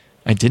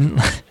 I didn't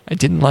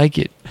like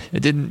it. I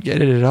didn't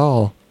get it at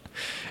all.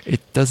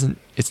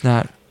 It's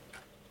not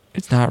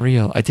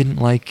real. I didn't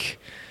like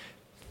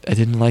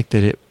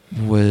that it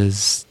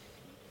was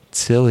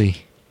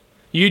silly."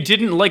 You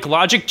didn't like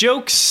logic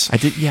jokes? I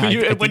did.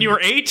 Yeah. When you were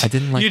 8, I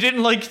didn't like. You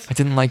didn't like. I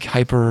didn't like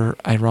hyper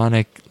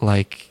ironic,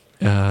 like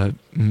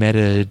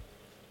meta.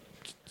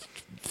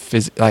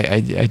 I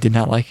did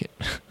not like it.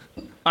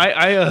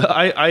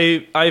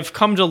 I've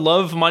come to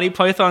love Monty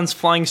Python's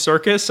Flying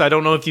Circus. I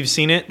don't know if you've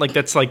seen it. Like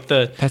that's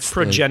the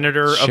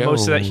progenitor of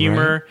most of that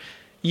humor. Right?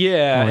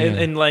 Yeah,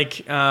 and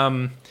like.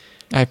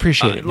 I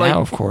appreciate it now,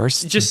 of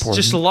course.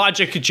 Just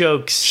logic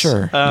jokes.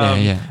 Sure.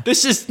 Yeah.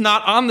 This is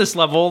not on this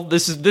level.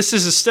 This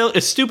is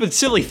a stupid,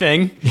 silly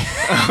thing.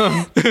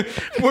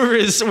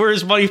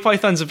 Whereas Monty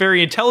Python's a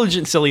very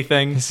intelligent, silly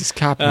thing. This is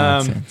cop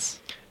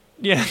nonsense.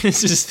 Yeah,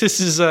 this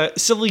is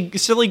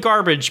silly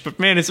garbage. But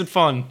man, is it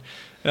fun?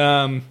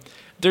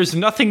 There's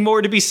nothing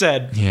more to be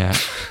said. Yeah.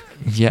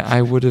 Yeah,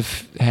 I would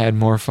have had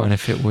more fun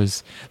if it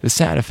was. The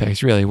sound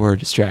effects really were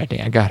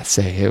distracting. I gotta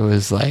say, it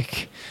was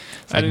like.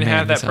 I didn't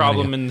have that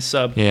problem in the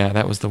sub. Yeah,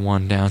 that was the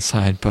one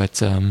downside, but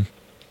the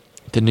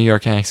New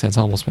York accents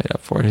almost made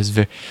up for it. It's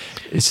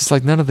just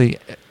like none of the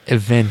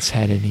events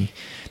had any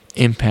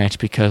impact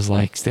because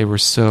like they were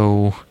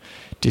so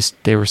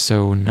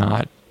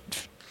not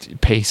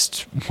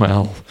paced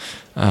well.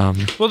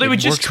 Well, they would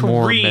just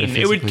careen.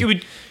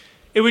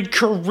 It would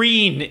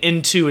careen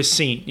into a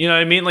scene. You know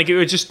what I mean? Like it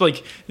would just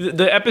like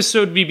the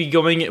episode would be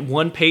going at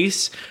one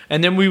pace,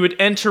 and then we would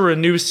enter a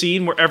new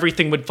scene where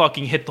everything would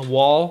fucking hit the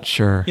wall.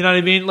 Sure. You know what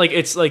I mean? Like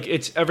it's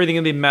everything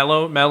gonna be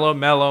mellow,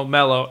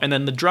 and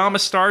then the drama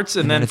starts,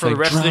 and then for the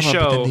rest of the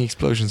show, but then the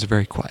explosions are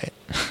very quiet.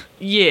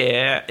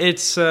 Yeah,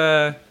 it's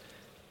I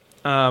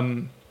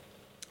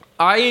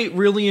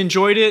really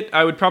enjoyed it.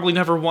 I would probably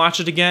never watch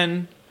it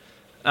again.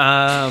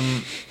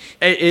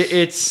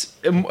 It's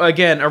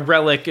again a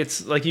relic.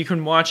 It's like you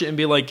can watch it and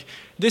be like,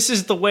 this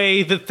is the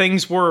way that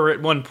things were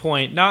at one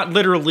point. Not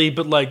literally,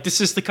 but like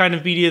this is the kind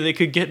of media that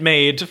could get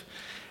made,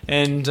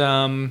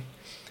 and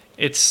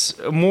it's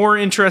more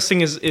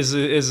interesting as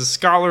a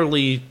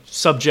scholarly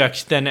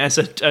subject than as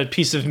a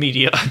piece of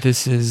media.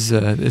 This is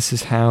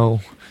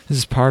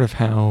part of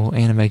how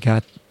anime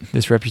got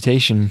this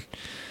reputation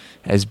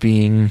as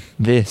being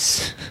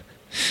this.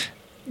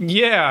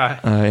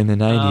 Yeah. In the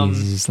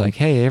 90s, it's like,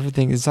 hey,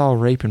 everything is all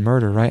rape and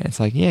murder, right? It's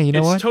like, yeah, you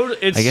know what?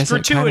 It's I guess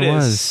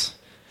gratuitous.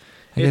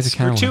 It's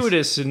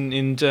gratuitous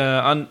and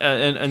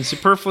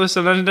superfluous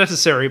and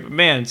unnecessary, but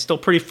man, it's still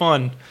pretty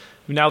fun.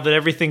 Now that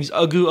everything's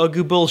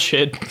uggu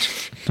bullshit.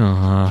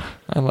 I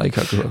like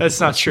uggu. That's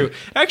not true.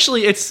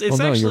 Actually, it's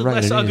actually right,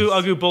 less uggu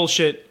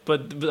like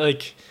but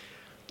like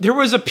there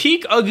was a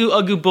peak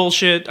uggu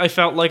bullshit. I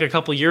felt like a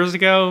couple years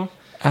ago.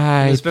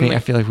 I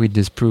feel like we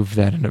disproved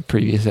that in a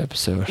previous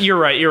episode. You're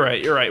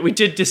right. We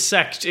did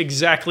dissect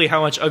exactly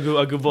how much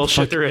uggu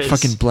bullshit there is.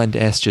 Fucking Blend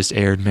S just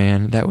aired,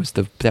 man. That was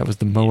the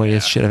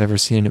moeiest shit I've ever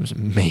seen. It was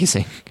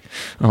amazing.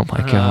 Oh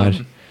my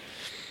god.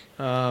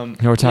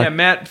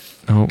 Matt.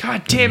 Oh,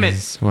 god damn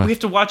it! We have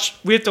to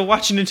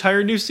watch an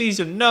entire new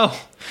season. No.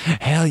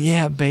 Hell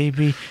yeah,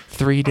 baby!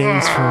 3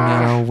 days from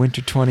now,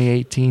 winter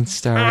 2018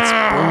 starts.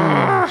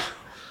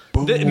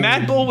 Boom. Boom.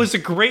 Mad Bull was a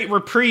great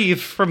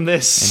reprieve from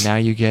this. And now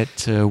you get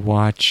to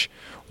watch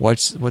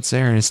what's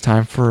there, and it's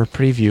time for a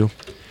preview.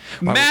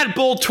 Mad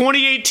Bull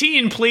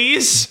 2018,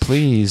 please.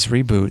 Please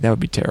reboot. That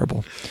would be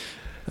terrible.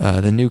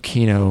 The new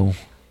Kino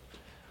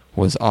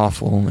was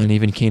awful, and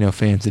even Kino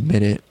fans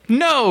admit it.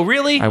 No,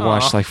 really? I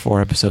watched like 4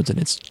 episodes, and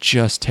it's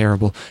just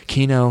terrible.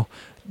 Kino,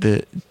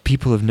 the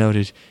people have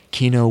noted,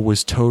 Kino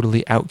was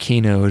totally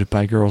out-Kino'd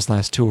by Girls'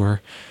 Last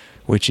Tour,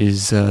 which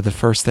is the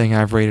first thing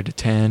I've rated a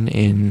 10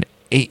 in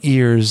 8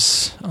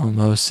 years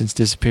almost since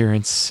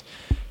Disappearance.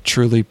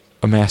 Truly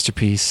a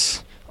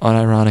masterpiece.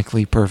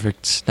 Unironically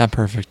perfect. Not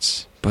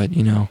perfect, but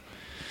you know,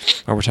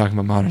 while we're talking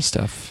about modern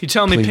stuff. You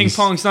telling me Ping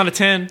Pong's not a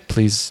 10?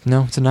 Please,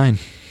 no, it's a 9.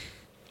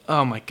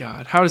 Oh my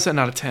god, how is that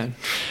not a 10?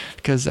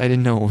 Because I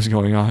didn't know what was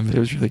going on, but it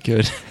was really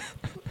good.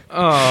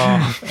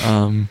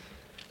 Oh.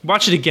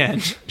 Watch it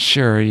again.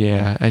 Sure,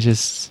 yeah. I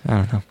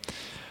don't know.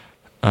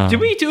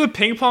 Did we do a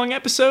Ping Pong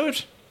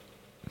episode?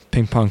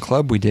 Ping Pong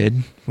Club we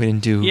did. We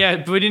didn't do... Yeah,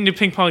 but we didn't do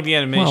Ping Pong the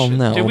animation. Well,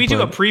 no, did we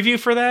do a preview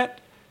for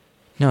that?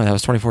 No, that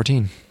was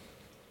 2014.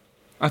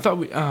 I thought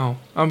we...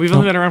 we've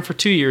only been around for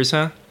 2 years,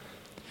 huh?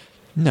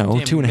 No,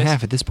 Damn,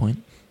 2.5 at this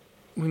point.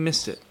 We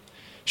missed it.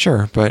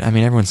 Sure, but I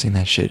mean, everyone's seen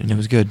that shit, and it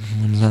was good.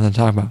 There's nothing to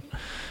talk about.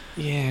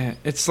 Yeah,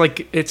 it's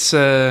like... That's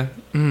high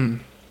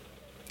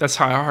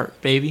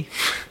art, baby.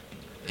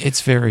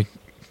 It's very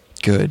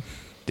good.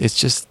 It's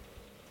just...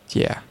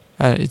 Yeah.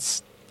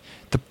 It's...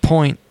 The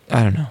point...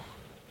 I don't know.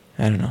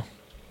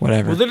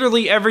 Whatever. Well,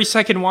 literally every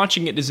second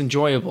watching it is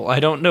enjoyable.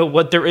 I don't know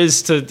what there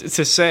is to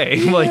say.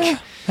 Yeah, like,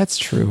 that's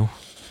true.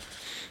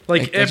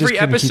 Like I every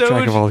just episode, keep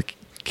track of all the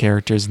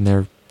characters and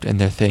their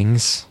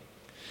things.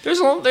 There's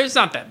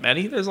not that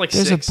many. There's like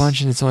there's 6. A bunch,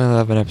 and it's only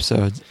 11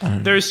 episodes. I don't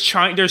know. There's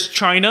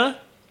China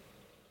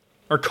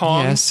or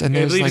Kong. Yes, and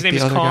there's like the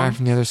other guy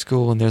from the other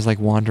school, and there's like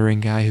wandering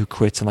guy who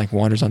quits and like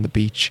wanders on the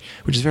beach,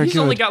 which is very good.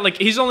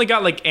 He's only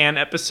got like an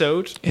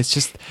episode.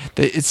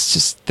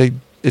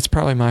 It's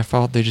probably my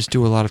fault. They just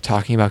do a lot of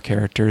talking about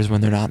characters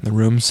when they're not in the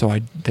room. So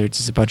there's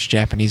just a bunch of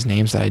Japanese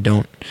names that I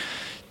don't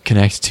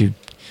connect to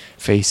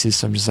faces.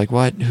 So I'm just like,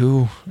 what?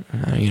 Who?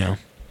 You know,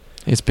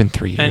 it's been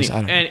 3 years.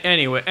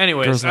 Anyways,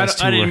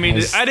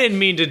 I didn't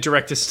mean to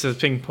direct this to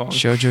Ping Pong.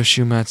 Shoujo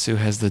Shumatsu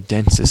has the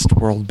densest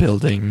world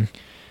building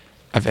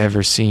I've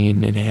ever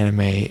seen in anime,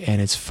 and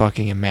it's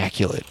fucking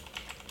immaculate.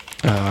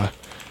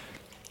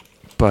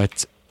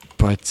 But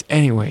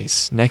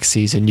anyways, next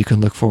season you can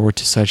look forward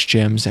to such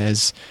gems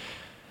as...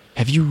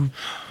 Have you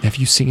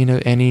seen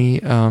any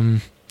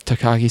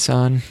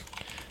Takagi-san?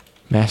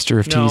 Master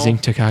of Teasing,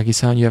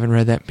 Takagi-san? You haven't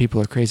read that?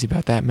 People are crazy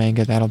about that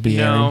manga. That'll be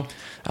airing.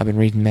 I've been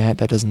reading that.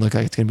 That doesn't look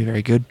like it's going to be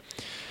very good.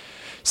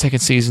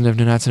 Second season of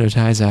Nanatsu no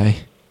Taizai.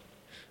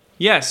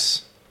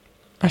 Yes.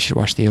 I should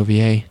watch the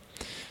OVA.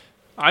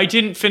 I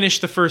didn't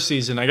finish the first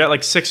season. I got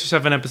like 6 or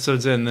 7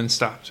 episodes in, then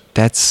stopped.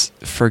 That's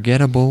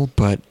forgettable,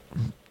 but...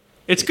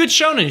 It's good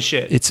shonen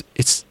shit.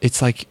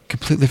 It's like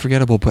completely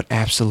forgettable, but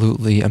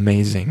absolutely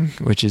amazing,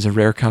 which is a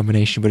rare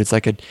combination. But it's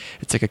like a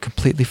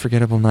completely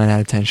forgettable 9 out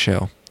of 10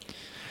 show.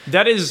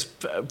 That is,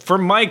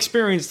 from my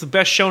experience, the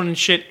best shonen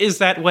shit is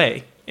that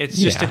way. It's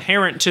just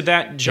inherent to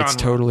that genre. It's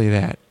totally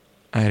that.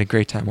 I had a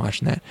great time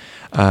watching that.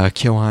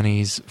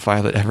 Kyoani's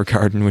Violet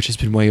Evergarden, which has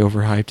been way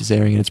overhyped, is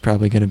airing, and it's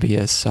probably going to be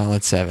a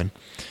solid 7.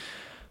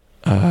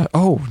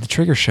 The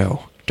Trigger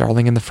Show,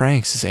 Darling in the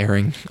Franxx, is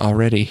airing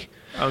already.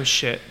 Oh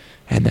shit.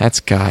 And that's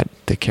got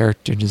the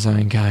character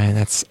design guy, and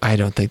I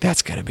think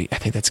that's going to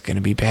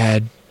be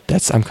bad.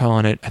 I'm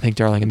calling it. I think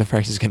Darling in the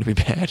Franxx is going to be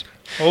bad.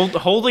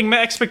 Holding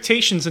my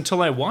expectations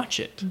until I watch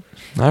it.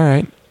 All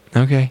right.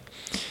 Okay.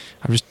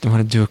 I want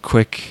to do a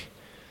quick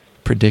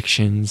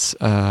predictions.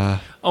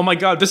 Oh my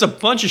god, there's a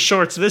bunch of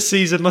shorts this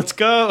season. Let's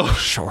go.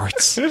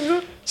 Shorts.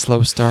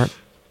 Slow start.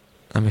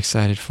 I'm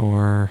excited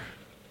for...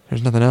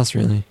 There's nothing else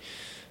really.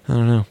 I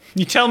don't know.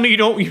 You tell me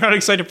you're not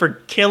excited for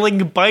Killing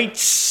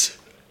Bites?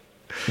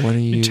 What are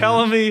you... You're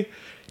telling me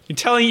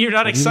you're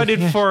not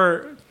excited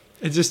for...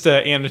 It's just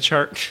and a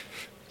chart.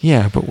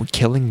 Yeah, but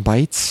Killing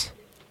Bites?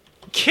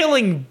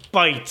 Killing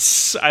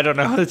Bites. I don't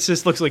know. It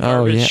just looks like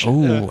garbage.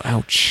 Oh, yeah. Ooh,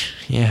 ouch.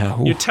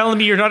 Yeah. Ooh. You're telling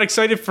me you're not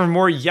excited for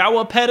more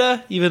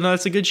Yawapeda, even though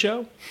it's a good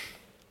show?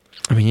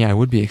 I mean, yeah, I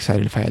would be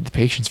excited if I had the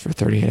patience for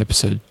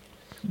 38-episode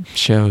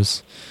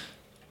shows.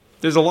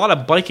 There's a lot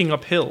of biking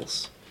up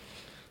hills.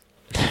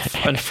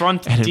 And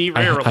front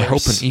derailers. I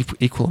hope an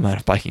equal amount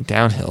of biking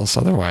down hills.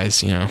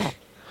 Otherwise, it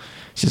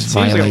just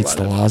violates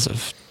the laws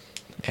of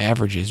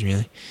averages,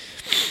 really.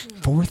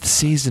 4th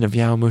season of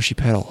Yowamushi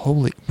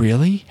Pedal.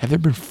 Really? Have there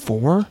been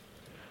 4?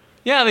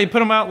 Yeah, they put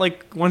them out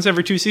like once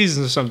every 2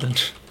 seasons or something.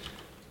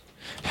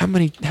 How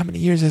many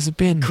years has it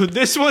been?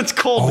 This one's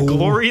called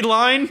Glory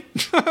Line.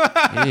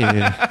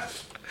 Yeah.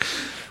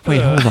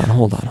 Wait,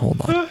 hold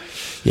on.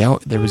 Yeah,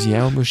 there was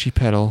Yowamushi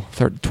Pedal,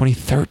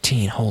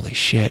 2013. Holy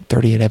shit,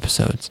 38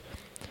 episodes.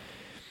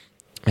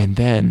 And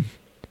then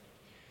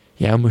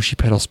Yowamushi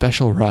Pedal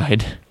Special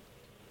Ride,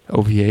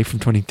 OVA from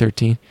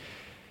 2013.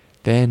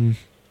 Then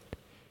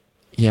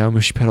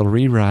Yowamushi Pedal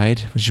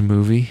Re-Ride, which is a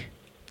movie,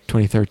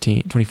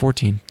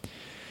 2014.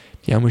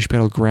 Yowamushi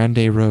Pedal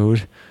Grande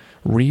Road,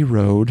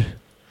 Re-Road.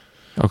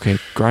 Okay,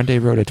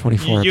 Grande Road at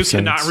 24 episodes. You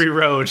cannot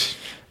re-road.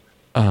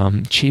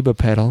 Chiba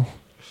Pedal.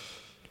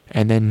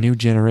 And then New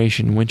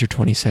Generation Winter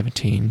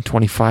 2017,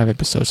 25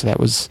 episodes. So that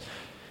was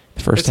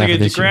the first half of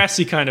this year. It's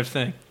like a Degrassi kind of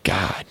thing.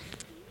 God.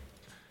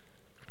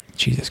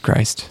 Jesus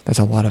Christ. That's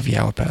a lot of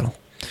Yawa Pedal.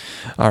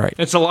 All right.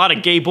 It's a lot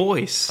of gay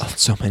boys. Oh,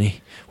 so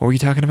many. What were you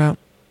talking about?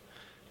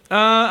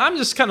 I'm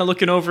just kind of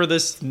looking over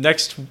this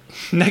next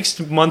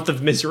month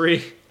of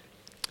misery.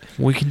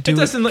 We can do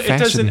it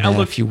faster than that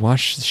if you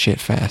watch the shit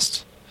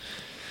fast.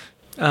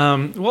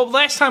 Well,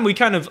 last time we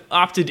kind of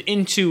opted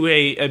into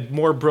a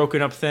more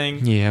broken up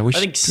thing. Yeah, I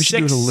think we should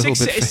do it a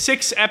little bit.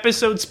 6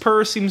 episodes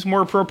per seems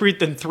more appropriate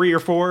than 3 or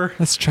 4.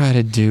 Let's try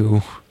to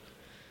do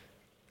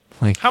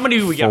like how many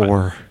do we got?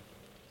 4.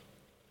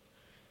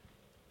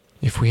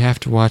 If we have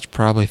to watch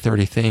probably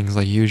 30 things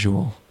like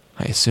usual,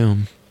 I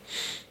assume.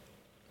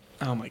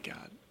 Oh my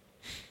god.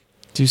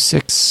 Do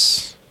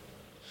 6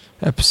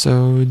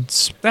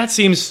 episodes. That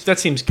seems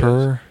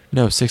good.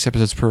 6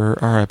 episodes per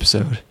our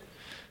episode.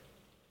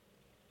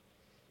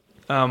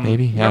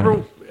 Maybe.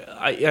 Remember,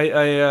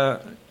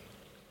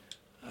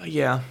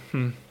 yeah.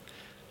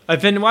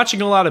 I've been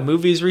watching a lot of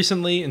movies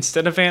recently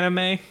instead of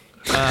anime.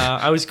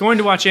 I was going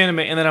to watch anime,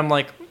 and then I'm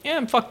like,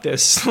 yeah, fuck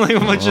this.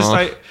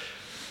 I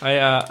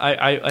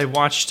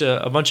watched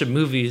a bunch of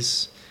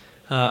movies.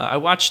 I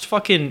watched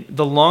fucking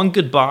The Long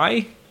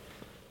Goodbye,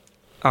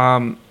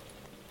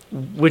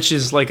 which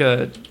is like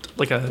a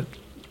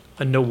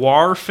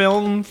noir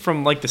film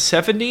from like the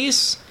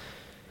 70s.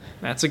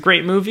 That's a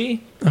great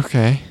movie.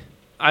 Okay.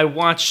 I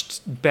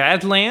watched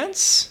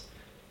Badlands.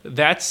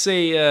 That's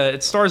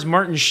it stars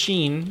Martin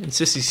Sheen and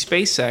Sissy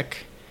Spacek.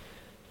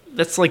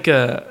 That's like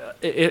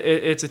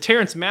it's a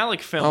Terrence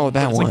Malick film. Oh,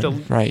 that one,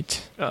 like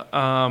right.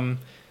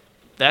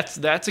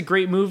 That's a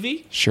great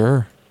movie.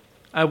 Sure.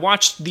 I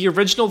watched the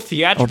original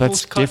theatrical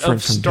cut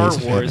of Star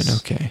Wars.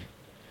 Heaven. Okay.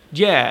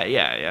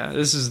 Yeah.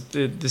 This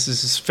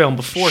is his film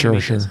before he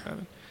made Days of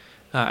Heaven.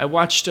 I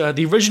watched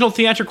the original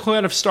theatrical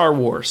cut of Star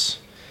Wars.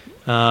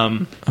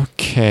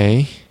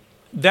 Okay.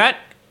 That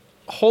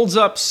holds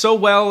up so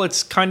well.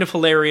 It's kind of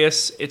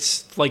hilarious.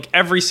 It's like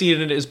every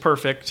scene in it is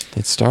perfect.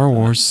 It's Star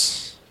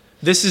Wars.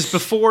 This is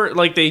before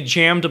like they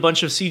jammed a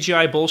bunch of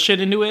CGI bullshit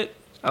into it.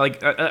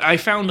 I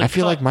found. I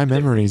feel like my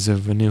memories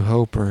of A New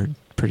Hope are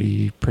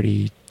pretty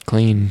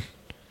clean.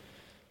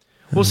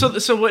 Well,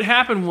 so what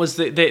happened was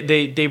that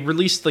they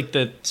released like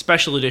the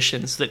special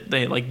editions that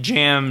they like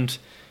jammed,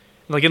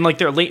 like in like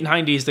their late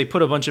 90s. They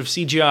put a bunch of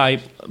CGI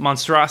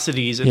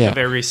monstrosities in the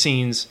various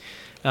scenes.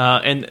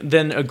 And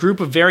then a group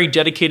of very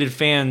dedicated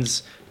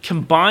fans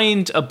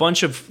combined a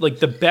bunch of like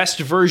the best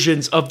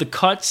versions of the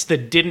cuts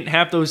that didn't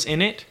have those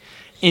in it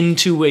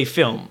into a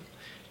film,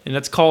 and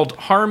that's called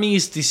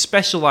Harmy's The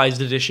Specialized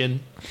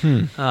Edition.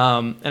 And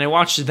I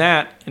watched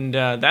that, and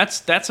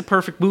that's a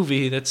perfect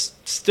movie. That's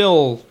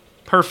still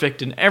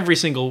perfect in every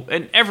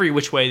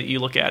which way that you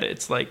look at it.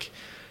 It's like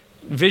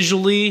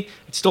visually,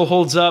 it still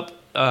holds up.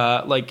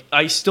 Like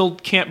I still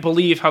can't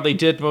believe how they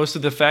did most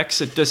of the effects.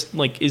 It just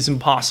like is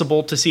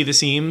impossible to see the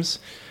seams.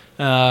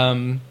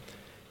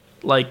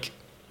 Like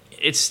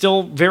it's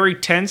still very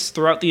tense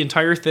throughout the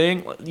entire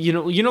thing. You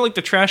know, like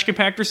the trash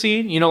compactor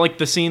scene. You know, like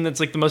the scene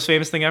that's like the most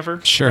famous thing ever.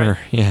 Sure. Right?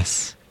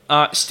 Yes.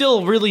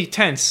 Still really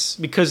tense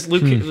because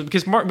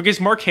because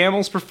Mark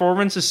Hamill's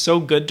performance is so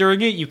good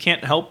during it. You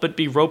can't help but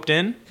be roped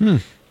in.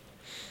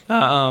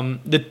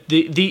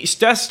 The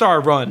Death Star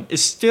run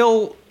is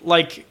still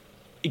like.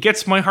 It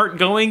gets my heart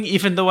going,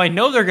 even though I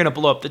know they're gonna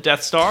blow up the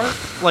Death Star.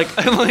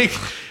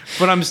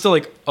 But I'm still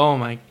like, oh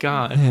my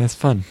god. Yeah, it's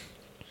fun.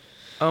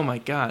 Oh my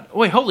god.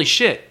 Wait, holy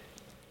shit!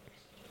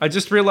 I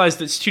just realized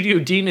that Studio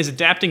Dean is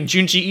adapting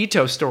Junji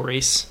Ito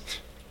stories.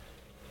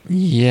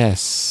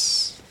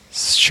 Yes,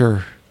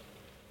 sure.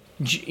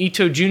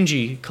 Ito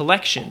Junji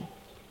collection.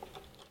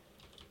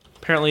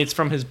 Apparently, it's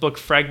from his book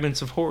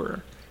Fragments of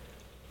Horror.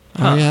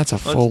 Oh yeah, that's a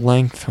full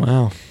length.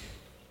 Wow.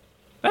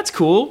 That's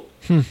cool.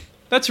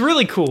 That's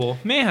really cool,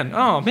 man.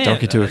 Oh man,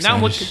 don't get too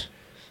excited.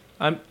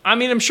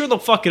 I'm sure they'll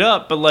fuck it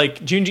up, but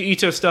like Junji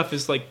Ito stuff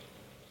is like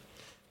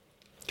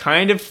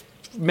kind of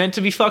meant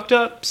to be fucked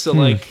up. So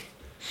like,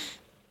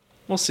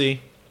 we'll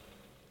see.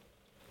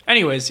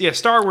 Anyways, yeah,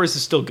 Star Wars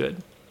is still good.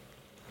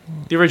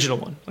 The original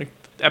one, like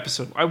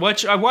episode. I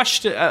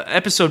watched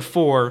episode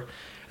 4,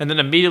 and then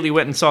immediately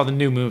went and saw the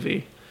new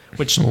movie,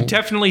 which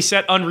definitely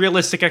set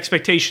unrealistic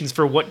expectations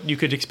for what you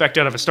could expect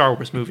out of a Star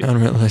Wars movie.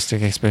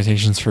 Unrealistic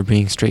expectations for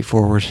being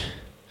straightforward.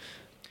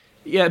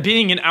 Yeah,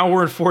 being an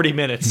hour and 40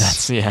 minutes.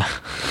 That's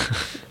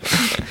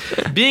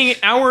being an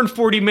hour and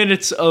 40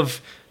 minutes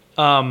of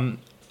one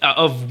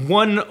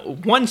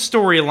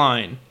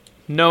storyline,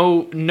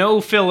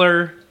 no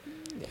filler,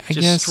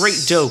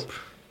 straight dope.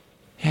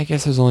 Yeah, I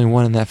guess there's only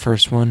one in that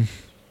first one.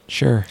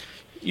 Sure.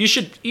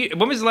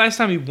 When was the last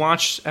time you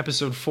watched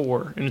episode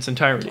 4 in its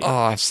entirety? Oh,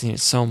 I've seen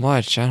it so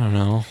much. I don't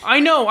know. I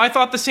know. I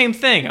thought the same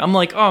thing. I'm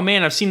like, oh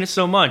man, I've seen it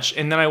so much,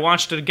 and then I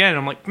watched it again, and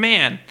I'm like,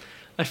 man,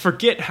 I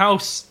forget how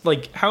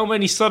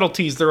many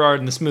subtleties there are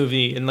in this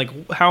movie, and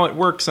like how it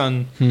works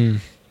on.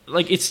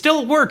 Like it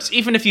still works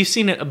even if you've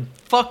seen it a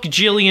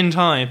fuck-jillion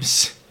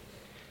times.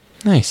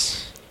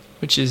 Nice.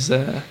 Which is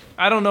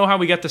I don't know how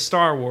we got to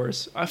Star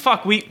Wars.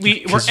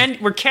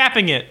 We're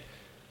capping it.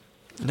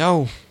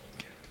 No.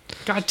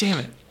 God damn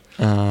it.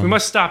 We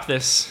must stop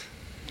this.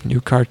 New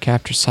card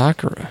capture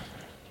Sakura.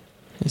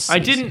 I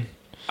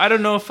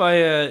don't know if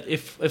I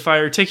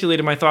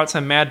articulated my thoughts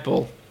on Mad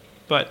Bull,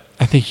 but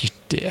I think you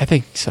did. I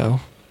think so.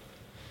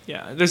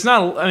 Yeah, there's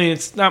not. I mean,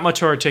 it's not much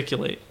to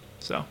articulate.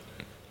 So,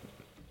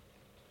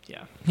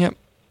 yeah. Yep.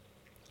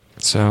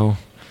 So,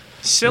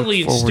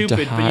 silly and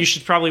stupid, but you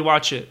should probably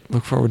watch it.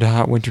 Look forward to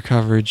hot winter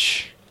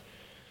coverage.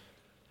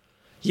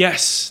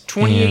 Yes,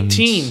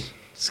 2018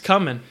 is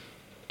coming.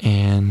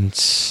 And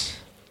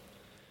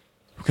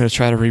we're going to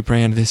try to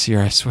rebrand this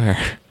year, I swear.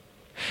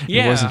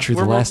 Yeah, it wasn't true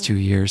the last 2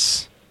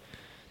 years.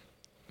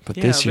 But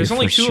this year, there's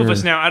only two of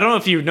us now. I don't know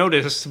if you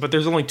noticed, but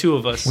there's only two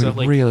of us.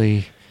 We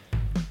really...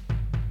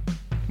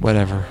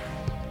 Whatever.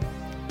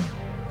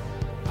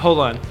 Hold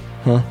on.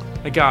 Huh?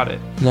 I got it.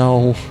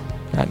 No,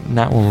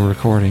 not when we're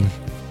recording.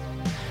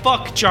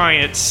 Fuck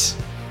Giants.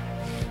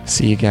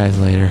 See you guys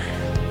later.